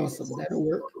 That's awesome. That'll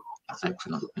work. That's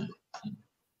excellent.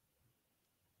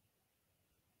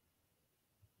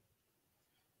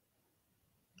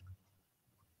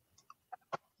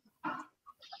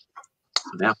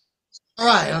 Yeah. All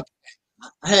right.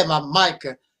 I had my mic.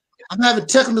 I'm having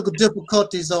technical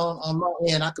difficulties on my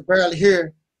end. I could barely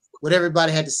hear what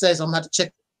everybody had to say, so I'm going to have to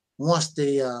check once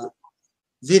the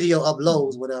video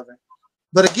uploads, whatever.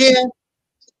 But again,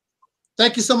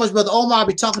 thank you so much, Brother Omar. I'll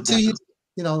be talking to you,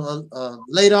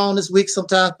 later on this week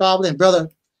sometime probably. And Brother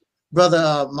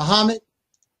Muhammad,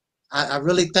 I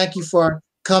really thank you for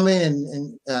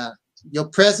coming and your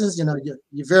presence.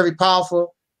 You're very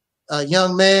powerful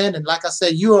young man. And like I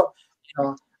said,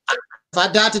 if I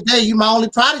die today, you my only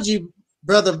prodigy,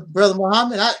 Brother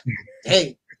Muhammad.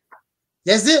 Hey,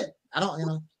 that's it. I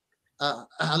don't,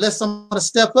 unless someone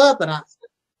step up. And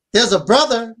there's a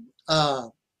brother,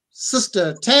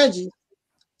 Sister Tangi.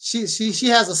 She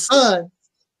has a son.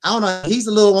 I don't know. He's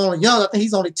a little on young. I think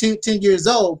he's only 10 years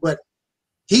old, but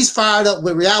he's fired up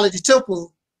with Reality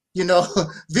Temple,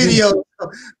 video.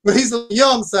 But he's a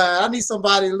young side. I need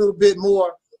somebody a little bit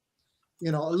more,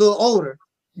 a little older.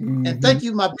 Mm-hmm. And thank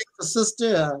you, my beautiful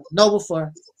sister Noble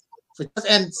for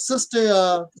and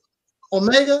Sister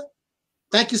Omega.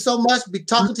 Thank you so much. Be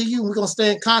talking to you. We're gonna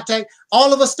stay in contact.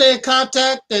 All of us stay in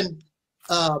contact. And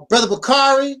Brother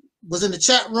Bakari was in the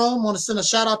chat room. I want to send a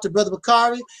shout out to Brother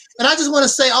Bakari. And I just want to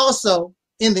say also,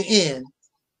 in the end,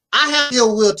 I have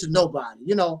ill will to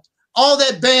nobody. All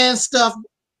that band stuff,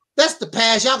 that's the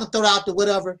past. Y'all can throw it out to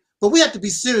whatever. But we have to be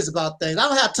serious about things. I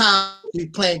don't have time to be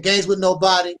playing games with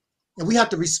nobody. And we have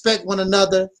to respect one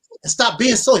another and stop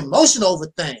being so emotional over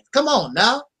things. Come on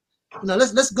now.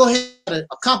 Let's go ahead and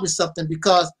accomplish something,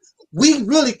 because we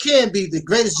really can be the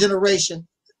greatest generation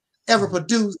ever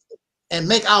produced and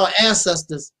make our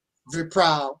ancestors very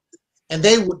proud. And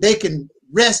they can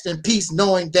rest in peace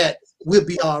knowing that we'll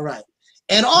be all right.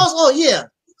 And also,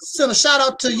 send a shout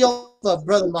out to your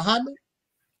Brother Muhammad.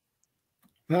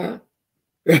 Huh?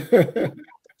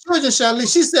 Children shall lead.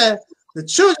 She said, the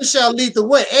children shall lead the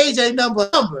way. Age ain't number.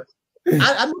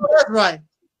 I know that's right.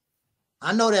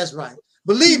 I know that's right.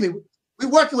 Believe me, we're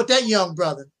working with that young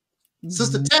brother. Mm-hmm.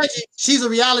 Sister Tangi, she's a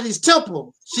Reality's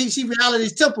Temple. She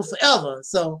Reality's Temple forever.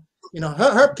 So,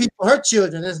 her people, her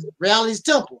children is Reality's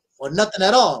Temple or nothing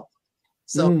at all.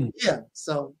 So,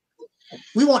 so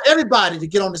we want everybody to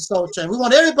get on the soul train. We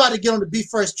want everybody to get on the Be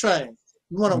First train.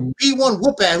 We want to be one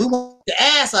whoop ass. We want the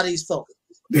ass out of these folks.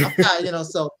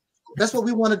 So that's what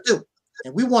we want to do.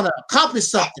 And we want to accomplish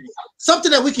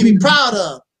something that we can be proud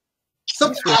of.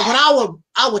 Something when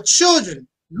our children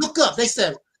look up, they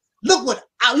say, look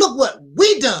what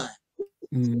we done.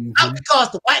 Mm-hmm. Not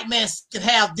because the white man can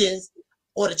have this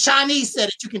or the Chinese said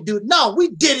that you can do it. No, we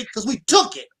did it because we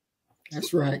took it.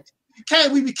 That's right.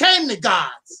 We became the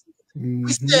gods. Mm-hmm.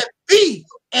 We said, be,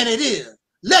 and it is.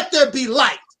 Let there be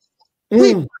light.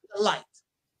 We want the light.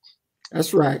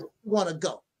 That's right. We want to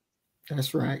go.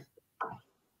 That's right.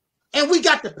 And we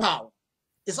got the power.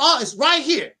 It's right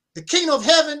here. The kingdom of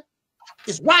heaven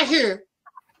is right here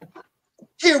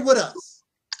with us.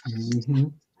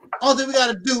 All that we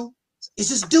got to do is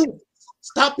just do it.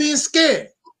 Stop being scared.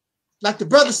 Like the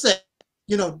brother said,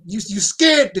 you know, you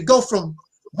scared to go from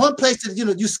one place to, you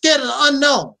know, you scared of the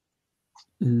unknown.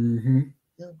 You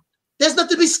know, there's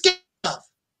nothing to be scared of.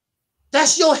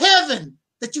 That's your heaven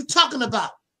that you're talking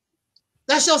about.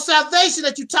 That's your salvation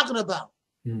that you're talking about.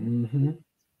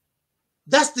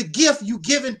 That's the gift you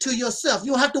giving to yourself.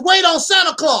 You don't have to wait on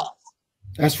Santa Claus.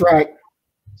 That's right.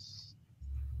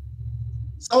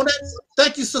 So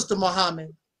thank you, Sister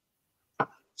Muhammad.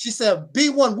 She said, "Be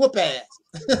one whoop ass."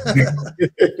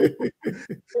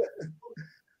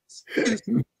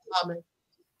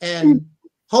 And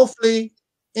hopefully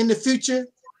in the future,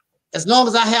 as long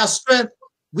as I have strength,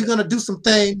 we're gonna do some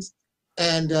things.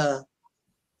 And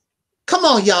come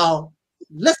on, y'all.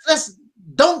 Let's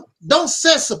don't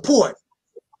set support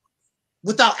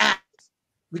without action.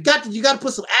 You got to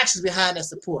put some actions behind that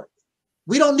support.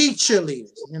 We don't need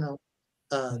cheerleaders, you know.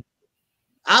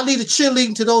 I'll leave the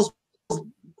cheerleading to those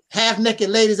half-naked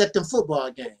ladies at them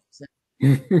football games.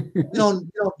 we don't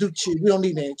do cheer. We don't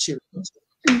need any cheerleaders.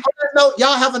 On that note,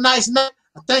 y'all have a nice night.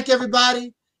 I thank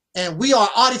everybody, and we are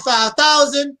Audi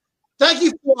 5000. Thank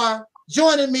you for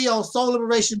joining me on Soul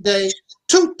Liberation Day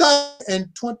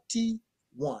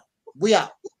 2021. We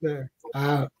out.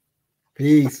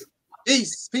 Peace.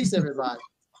 Peace. Peace, everybody.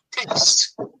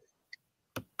 Peace.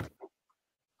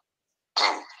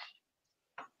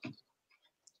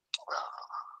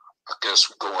 I guess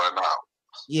we're going out.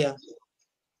 Yeah.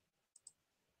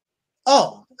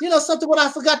 Oh, you know something? What I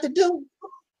forgot to do?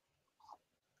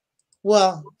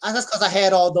 Well, that's because I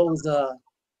had all those.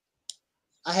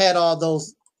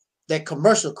 That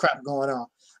commercial crap going on.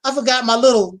 I forgot my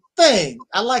little thing.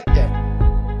 I like that.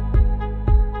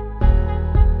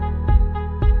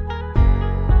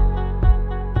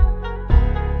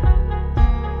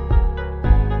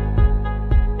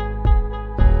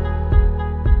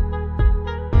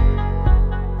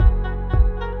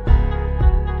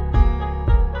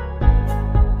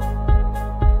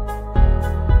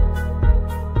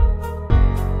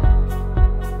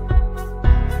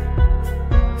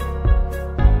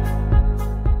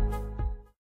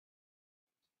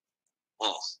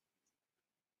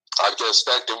 I guess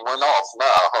that thing went off now,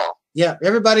 huh? Yeah,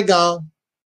 everybody gone.